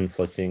different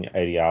conflicting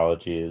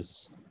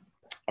ideologies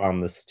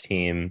on this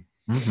team.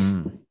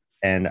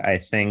 And I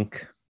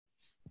think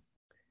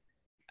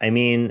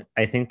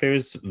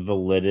there's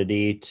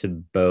validity to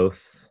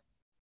both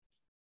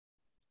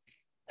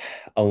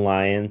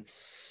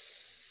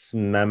alliance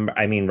member.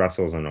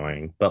 Russell's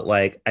annoying, but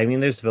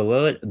there's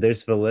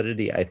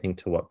validity, I think,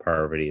 to what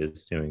Parvati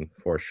is doing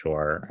for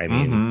sure.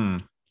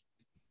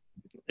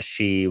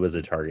 She was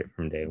a target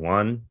from day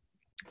one.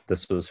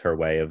 This was her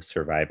way of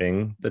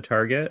surviving the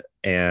target,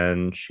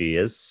 and she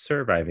is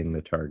surviving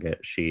the target.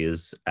 She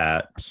just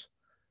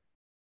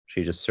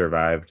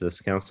survived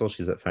this council.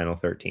 She's at final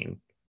 13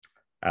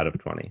 out of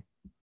 20.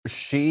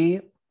 She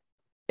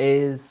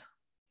is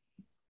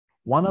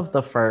one of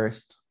the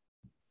first,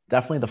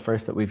 definitely the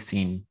first that we've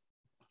seen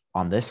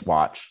on this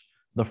watch,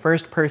 the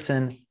first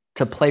person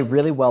to play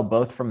really well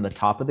both from the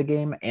top of the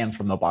game and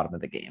from the bottom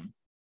of the game,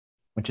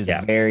 which is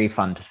very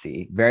fun to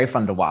see, very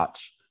fun to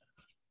watch.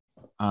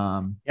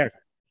 Yeah,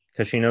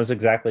 because she knows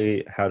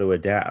exactly how to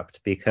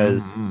adapt.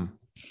 Because I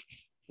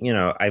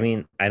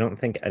don't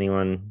think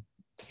anyone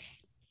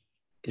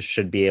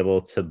should be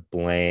able to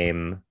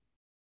blame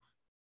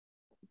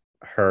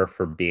her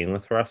for being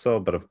with Russell,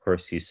 but of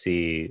course you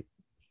see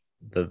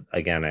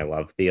I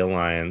love the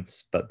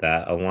alliance, but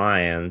that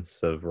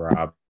alliance of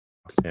Rob,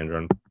 Sandra,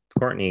 and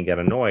Courtney get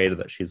annoyed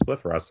that she's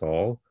with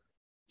Russell.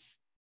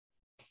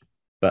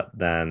 But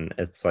then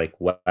it's like,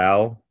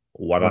 well,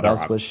 what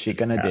else was she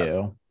gonna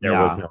do? There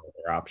was no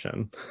other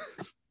option.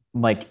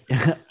 Like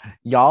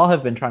y'all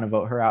have been trying to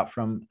vote her out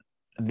from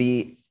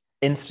the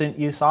instant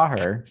you saw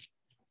her.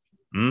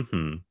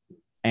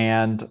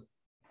 And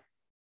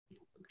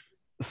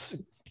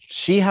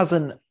she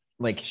hasn't,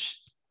 like,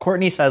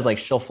 Courtney says like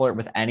she'll flirt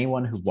with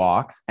anyone who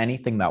walks,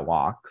 anything that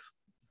walks.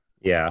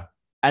 Yeah.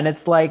 And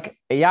it's like,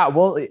 yeah,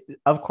 well,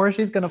 of course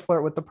she's gonna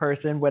flirt with the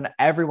person when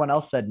everyone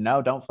else said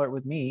no, don't flirt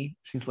with me.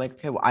 She's like,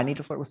 okay, well, I need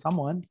to flirt with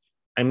someone.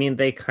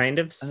 They kind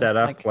of set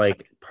up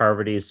like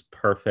Parvati's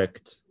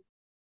perfect,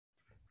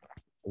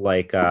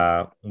 like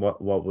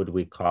what would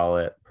we call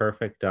it?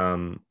 Perfect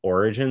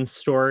origin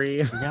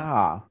story.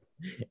 Yeah.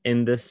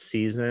 In this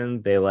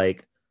season, they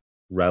like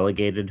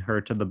relegated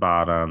her to the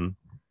bottom.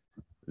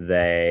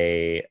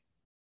 They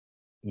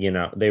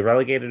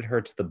relegated her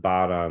to the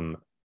bottom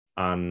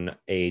on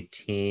a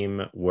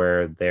team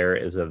where there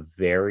is a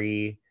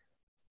very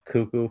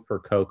cuckoo for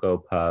Cocoa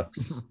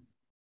Puffs,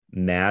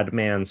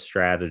 madman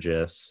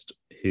strategist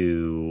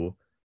who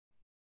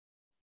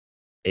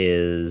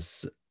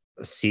is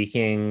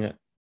seeking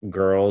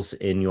girls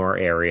in your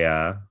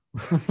area,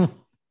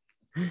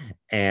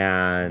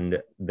 and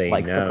they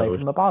Likes to play know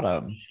from the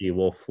bottom. she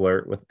will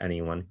flirt with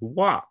anyone who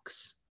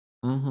walks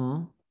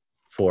Mm-hmm.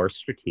 for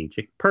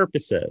strategic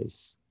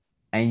purposes.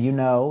 And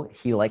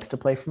he likes to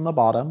play from the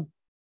bottom.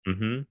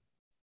 Mm-hmm.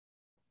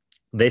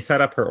 They set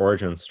up her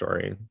origin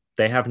story.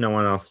 They have no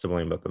one else to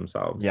blame but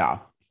themselves. Yeah.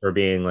 For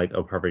being like,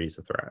 oh, Parvati's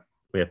a threat.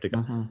 We have to go.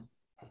 Mm-hmm.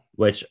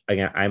 Which,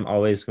 again, I'm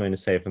always going to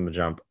say from the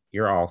jump,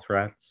 you're all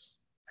threats.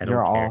 I don't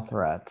care. All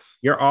threats.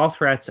 You're all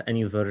threats, and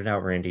you voted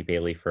out Randy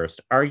Bailey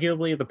first.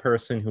 Arguably the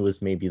person who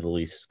was maybe the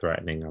least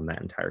threatening on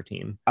that entire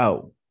team.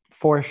 Oh,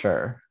 for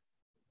sure.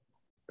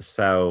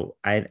 So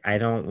I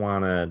don't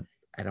want to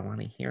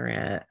hear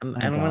it.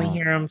 I don't want to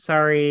hear. I'm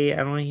sorry. I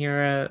don't want to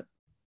hear it.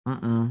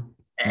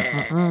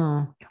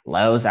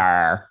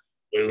 Loser.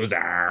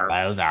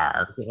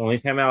 Loser. It's the only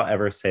time I'll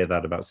ever say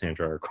that about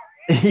Sandra.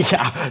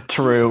 Yeah,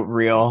 true,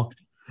 real.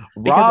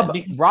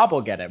 Rob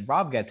will get it.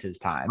 Rob gets his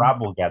time.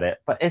 Rob will get it.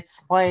 But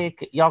it's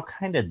like y'all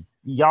kind of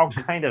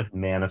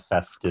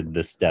manifested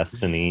this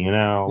destiny,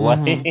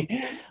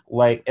 Mm-hmm.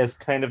 like it's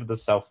kind of the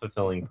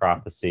self-fulfilling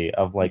prophecy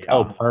of like,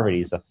 oh,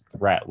 Parvati's a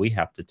threat. We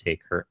have to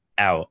take her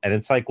out. And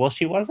it's like, well,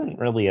 she wasn't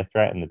really a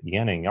threat in the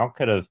beginning. Y'all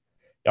could have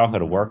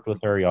worked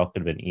with her, y'all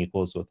could have been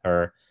equals with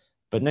her.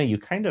 But no, you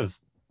kind of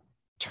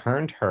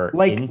turned her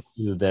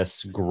into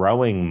this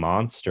growing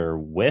monster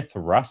with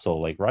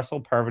Russell. Like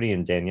Russell, Parvati,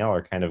 and Danielle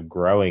are kind of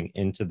growing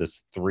into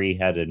this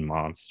three-headed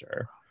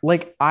monster.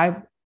 Like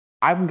I'm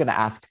gonna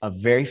ask a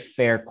very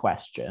fair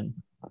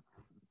question.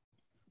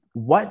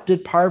 What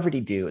did Parvati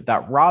do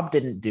that Rob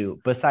didn't do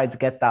besides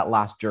get that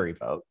last jury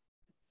vote?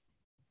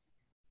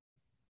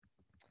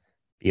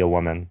 Be a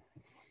woman.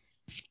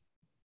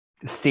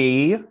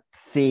 See?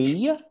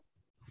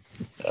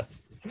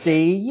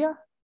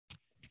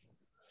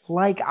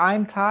 Like,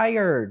 I'm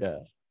tired.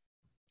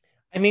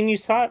 I mean, you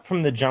saw it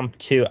from the jump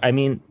too. I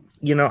mean,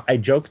 I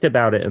joked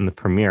about it in the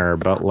premiere,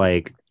 but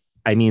like,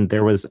 I mean,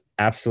 there was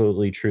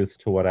absolutely truth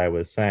to what I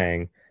was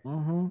saying.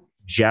 Mm-hmm.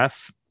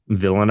 Jeff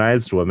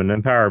villainized women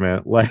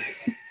empowerment. Like,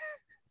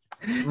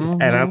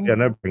 and I'm going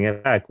to bring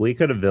it back. He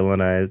could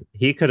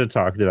have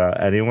talked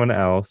about anyone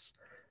else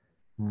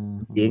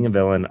being a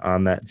villain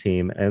on that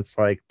team. And it's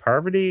like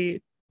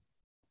Parvati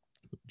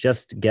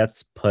just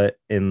gets put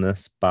in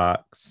this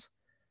box.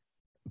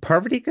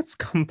 Parvati gets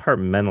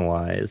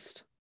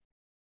compartmentalized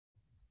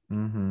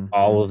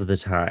all of the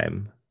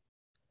time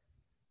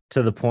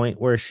to the point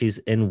where she's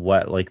in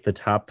the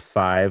top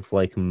 5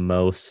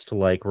 most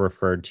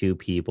referred to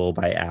people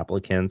by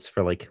applicants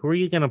for who are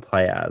you gonna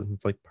play as?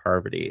 It's like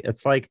Parvati.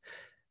 It's like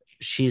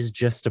she's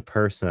just a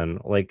person,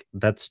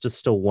 that's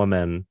just a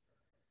woman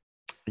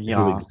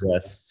who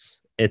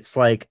exists. It's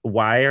like,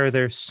 why are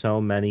there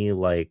so many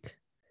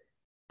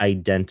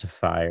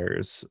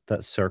identifiers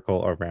that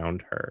circle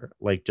around her?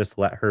 Just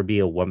let her be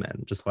a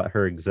woman, just let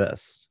her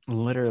exist.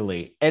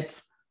 Literally,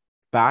 it's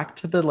back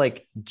to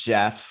the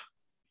Jeff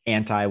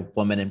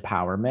anti-woman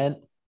empowerment.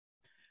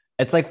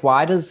 It's like,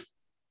 why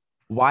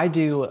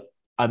do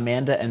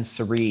Amanda and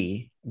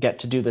Cirie get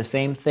to do the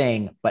same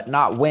thing but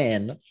not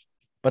win,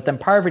 but then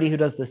Parvati, who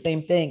does the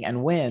same thing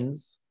and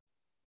wins,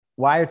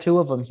 why are 2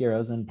 of them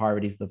heroes and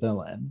Parvati's the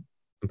villain?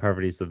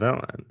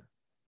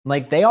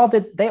 They all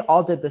did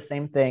the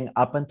same thing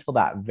up until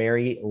that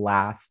very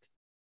last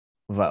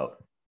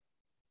vote,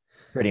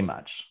 pretty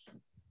much.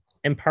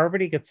 And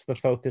Parvati gets the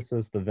focus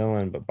as the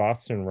villain, but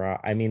Boston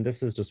Rob, I mean,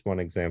 this is just one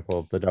example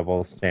of the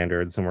double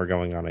standards, and we're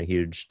going on a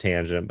huge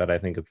tangent, but I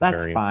think that's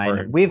very fine.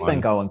 Important. We've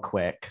been going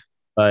quick.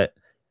 But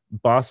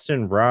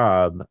Boston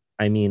Rob,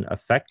 I mean,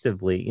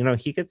 effectively,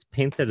 he gets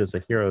painted as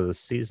a hero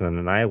this season,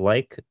 and I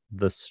like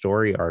the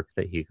story arc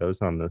that he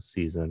goes on this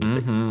season.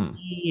 Mm-hmm.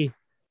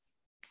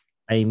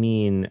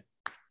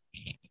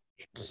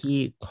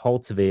 He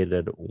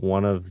cultivated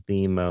one of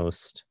the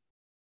most,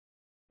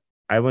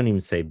 I wouldn't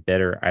even say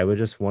bitter,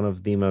 one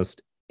of the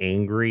most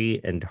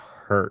angry and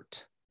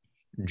hurt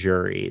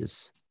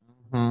juries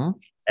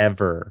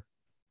ever.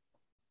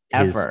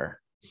 His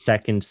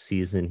second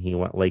season, he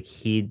went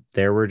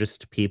there were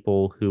just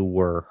people who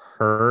were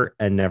hurt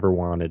and never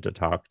wanted to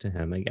talk to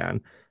him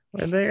again.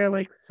 And there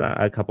are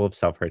a couple of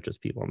self-righteous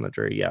people on the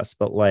jury, yes,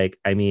 but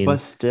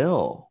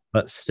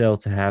but still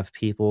to have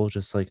people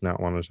just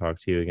not want to talk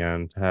to you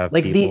again, to have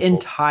the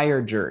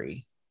entire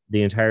jury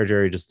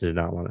just did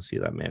not want to see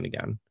that man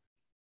again.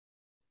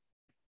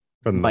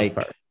 For the most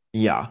part.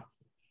 Yeah.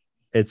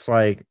 It's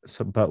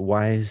but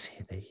why is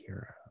he the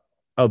hero?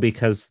 Oh,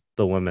 because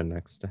the woman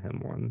next to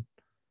him won.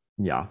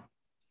 Yeah.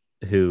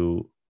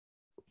 Who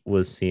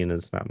was seen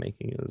as not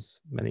making as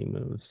many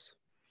moves.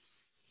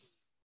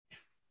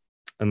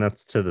 And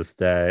that's to this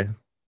day.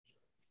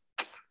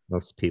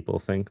 Most people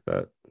think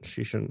that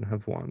she shouldn't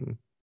have won.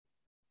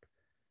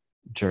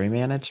 Jury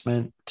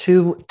management.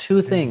 Two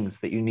things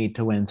that you need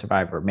to win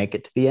Survivor. Make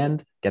it to the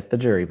end, get the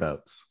jury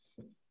votes.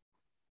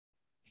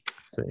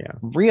 So yeah,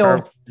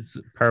 Real.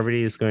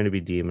 Parvati is going to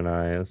be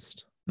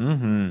demonized.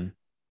 Mm-hmm.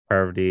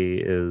 Parvati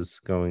is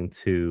going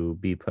to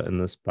be put in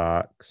this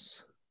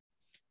box,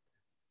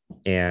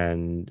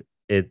 and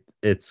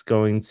it's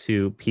going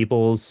to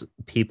people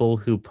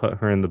who put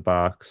her in the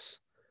box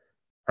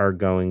are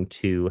going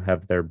to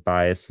have their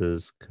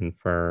biases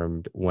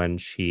confirmed when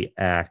she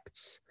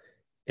acts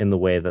in the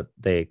way that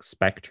they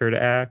expect her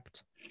to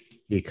act,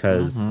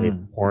 because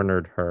they've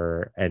cornered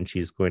her and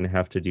she's going to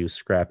have to do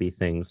scrappy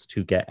things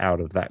to get out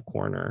of that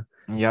corner.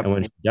 Yep. And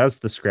when she does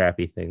the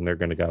scrappy thing, they're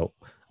going to go,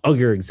 oh,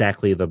 you're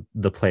exactly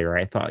the player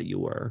I thought you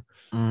were.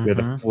 You're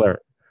the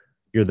flirt.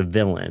 You're the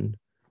villain.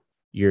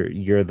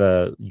 You're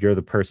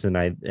the person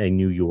I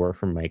knew you were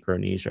from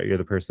Micronesia. You're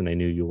the person I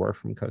knew you were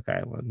from Cook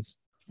Islands.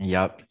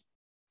 Yep.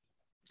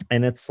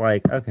 And it's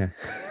like, okay.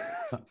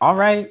 All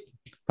right.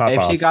 Pop if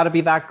off. she got to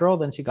be that girl,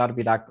 then she got to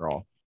be that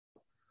girl.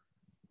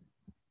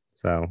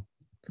 So.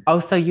 Oh,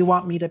 so you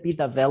want me to be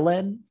the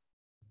villain?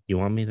 You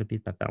want me to be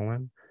the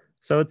villain?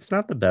 So it's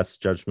not the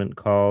best judgment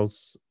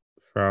calls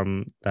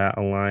from that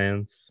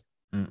alliance.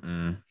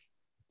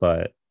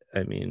 But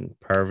I mean,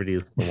 Parvati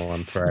is the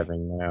one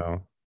thriving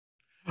now.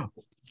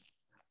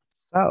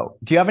 So,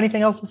 do you have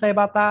anything else to say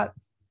about that?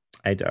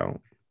 I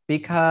don't.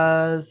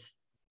 Because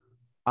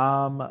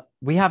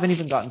we haven't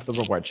even gotten to the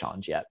reward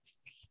challenge yet.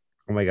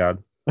 Oh my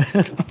god.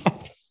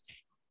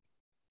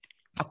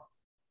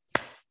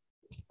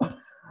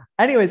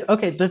 Anyways,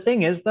 okay, the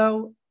thing is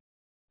though,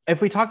 if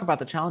we talk about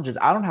the challenges,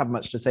 I don't have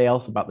much to say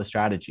else about the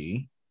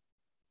strategy.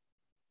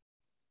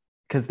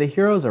 Because the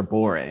heroes are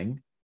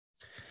boring.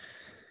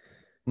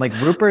 Like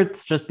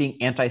Rupert's just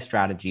being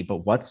anti-strategy,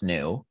 but what's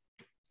new?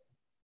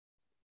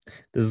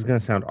 This is going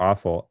to sound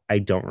awful. I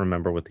don't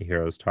remember what the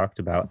heroes talked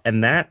about.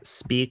 And that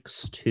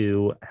speaks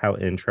to how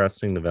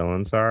interesting the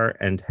villains are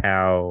and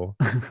how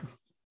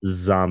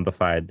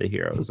zombified the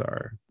heroes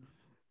are.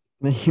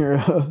 The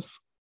heroes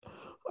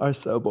are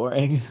so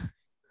boring.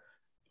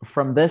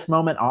 From this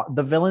moment on,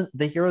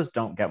 the heroes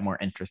don't get more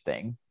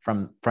interesting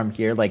from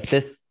here. Like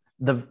this,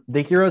 the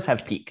heroes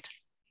have peaked.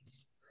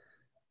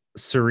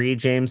 Cirie,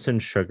 James,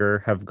 and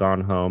Sugar have gone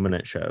home, and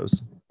it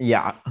shows.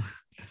 Yeah.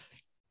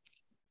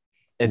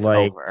 It's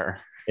like, over.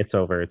 It's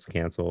over. It's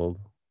canceled.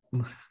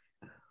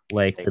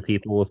 Like the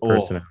people with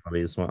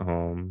personalities went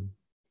home.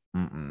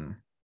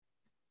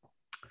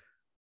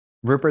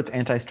 Rupert's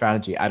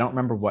anti-strategy. I don't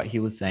remember what he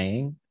was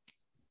saying,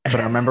 but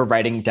I remember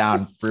writing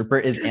down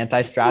Rupert is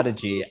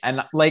anti-strategy.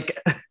 And like,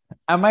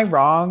 am I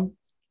wrong?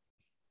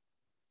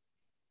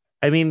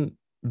 I mean,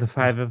 the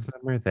five of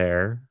them are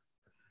there.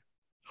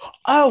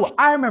 Oh,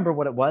 I remember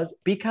what it was,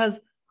 because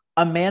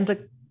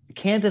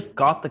Candace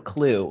got the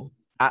clue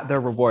at their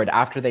reward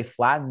after they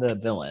flattened the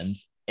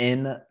villains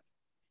in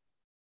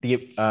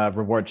the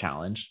reward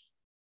challenge.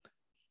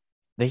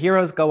 The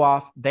heroes go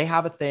off. They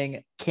have a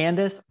thing.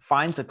 Candace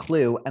finds a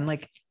clue and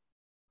like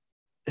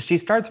she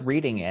starts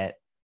reading it.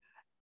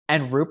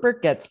 And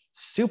Rupert gets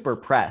super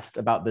pressed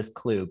about this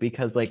clue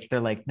because like they're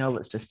like, no,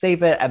 let's just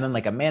save it. And then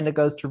like Amanda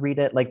goes to read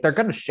it. Like they're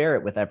going to share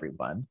it with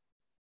everyone.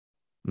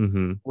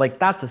 Like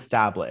that's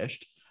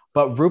established.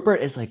 But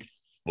Rupert is like,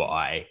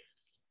 why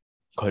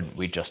couldn't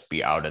we just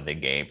be out of the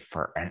game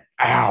for an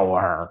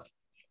hour?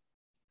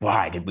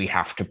 Why did we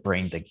have to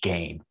bring the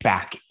game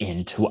back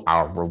into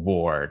our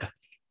reward?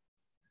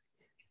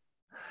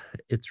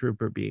 It's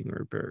Rupert being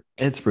Rupert.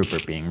 It's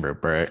Rupert being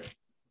Rupert.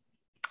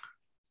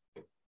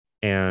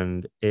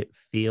 And it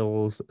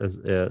feels as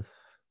if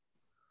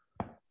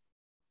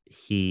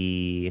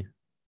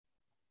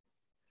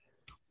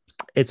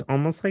it's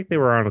almost like they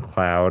were on a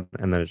cloud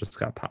and then it just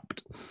got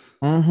popped.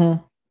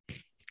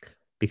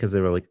 Because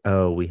they were like,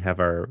 oh, we have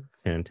our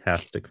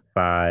Fantastic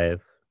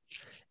Five.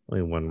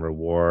 We won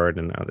reward,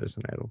 and now there's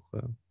an idol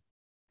clue.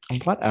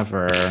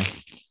 Whatever.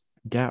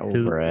 Get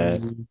over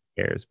it. Who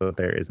cares? But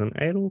there is an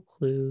idol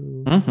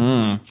clue.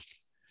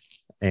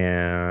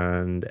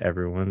 And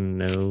everyone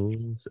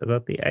knows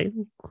about the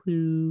idol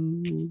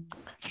clue.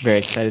 Very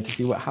excited to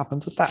see what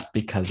happens with that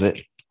because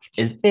it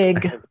is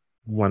big. I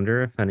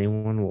wonder if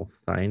anyone will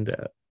find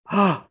it.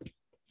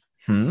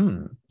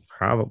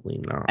 Probably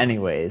not.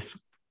 Anyways,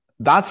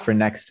 that's for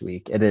next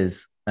week. It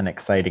is an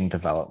exciting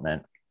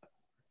development.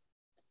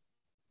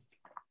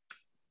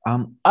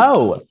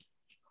 Oh,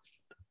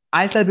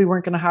 I said we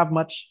weren't going to have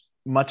much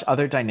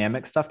other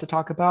dynamic stuff to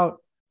talk about.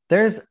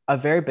 There's a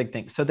very big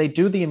thing. So they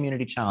do the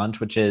immunity challenge,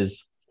 which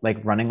is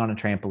like running on a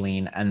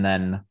trampoline and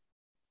then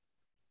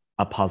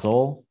a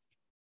puzzle.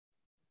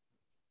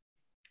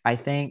 I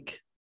think.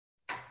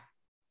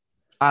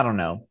 I don't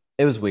know.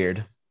 It was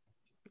weird.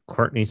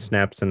 Courtney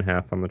snaps in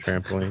half on the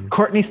trampoline.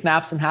 Courtney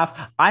snaps in half.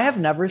 I have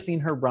never seen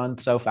her run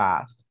so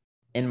fast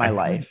in my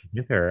life.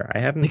 Either. I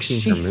haven't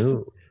seen her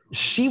move.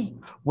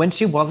 When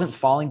she wasn't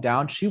falling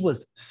down, she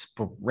was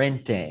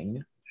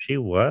sprinting. She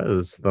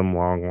was them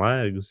long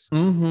legs.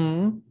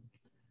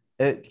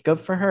 Good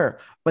for her.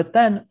 But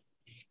then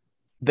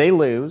they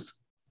lose.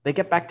 They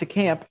get back to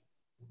camp,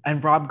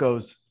 and Rob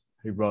goes,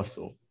 "Hey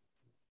Russell,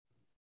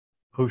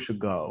 who should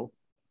go?"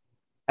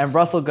 And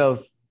Russell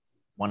goes,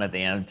 "One of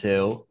them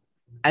two."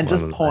 and One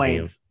just of the many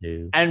of points.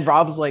 two. And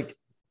Rob's like,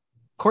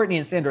 Courtney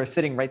and Sandra are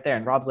sitting right there.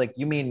 And Rob's like,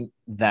 you mean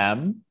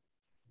them?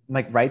 I'm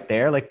like, right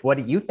there? Like, what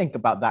do you think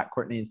about that,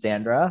 Courtney and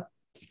Sandra?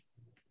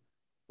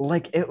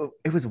 Like, it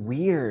was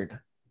weird.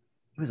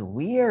 It was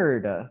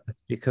weird.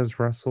 Because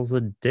Russell's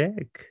a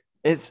dick.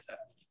 It's,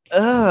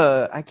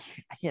 I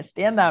can't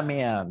stand that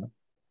man.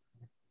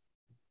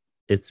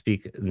 It's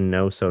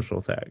no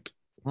social tact.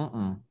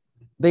 Mm-mm.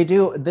 They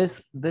do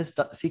this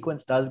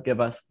sequence does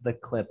give us the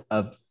clip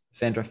of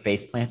Sandra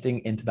face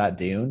planting into that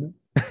dune,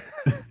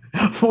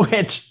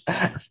 which,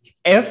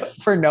 if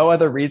for no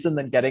other reason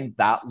than getting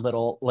that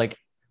little like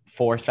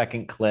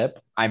 4-second clip,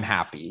 I'm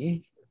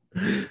happy.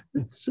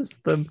 It's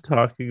just them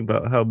talking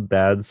about how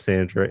bad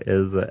Sandra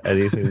is at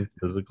anything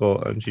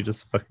physical, and she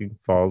just fucking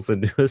falls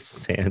into a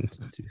sand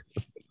dune.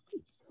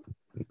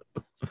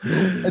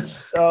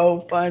 It's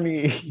so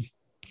funny.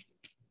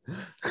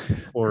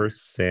 Poor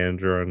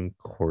Sandra and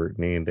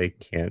Courtney, they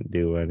can't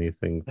do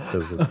anything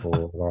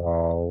physical at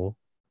all.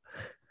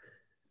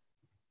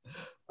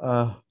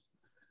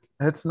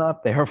 It's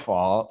not their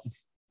fault.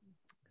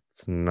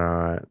 It's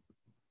not.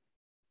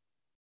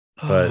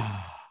 But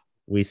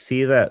we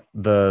see that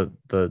the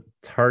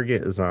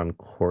target is on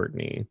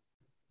Courtney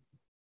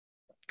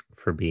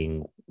for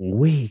being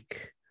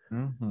weak.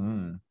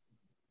 Mm-hmm.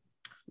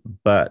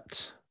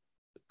 But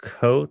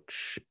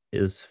Coach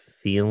is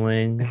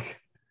feeling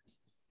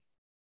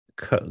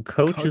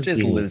Coach is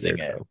losing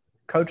weird, it.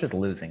 Coach is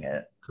losing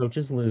it. Coach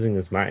is losing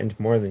his mind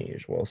more than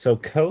usual. So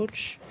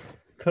Coach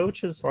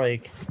is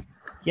like,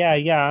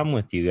 yeah, I'm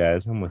with you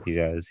guys.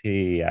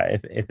 Yeah.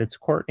 If it's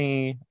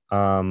Courtney,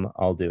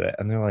 I'll do it.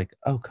 And they're like,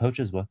 oh, Coach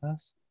is with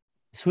us?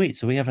 Sweet.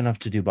 So we have enough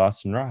to do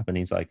Boston Rob. And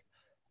he's like,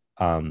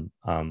 well,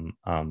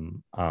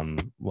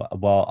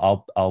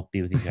 I'll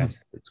be with you guys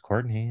if it's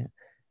Courtney.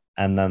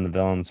 And then the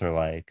villains are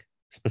like,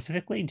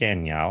 specifically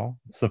Danielle.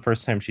 It's the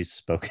first time she's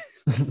spoken.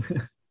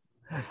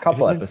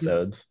 Couple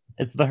episodes.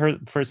 It's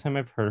first time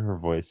I've heard her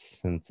voice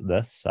since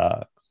This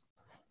Sucks.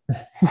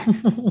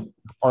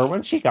 Or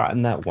when she got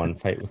in that one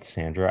fight with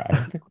Sandra. I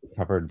don't think we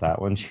covered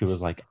that one. She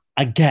was like,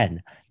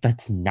 again,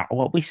 that's not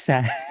what we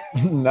said.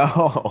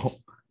 No,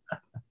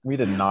 we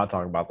did not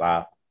talk about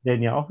that.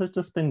 Danielle has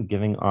just been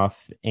giving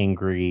off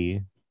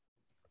angry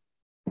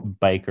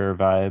biker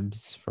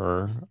vibes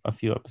for a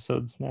few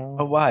episodes now.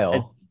 A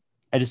while.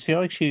 I just feel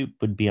like she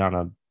would be on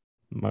a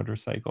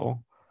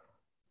motorcycle.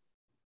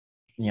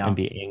 Yeah. And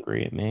be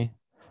angry at me.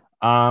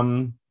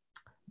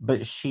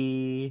 But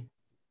she's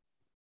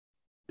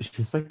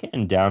like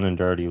getting down and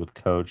dirty with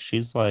Coach.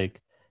 She's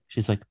like,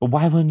 but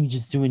why wouldn't you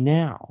just do it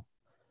now?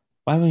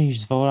 Why wouldn't you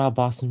just vote out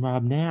Boston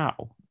Rob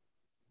now?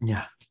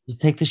 Yeah. Just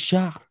take the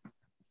shot.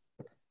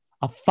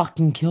 I'll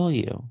fucking kill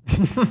you.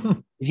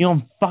 If you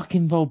don't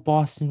fucking vote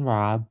Boston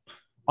Rob,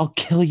 I'll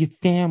kill your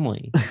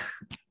family.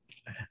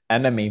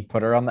 Enemy.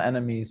 Put her on the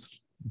enemies.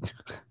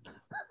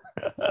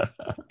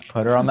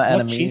 Put her on the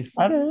enemies.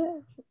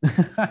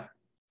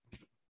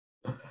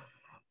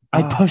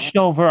 I pushed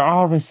over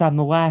Aris on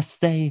the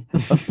last day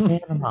of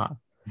Panama.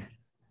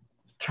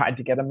 Tried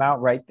to get him out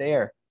right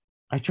there.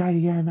 I tried to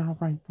get him out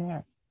right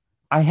there.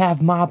 I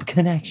have mob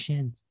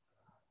connections.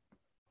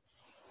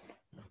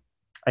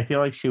 I feel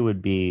like she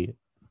would be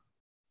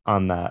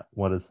on that.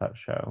 What is that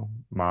show?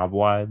 Mob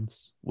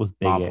Wives with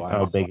Big Ange.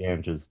 Oh, Big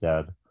Ange is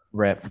dead.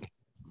 Rip.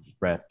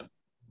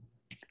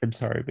 I'm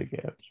sorry, Big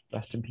Ange.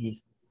 Rest in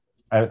peace.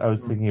 I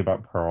was thinking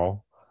about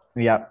Pearl.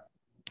 Yep.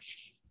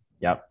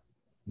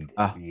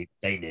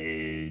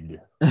 Excited.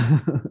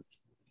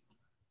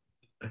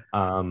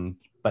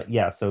 But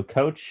yeah, so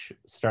Coach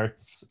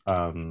starts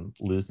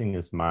losing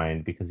his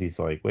mind because he's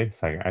like, wait a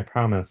second, I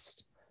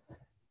promised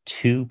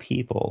 2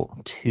 people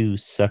 2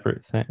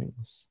 separate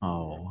things.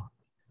 Oh,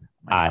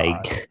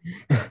 I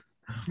bet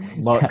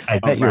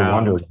you're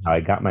wondering how I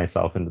got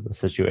myself into the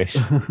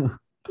situation.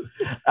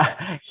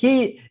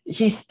 He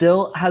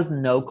still has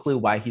no clue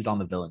why he's on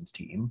the villains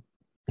team.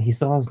 He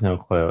still has no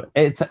clue.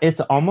 It's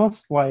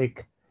almost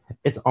like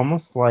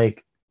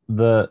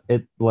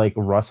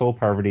Russell,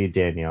 Parvati,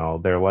 Danielle.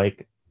 They're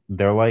like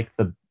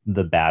the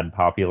bad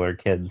popular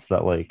kids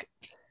that like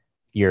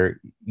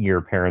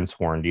your parents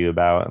warned you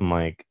about, and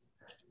like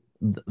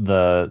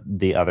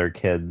the other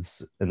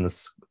kids in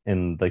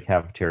the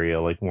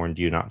cafeteria like warned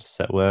you not to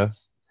sit with.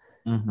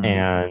 Mm-hmm.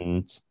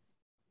 And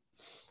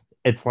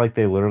it's like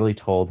they literally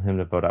told him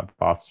to vote out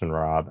Boston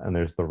Rob, and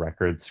there's the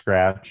record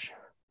scratch,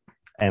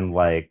 and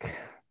like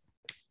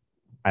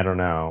I don't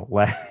know,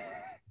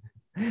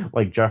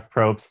 like Jeff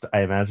Probst.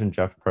 I imagine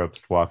Jeff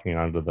Probst walking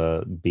onto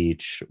the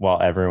beach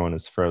while everyone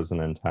is frozen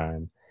in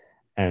time,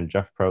 and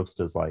Jeff Probst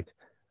is like,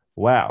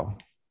 "Wow,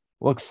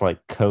 looks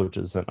like Coach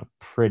is in a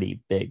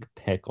pretty big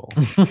pickle.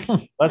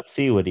 Let's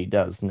see what he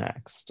does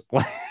next."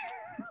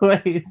 Like,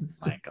 my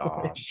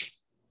gosh,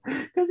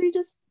 because he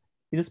just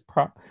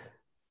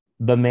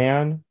the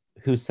man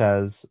who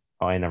says,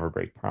 "Oh, I never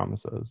break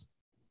promises,"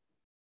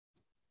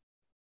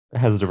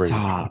 has to break.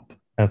 Stop.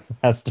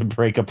 Has to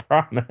break a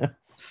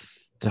promise.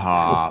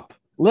 Stop.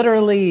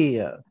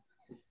 Literally.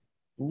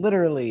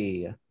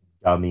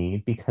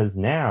 Dummy, because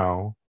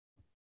now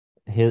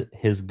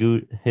his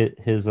good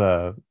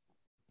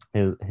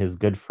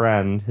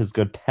friend, his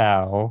good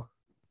pal,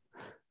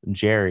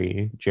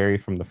 Jerry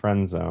from the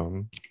friend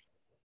zone,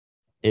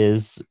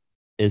 is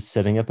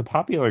sitting at the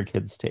popular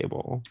kids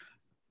table.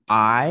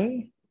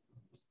 I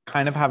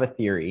kind of have a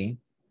theory.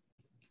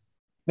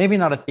 Maybe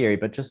not a theory,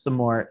 but just some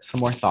more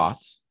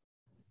thoughts.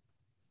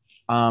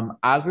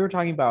 As we were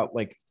talking about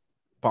like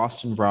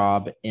Boston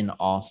Rob in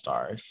All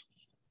Stars,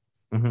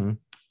 Mm-hmm.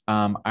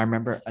 I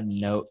remember a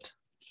note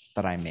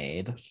that I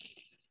made,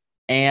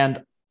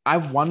 and I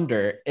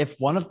wonder if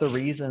one of the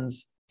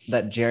reasons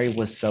that Jerry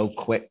was so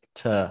quick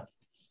to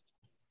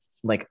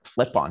like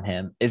flip on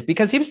him is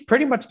because he was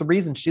pretty much the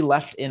reason she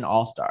left in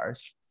All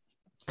Stars.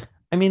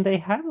 I mean, they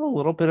had a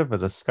little bit of a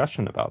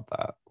discussion about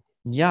that.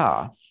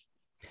 Yeah.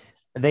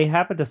 They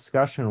have a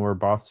discussion where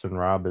Boston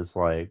Rob is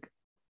like,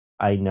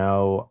 I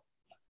know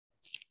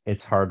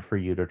it's hard for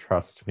you to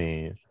trust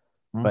me,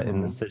 but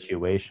in this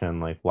situation,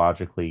 like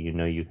logically,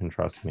 you can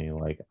trust me.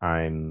 Like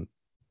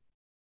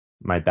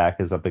my back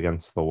is up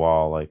against the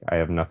wall. Like I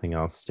have nothing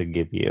else to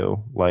give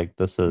you. Like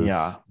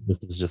Yeah.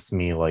 this is just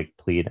me like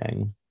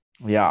pleading.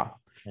 Yeah.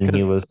 And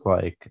he was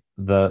like,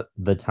 the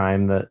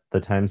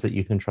times that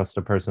you can trust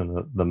a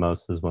person the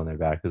most is when their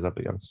back is up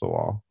against a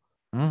wall.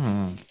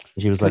 Mm-hmm.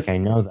 She was like, I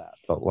know that,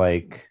 but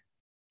like,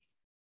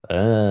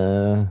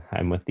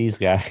 I'm with these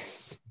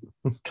guys.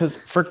 Because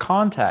for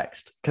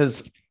context,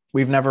 because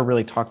we've never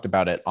really talked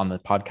about it on the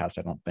podcast,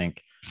 I don't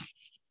think.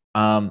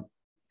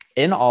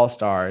 In All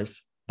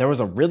Stars, there was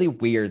a really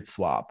weird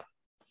swap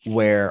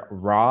where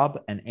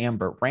Rob and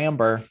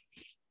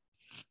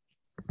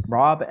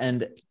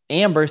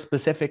Amber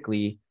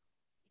specifically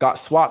got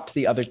swapped to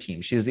the other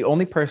team. She was the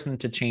only person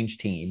to change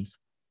teams.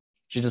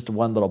 She just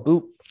one little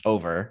boop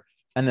over,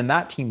 and then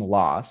that team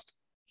lost.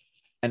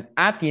 And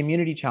at the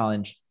immunity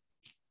challenge,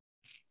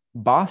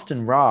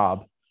 Boston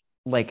Rob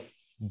like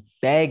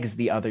begs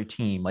the other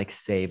team like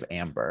save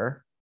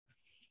Amber.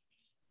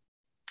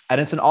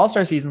 And it's an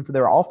all-star season, so they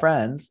were all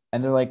friends,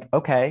 and they're like,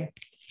 okay.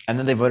 And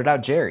then they voted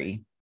out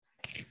Jerry.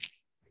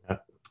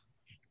 Yep.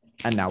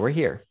 And now we're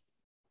here.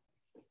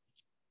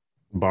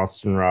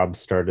 Boston Rob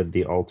started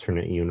the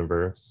alternate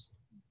universe.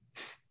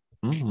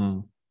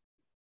 Mm-hmm.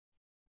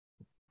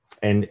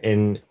 And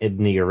in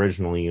the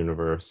original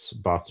universe,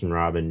 Boston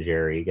Rob and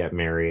Jerry get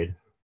married.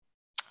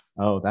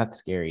 Oh, that's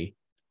scary.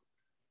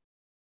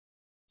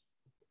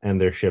 And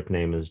their ship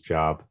name is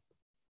Job.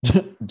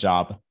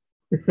 Job.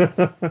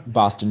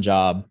 Boston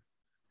Job.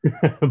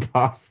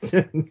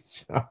 Boston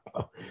Job.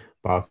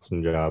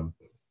 Boston Job.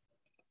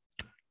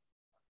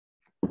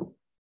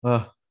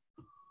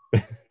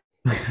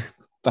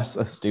 That's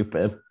so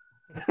stupid.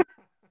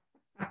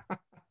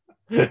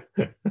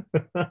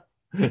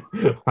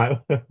 Why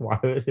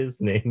would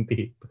his name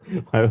be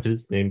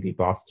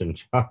Boston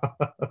Job?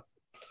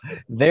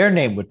 Their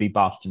name would be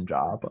Boston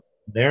Job.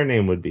 Their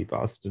name would be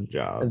Boston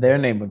Job. Their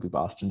name would be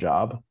Boston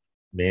Job.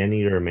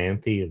 Maneater,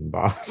 Manthe, and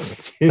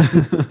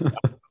Boston.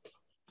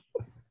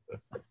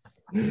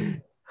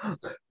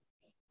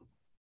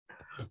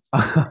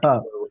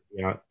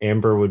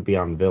 Amber would be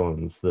on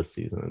villains this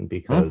season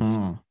because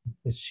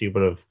she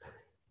would have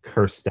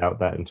cursed out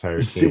that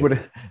entire team.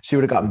 She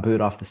would have gotten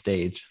booed off the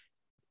stage.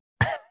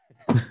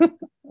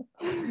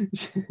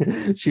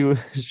 she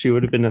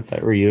would have been at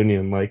that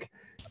reunion like,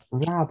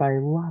 Rob, I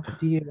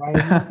loved you.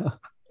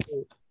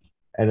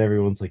 And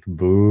everyone's like,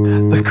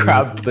 boo. The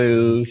crowd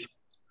boos.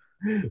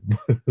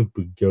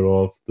 Get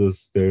off the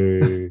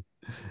stage.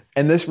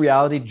 In this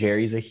reality,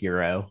 Jerry's a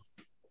hero.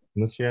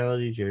 In this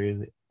reality,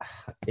 Jerry's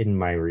in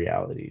my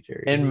reality,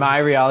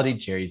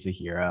 Jerry's a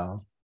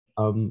hero.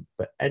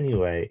 But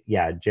anyway,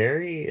 yeah,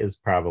 Jerry is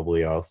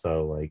probably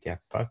also like, yeah,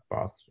 fuck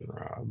Boston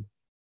Rob.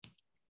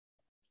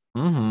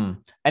 Mm-hmm.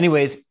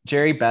 Anyways,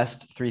 Jerry,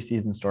 best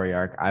 3-season story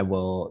arc. I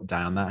will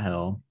die on that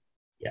hill.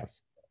 Yes.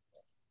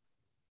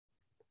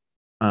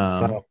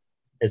 So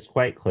it's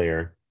quite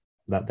clear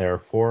that there are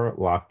 4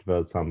 locked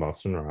votes on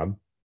Boston Rob.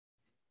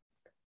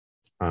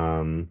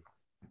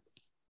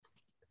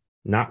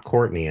 Not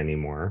Courtney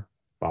anymore.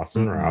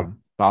 Boston Rob.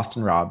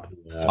 Boston Rob,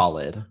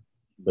 solid.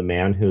 The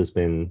man who's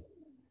been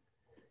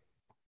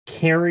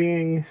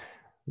carrying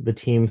the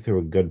team through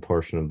a good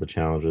portion of the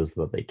challenges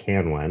that they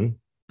can win.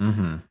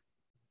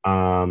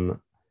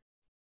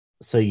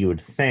 So you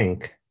would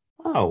think,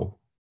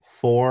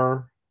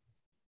 4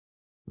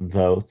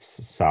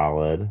 votes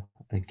solid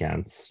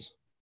against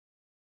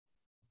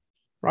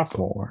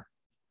Russell.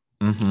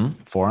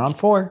 4 on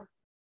 4.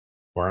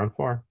 4 on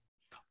 4.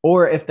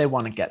 Or if they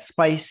want to get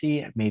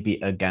spicy, maybe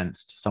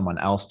against someone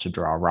else to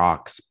draw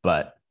rocks,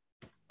 but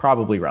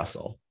probably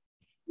Russell.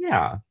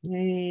 Yeah.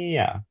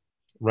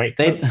 Right.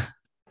 They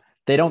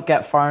don't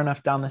get far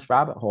enough down this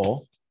rabbit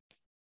hole.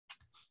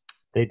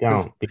 They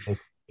don't,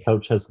 because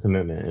Coach has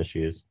commitment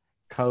issues.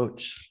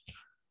 Coach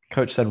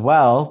said,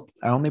 well,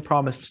 I only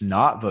promised to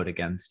not vote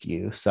against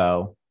you,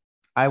 so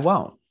I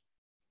won't.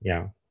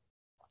 Yeah.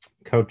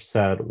 Coach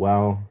said,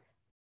 well,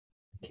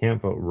 I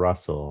can't vote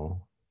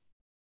Russell.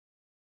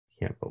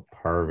 Can't vote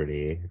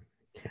Parvati.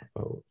 Can't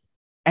vote.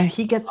 And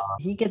he gets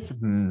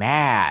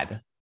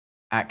mad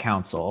at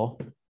council.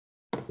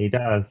 He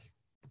does.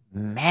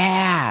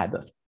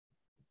 Mad.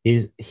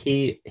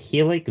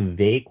 He like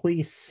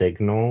vaguely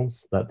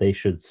signals that they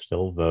should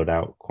still vote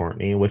out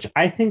Courtney, which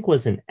I think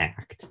was an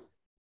act.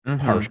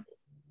 Partial.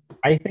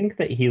 I think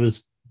that he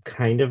was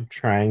kind of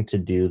trying to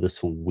do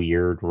this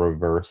weird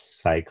reverse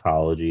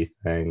psychology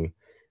thing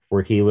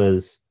where he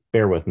was,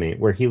 bear with me,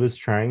 where he was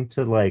trying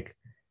to like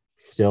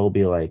still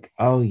be like,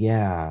 oh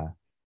yeah,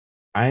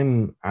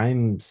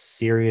 I'm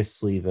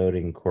seriously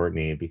voting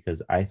Courtney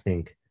because I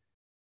think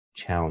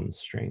challenge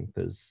strength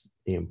is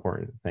the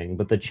important thing.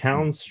 But the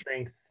challenge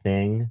strength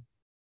thing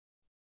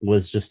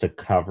was just a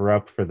cover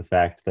up for the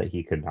fact that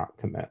he could not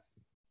commit.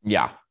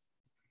 Yeah.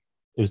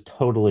 It was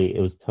total,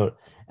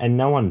 and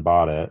no one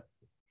bought it.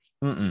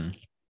 Mm-mm.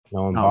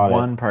 No one Not bought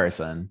one it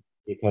person.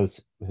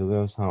 because who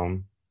goes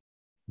home?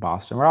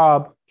 Boston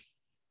Rob.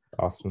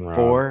 Boston Rob.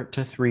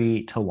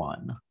 4-3 to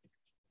 1.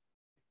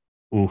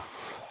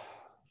 Oof.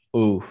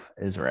 Oof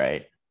is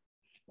right.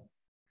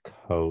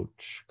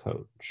 Coach.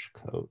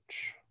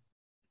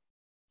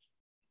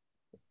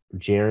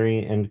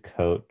 Jerry and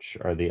Coach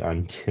are the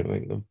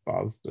undoing of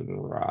Boston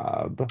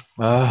Rob.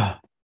 Ugh.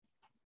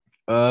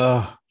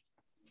 Ugh.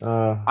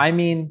 Uh, I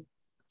mean,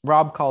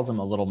 Rob calls him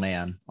a little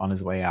man on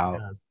his way out.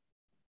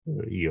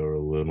 You're a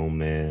little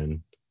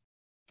man.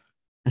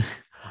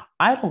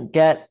 I don't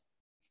get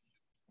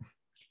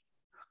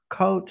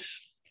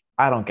Coach.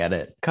 I don't get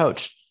it.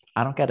 Coach,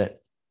 I don't get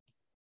it.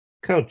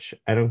 Coach,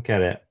 I don't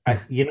get it.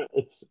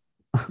 It's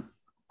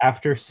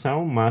after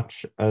so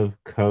much of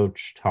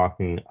Coach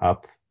talking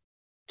up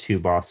to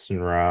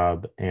Boston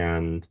Rob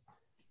and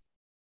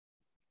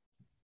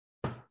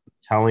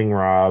telling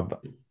Rob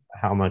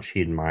how much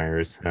he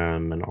admires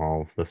him and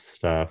all of this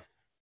stuff.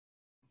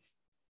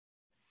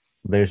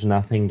 There's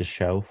nothing to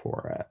show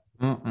for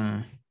it.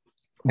 Mm-mm.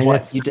 And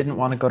What, you didn't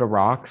want to go to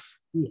Rocks?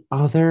 The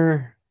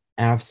other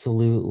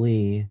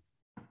absolutely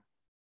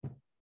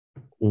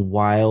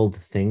wild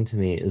thing to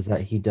me is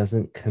that he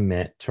doesn't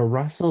commit to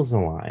Russell's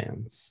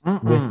alliance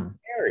with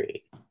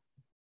Harry.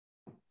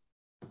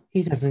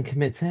 He doesn't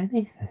commit to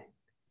anything.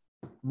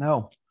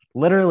 No,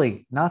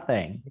 literally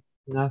nothing.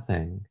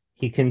 Nothing.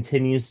 He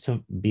continues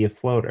to be a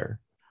floater.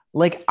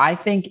 Like, I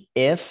think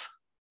if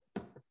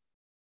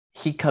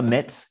he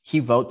commits, he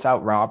votes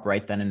out Rob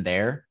right then and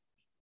there.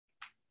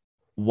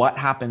 What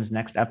happens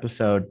next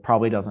episode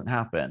probably doesn't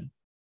happen.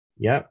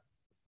 Yep.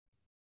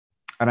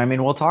 And I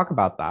mean, we'll talk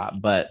about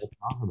that, but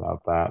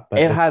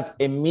it has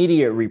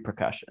immediate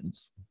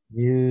repercussions.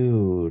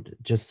 Dude,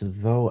 just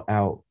vote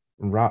out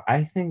Rob.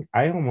 I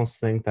almost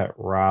think that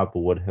Rob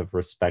would have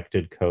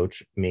respected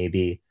Coach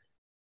maybe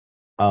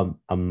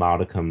a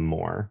modicum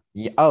more.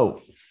 Yeah,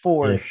 oh,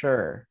 for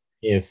sure.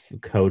 If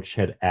Coach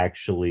had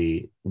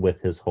actually,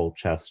 with his whole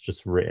chest,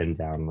 just written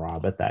down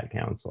Rob at that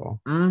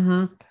council.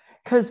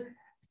 Because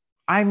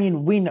I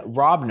mean,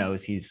 Rob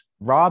knows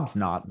Rob's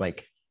not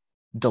like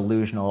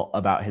delusional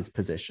about his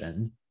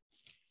position.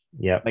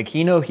 Yep. Like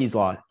he knows he's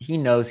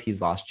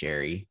lost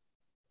Jerry.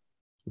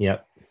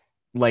 Yep.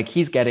 Like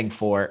he's getting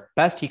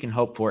best he can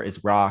hope for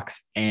is Rocks.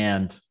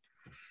 And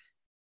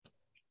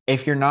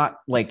if you're not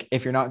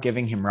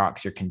giving him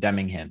Rocks, you're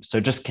condemning him. So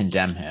just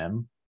condemn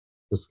him.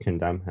 Just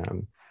condemn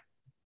him.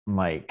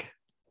 Like,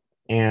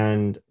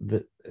 and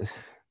the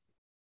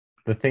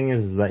thing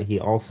is that he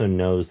also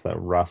knows that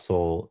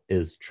Russell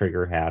is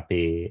trigger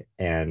happy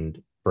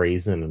and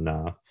brazen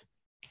enough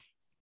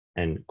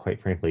and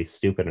quite frankly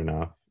stupid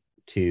enough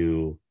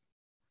to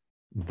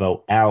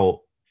vote out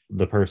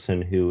the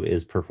person who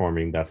is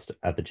performing best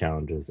at the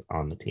challenges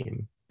on the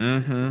team.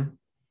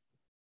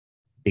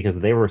 Because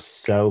they were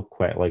so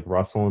quick, like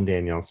Russell and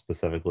Danielle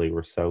specifically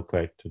were so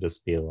quick to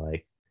just be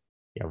like,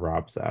 yeah,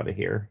 Rob's out of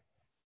here.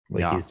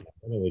 Like he's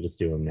literally just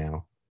do him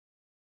now.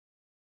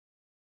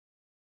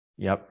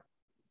 Yep.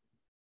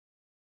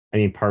 I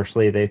mean,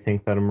 partially they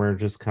think that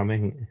Emerge is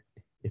coming.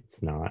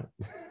 It's not.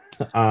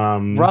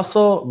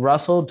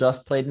 Russell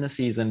just played in a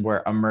season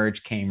where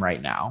Emerge came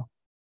right now.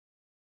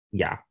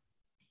 Yeah.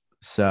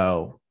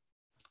 So,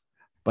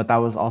 but that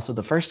was also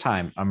the first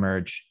time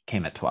Emerge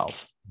came at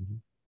 12.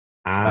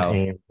 I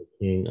am the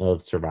king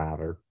of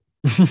Survivor.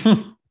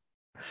 So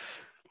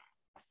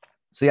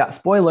yeah,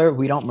 spoiler,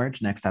 we don't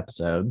merge next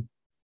episode.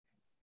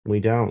 We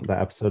don't. The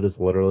episode is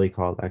literally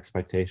called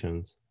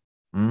Expectations.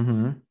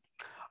 Do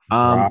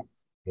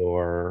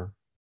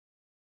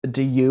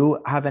you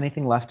have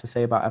anything left to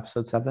say about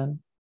episode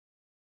 7?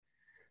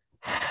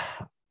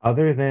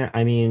 Other than,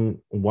 I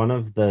mean, one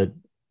of the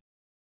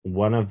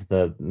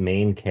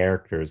main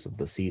characters of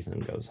the season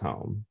goes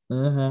home.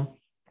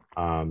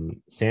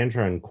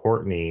 Sandra and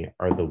Courtney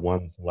are the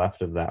ones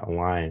left of that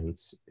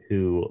alliance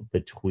who,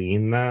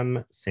 between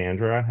them,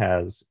 Sandra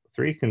has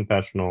 3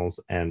 confessionals,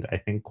 and I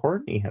think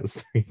Courtney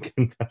has 3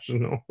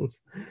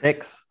 confessionals.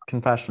 6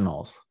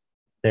 confessionals.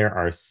 There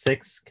are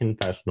 6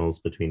 confessionals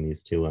between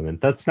these 2 women.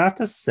 That's not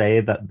to say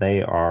that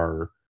they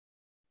are,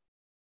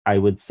 I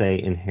would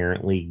say,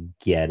 inherently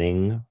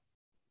getting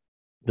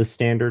the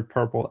standard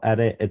purple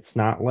edit. It's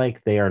not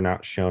like they are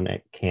not shown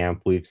at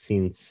camp. We've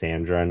seen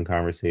Sandra in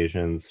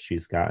conversations.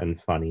 She's gotten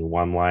funny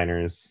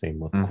one-liners. Same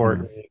with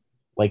Courtney.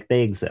 Like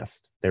they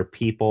exist. They're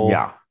people.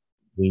 Yeah.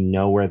 We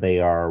know where they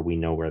are. We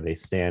know where they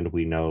stand.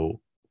 We know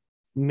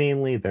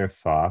mainly their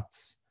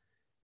thoughts.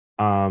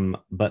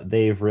 But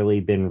they've really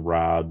been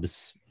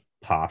Rob's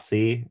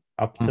posse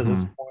up to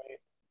this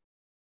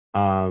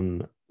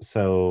point.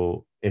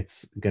 So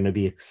it's gonna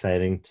be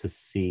exciting to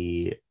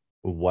see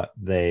what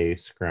they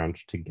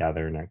scrounge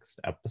together next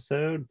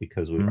episode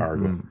because we are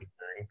going to be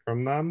hearing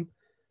from them.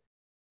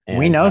 And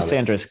we know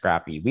Sandra's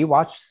scrappy. We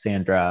watched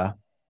Sandra.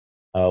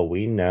 Oh,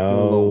 we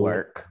know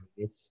work.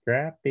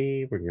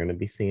 Scrappy. We're going to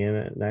be seeing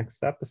it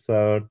next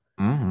episode.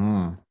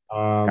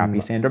 Scrappy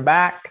Sandra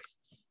back.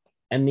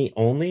 And the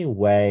only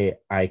way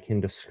I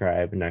can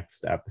describe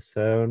next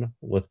episode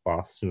with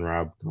Boston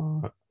Rob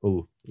gone.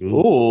 Ooh.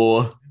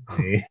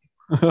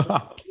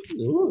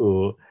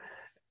 Ooh.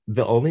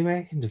 The only way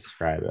I can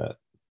describe it,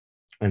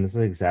 and this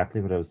is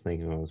exactly what I was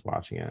thinking when I was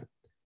watching it.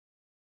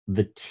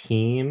 The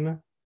team,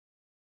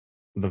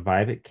 the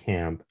vibe at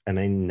camp, and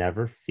I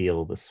never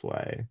feel this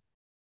way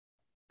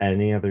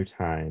any other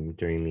time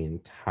during the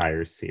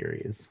entire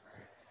series.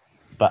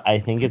 But I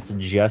think it's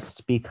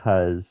just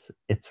because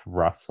it's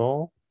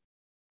Russell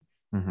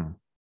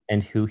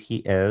and who he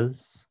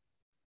is,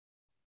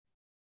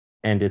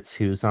 and it's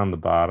who's on the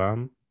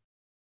bottom.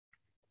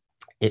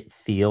 It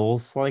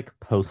feels like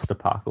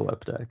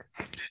post-apocalyptic.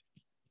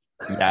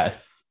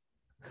 Yes.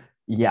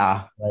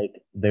 Yeah.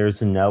 Like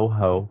there's no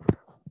hope.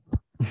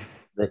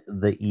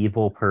 The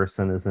evil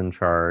person is in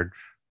charge.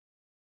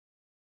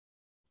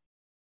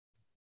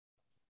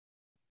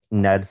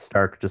 Ned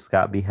Stark just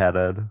got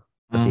beheaded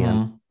at the end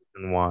of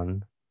season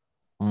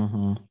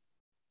 1.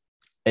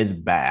 It's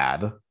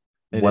bad.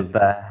 What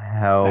the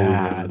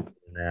hell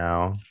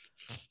now?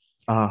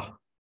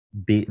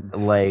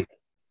 Like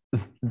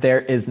there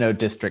is no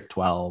District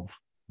 12.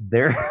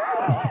 There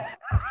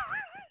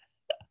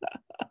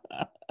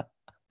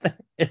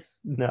is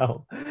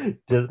no.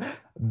 Just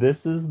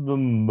this is the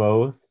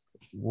most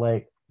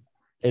like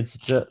it's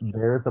just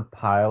there's a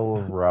pile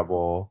of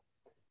rubble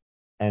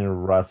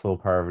and Russell,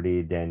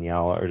 Parvati,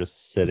 Danielle are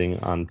just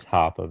sitting on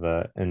top of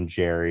it, and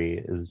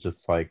Jerry is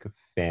just like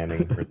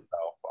fanning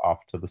herself off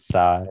to the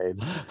side,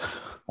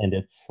 and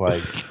it's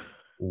like,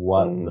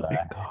 what the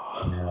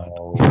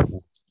hell are we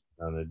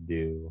gonna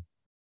do?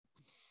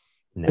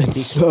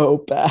 It's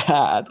so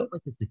bad. It's not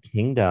like it's a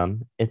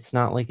kingdom. It's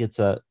not like it's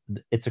a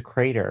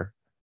crater.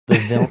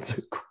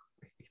 The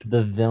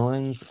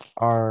villains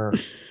are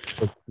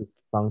it's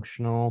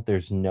dysfunctional.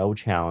 There's no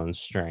challenge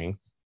strength.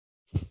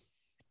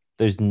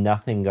 There's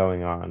nothing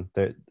going on.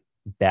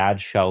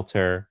 Bad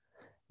shelter,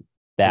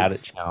 bad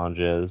at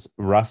challenges.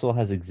 Russell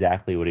has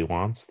exactly what he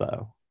wants,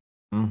 though.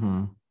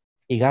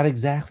 He got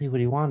exactly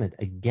what he wanted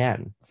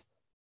again.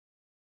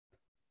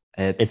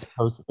 It's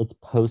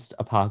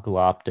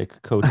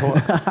post-apocalyptic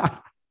KOTOR.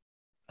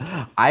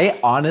 I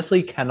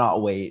honestly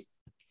cannot wait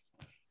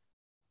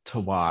to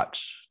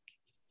watch,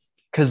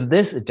 because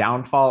this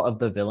downfall of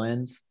the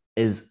villains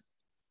is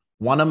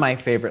one of my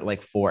favorite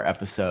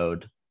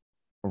 4-episode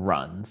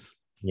runs.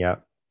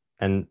 Yep.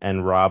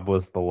 And Rob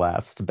was the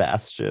last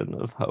bastion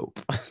of hope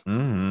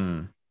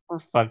for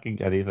fucking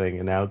anything.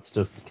 And now it's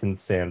just, can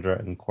Sandra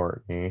and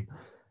Courtney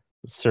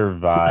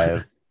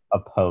survive a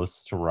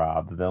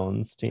post-Rob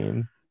villains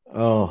team?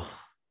 Oh,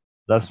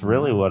 that's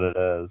really what it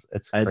is.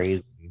 It's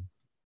crazy.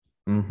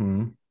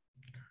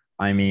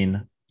 I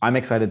mean, I'm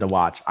excited to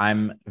watch.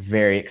 I'm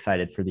very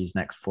excited for these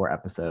next 4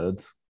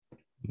 episodes.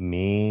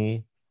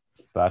 Me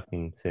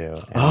fucking too.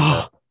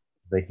 And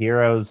the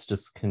heroes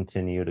just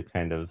continue to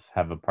kind of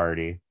have a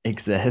party.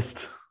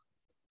 Exist.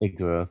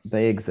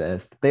 They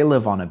exist. They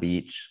live on a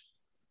beach.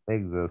 They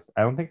exist.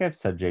 I don't think I've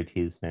said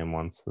JT's name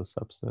once this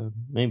episode.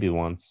 Maybe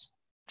once.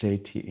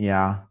 JT,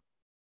 yeah.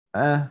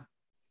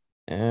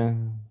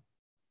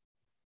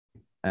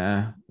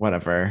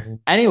 Whatever.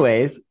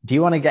 Anyways, do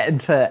you want to get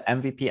into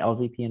MVP,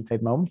 LVP, and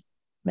fave moment?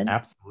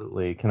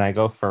 Absolutely. Can I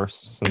go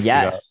first? Since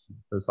yes.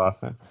 It was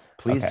awesome.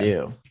 Please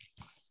do.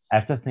 I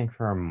have to think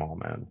for a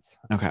moment.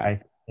 Okay.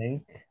 I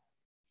think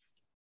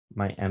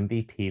my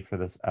MVP for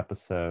this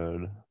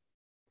episode,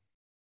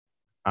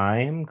 I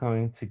am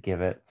going to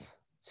give it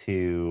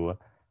to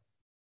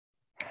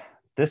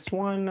this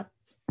one.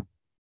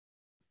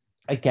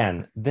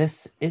 Again,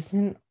 this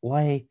isn't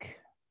like...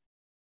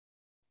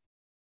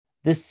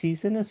 This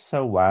season is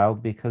so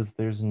wild because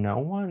there's no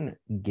one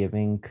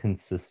giving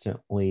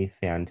consistently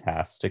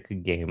fantastic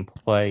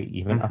gameplay,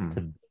 even up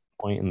to this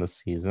point in the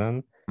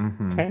season.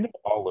 It's kind of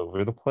all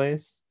over the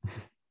place.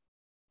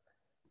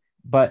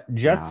 But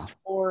just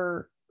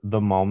for the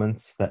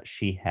moments that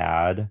she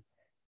had,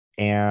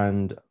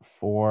 and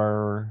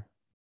for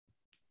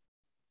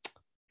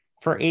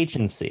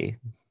agency,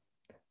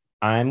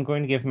 I'm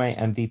going to give my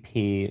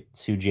MVP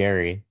to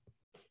Jerry.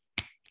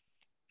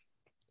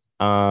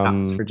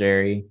 For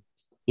Jerry.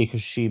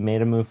 Because she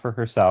made a move for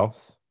herself.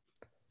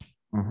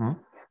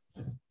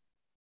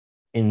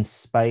 In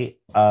spite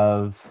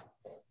of,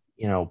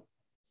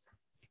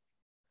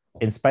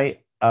 in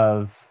spite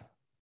of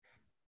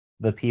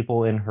the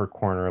people in her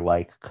corner,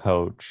 like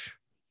Coach,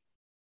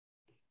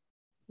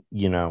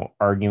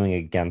 arguing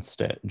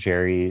against it,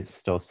 Jerry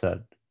still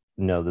said,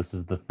 no, this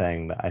is the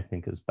thing that I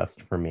think is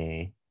best for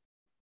me.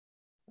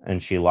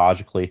 And she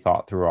logically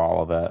thought through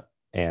all of it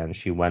and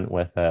she went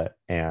with it.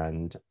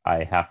 And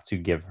I have to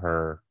give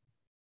her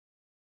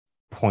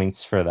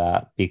points for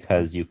that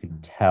because you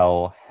could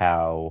tell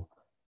how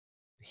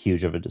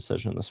huge of a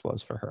decision this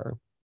was for her.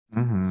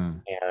 Mm-hmm.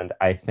 And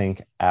I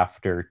think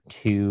after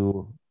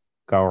 2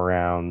 go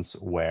rounds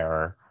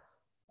where,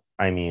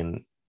 I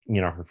mean,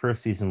 her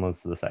first season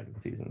was the second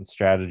season.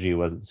 Strategy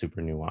wasn't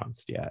super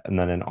nuanced yet. And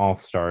then in All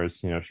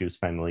Stars, she was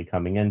finally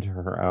coming into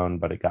her own,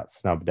 but it got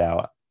snubbed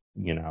out,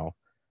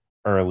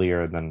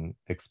 earlier than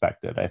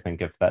expected. I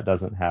think if that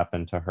doesn't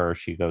happen to her,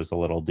 she goes a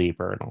little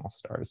deeper in All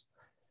Stars.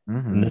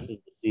 Mm-hmm. And this is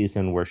the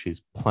season where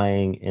she's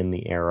playing in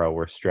the era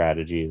where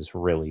strategy is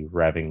really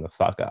revving the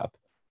fuck up.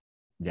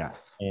 Yes.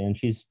 And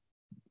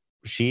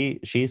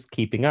she's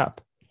keeping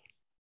up.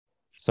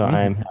 So Mm-hmm.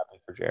 I'm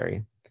happy for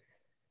Jerry.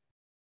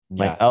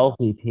 My Yes.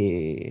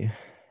 LVP.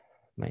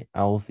 My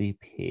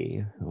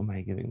LVP. Who am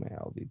I giving my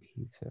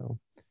LVP to?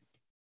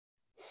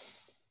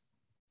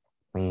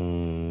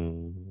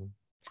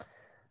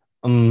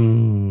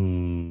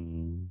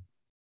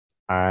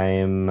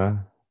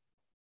 I'm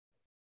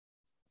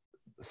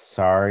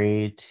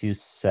sorry to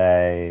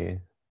say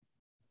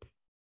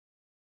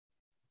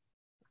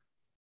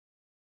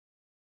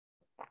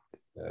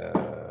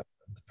the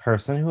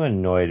person who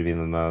annoyed me the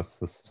most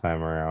this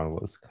time around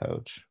was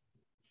Coach.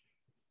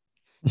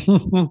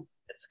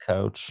 It's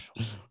Coach.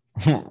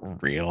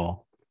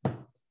 Real.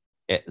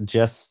 It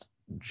just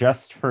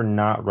for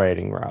not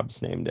writing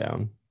Rob's name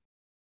down.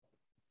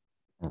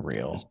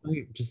 Real.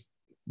 Just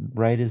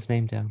write his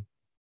name down.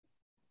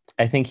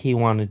 I think he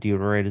wanted you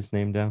to write his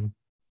name down.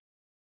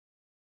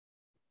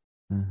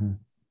 Mm-hmm.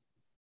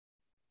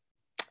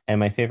 And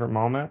my favorite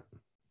moment?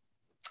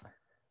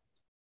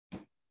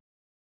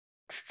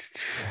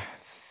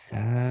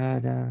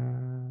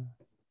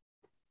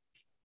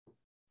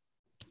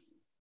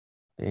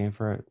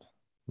 Favorite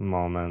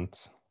moment.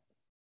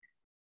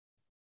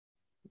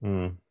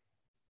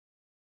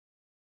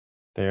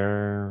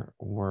 There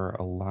were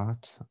a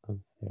lot of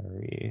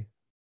very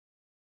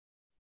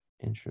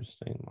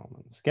interesting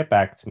moments. Get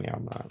back to me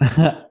on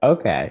that.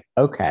 Okay.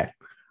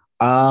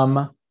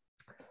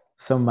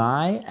 So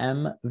my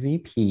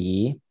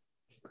MVP,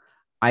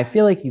 I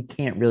feel like you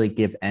can't really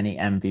give any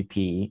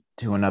MVP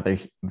to another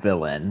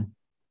villain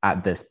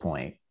at this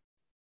point.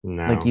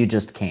 No. Like you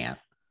just can't.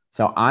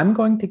 So I'm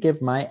going to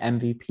give my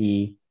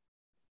MVP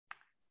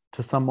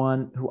to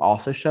someone who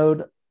also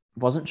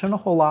wasn't shown a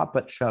whole lot,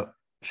 but showed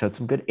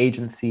some good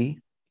agency.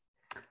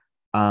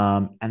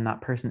 And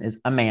that person is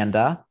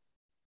Amanda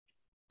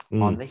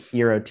on the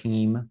hero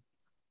team.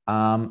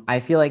 I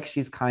feel like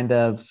she's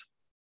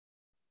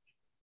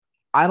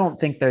I don't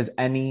think there's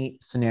any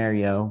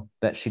scenario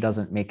that she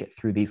doesn't make it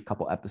through these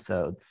couple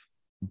episodes,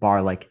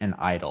 bar like an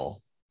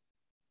idol.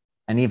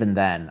 And even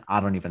then, I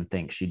don't even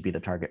think she'd be the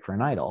target for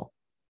an idol.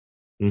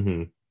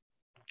 Mm-hmm.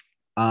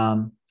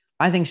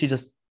 I think she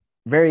just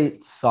very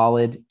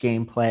solid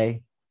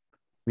gameplay.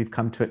 We've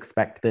come to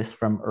expect this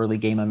from early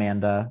game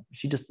Amanda.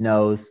 She just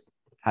knows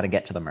how to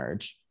get to the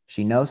merge.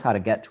 She knows how to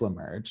get to a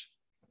merge.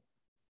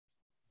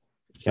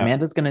 Yep.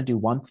 Amanda's going to do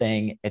one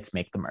thing. It's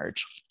make the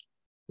merge.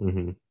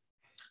 Mm-hmm.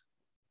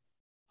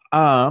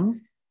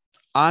 I'm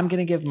going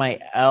to give my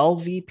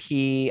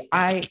LVP.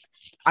 I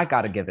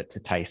got to give it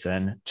to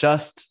Tyson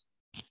just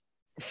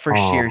for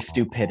sheer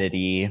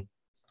stupidity.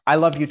 I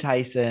love you,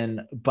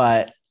 Tyson,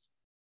 but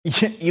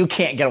you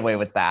can't get away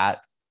with that.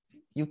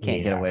 You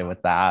can't get away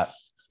with that.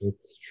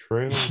 It's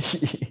true.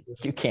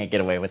 You can't get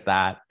away with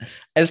that.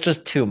 It's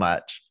just too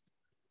much.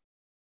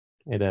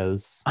 It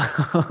is.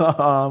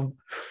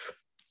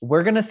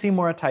 We're going to see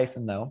more of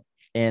Tyson, though.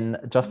 In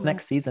just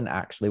next season,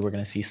 actually, we're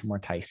going to see some more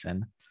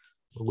Tyson.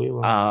 We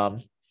will.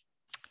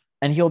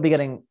 And he'll be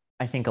getting,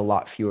 I think, a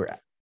lot fewer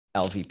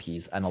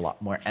LVPs and a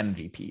lot more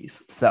MVPs.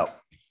 So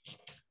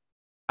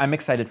I'm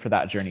excited for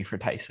that journey for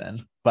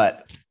Tyson.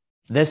 But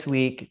this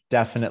week,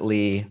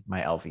 definitely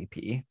my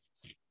LVP.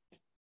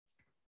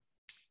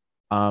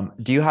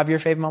 Do you have your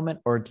fave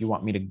moment, or do you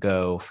want me to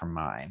go for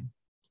mine?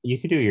 You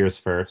could do yours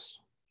first.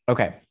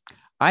 Okay.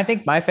 I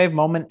think my fave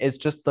moment is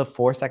just the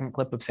 4-second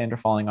clip of Sandra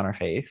falling on her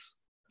face.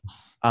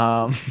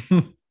 I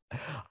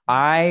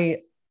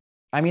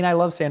mean, I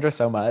love Sandra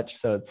so much,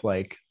 so it's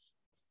like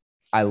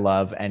I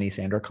love any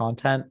Sandra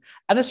content,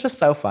 and it's just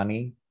so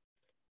funny.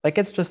 Like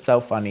it's just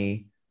so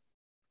funny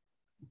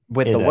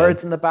with the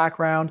words in the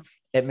background.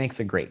 It makes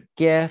a great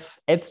GIF.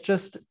 It's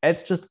just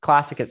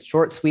classic. It's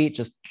short, sweet,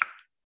 just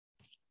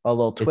a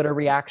little Twitter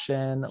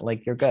reaction.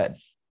 Like you're good.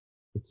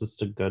 It's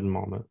just a good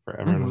moment for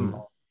everyone. Mm-hmm.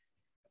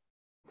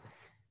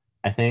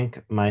 I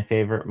think my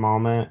favorite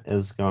moment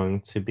is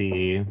going to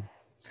be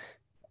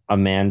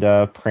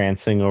Amanda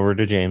prancing over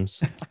to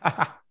James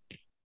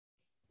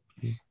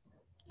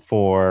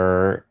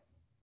for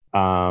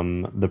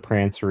the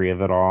prancery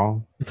of it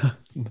all.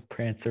 The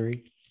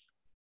prancery.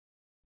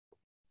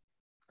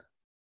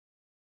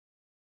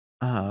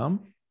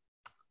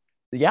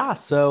 Yeah,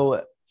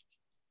 so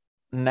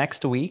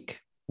next week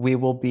we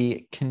will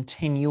be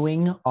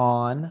continuing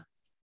on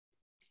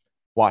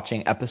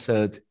watching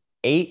episodes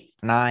 8,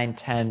 9,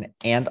 10,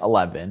 and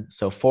 11.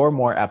 So 4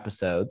 more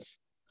episodes.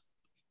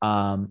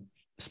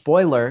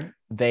 Spoiler,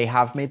 they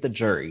have made the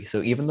jury.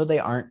 So even though they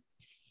aren't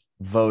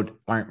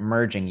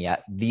merging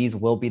yet, these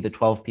will be the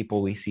 12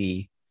 people we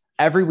see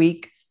every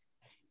week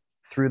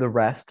through the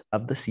rest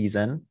of the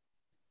season.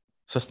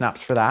 So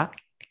snaps for that.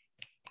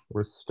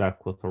 We're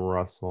stuck with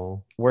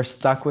Russell. We're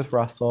stuck with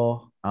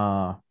Russell.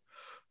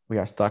 We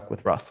are stuck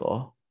with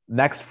Russell.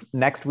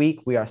 Next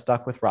week we are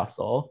stuck with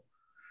Russell.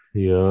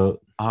 Yeah.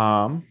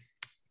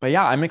 But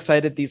yeah, I'm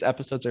excited. These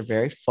episodes are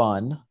very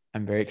fun.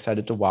 I'm very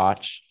excited to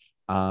watch.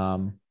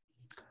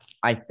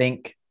 I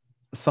think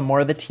some more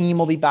of the team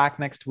will be back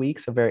next week,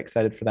 so very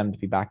excited for them to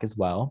be back as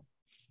well.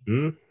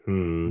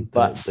 Mm-hmm.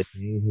 But the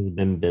game has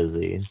been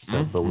busy,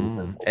 so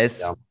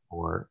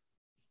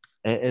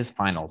it is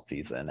final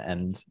season,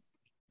 and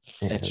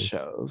it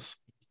shows.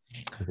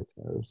 It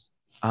shows.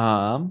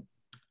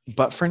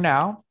 But for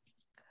now,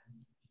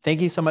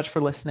 thank you so much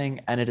for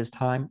listening, and it is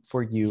time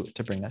for you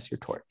to bring us your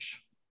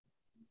torch.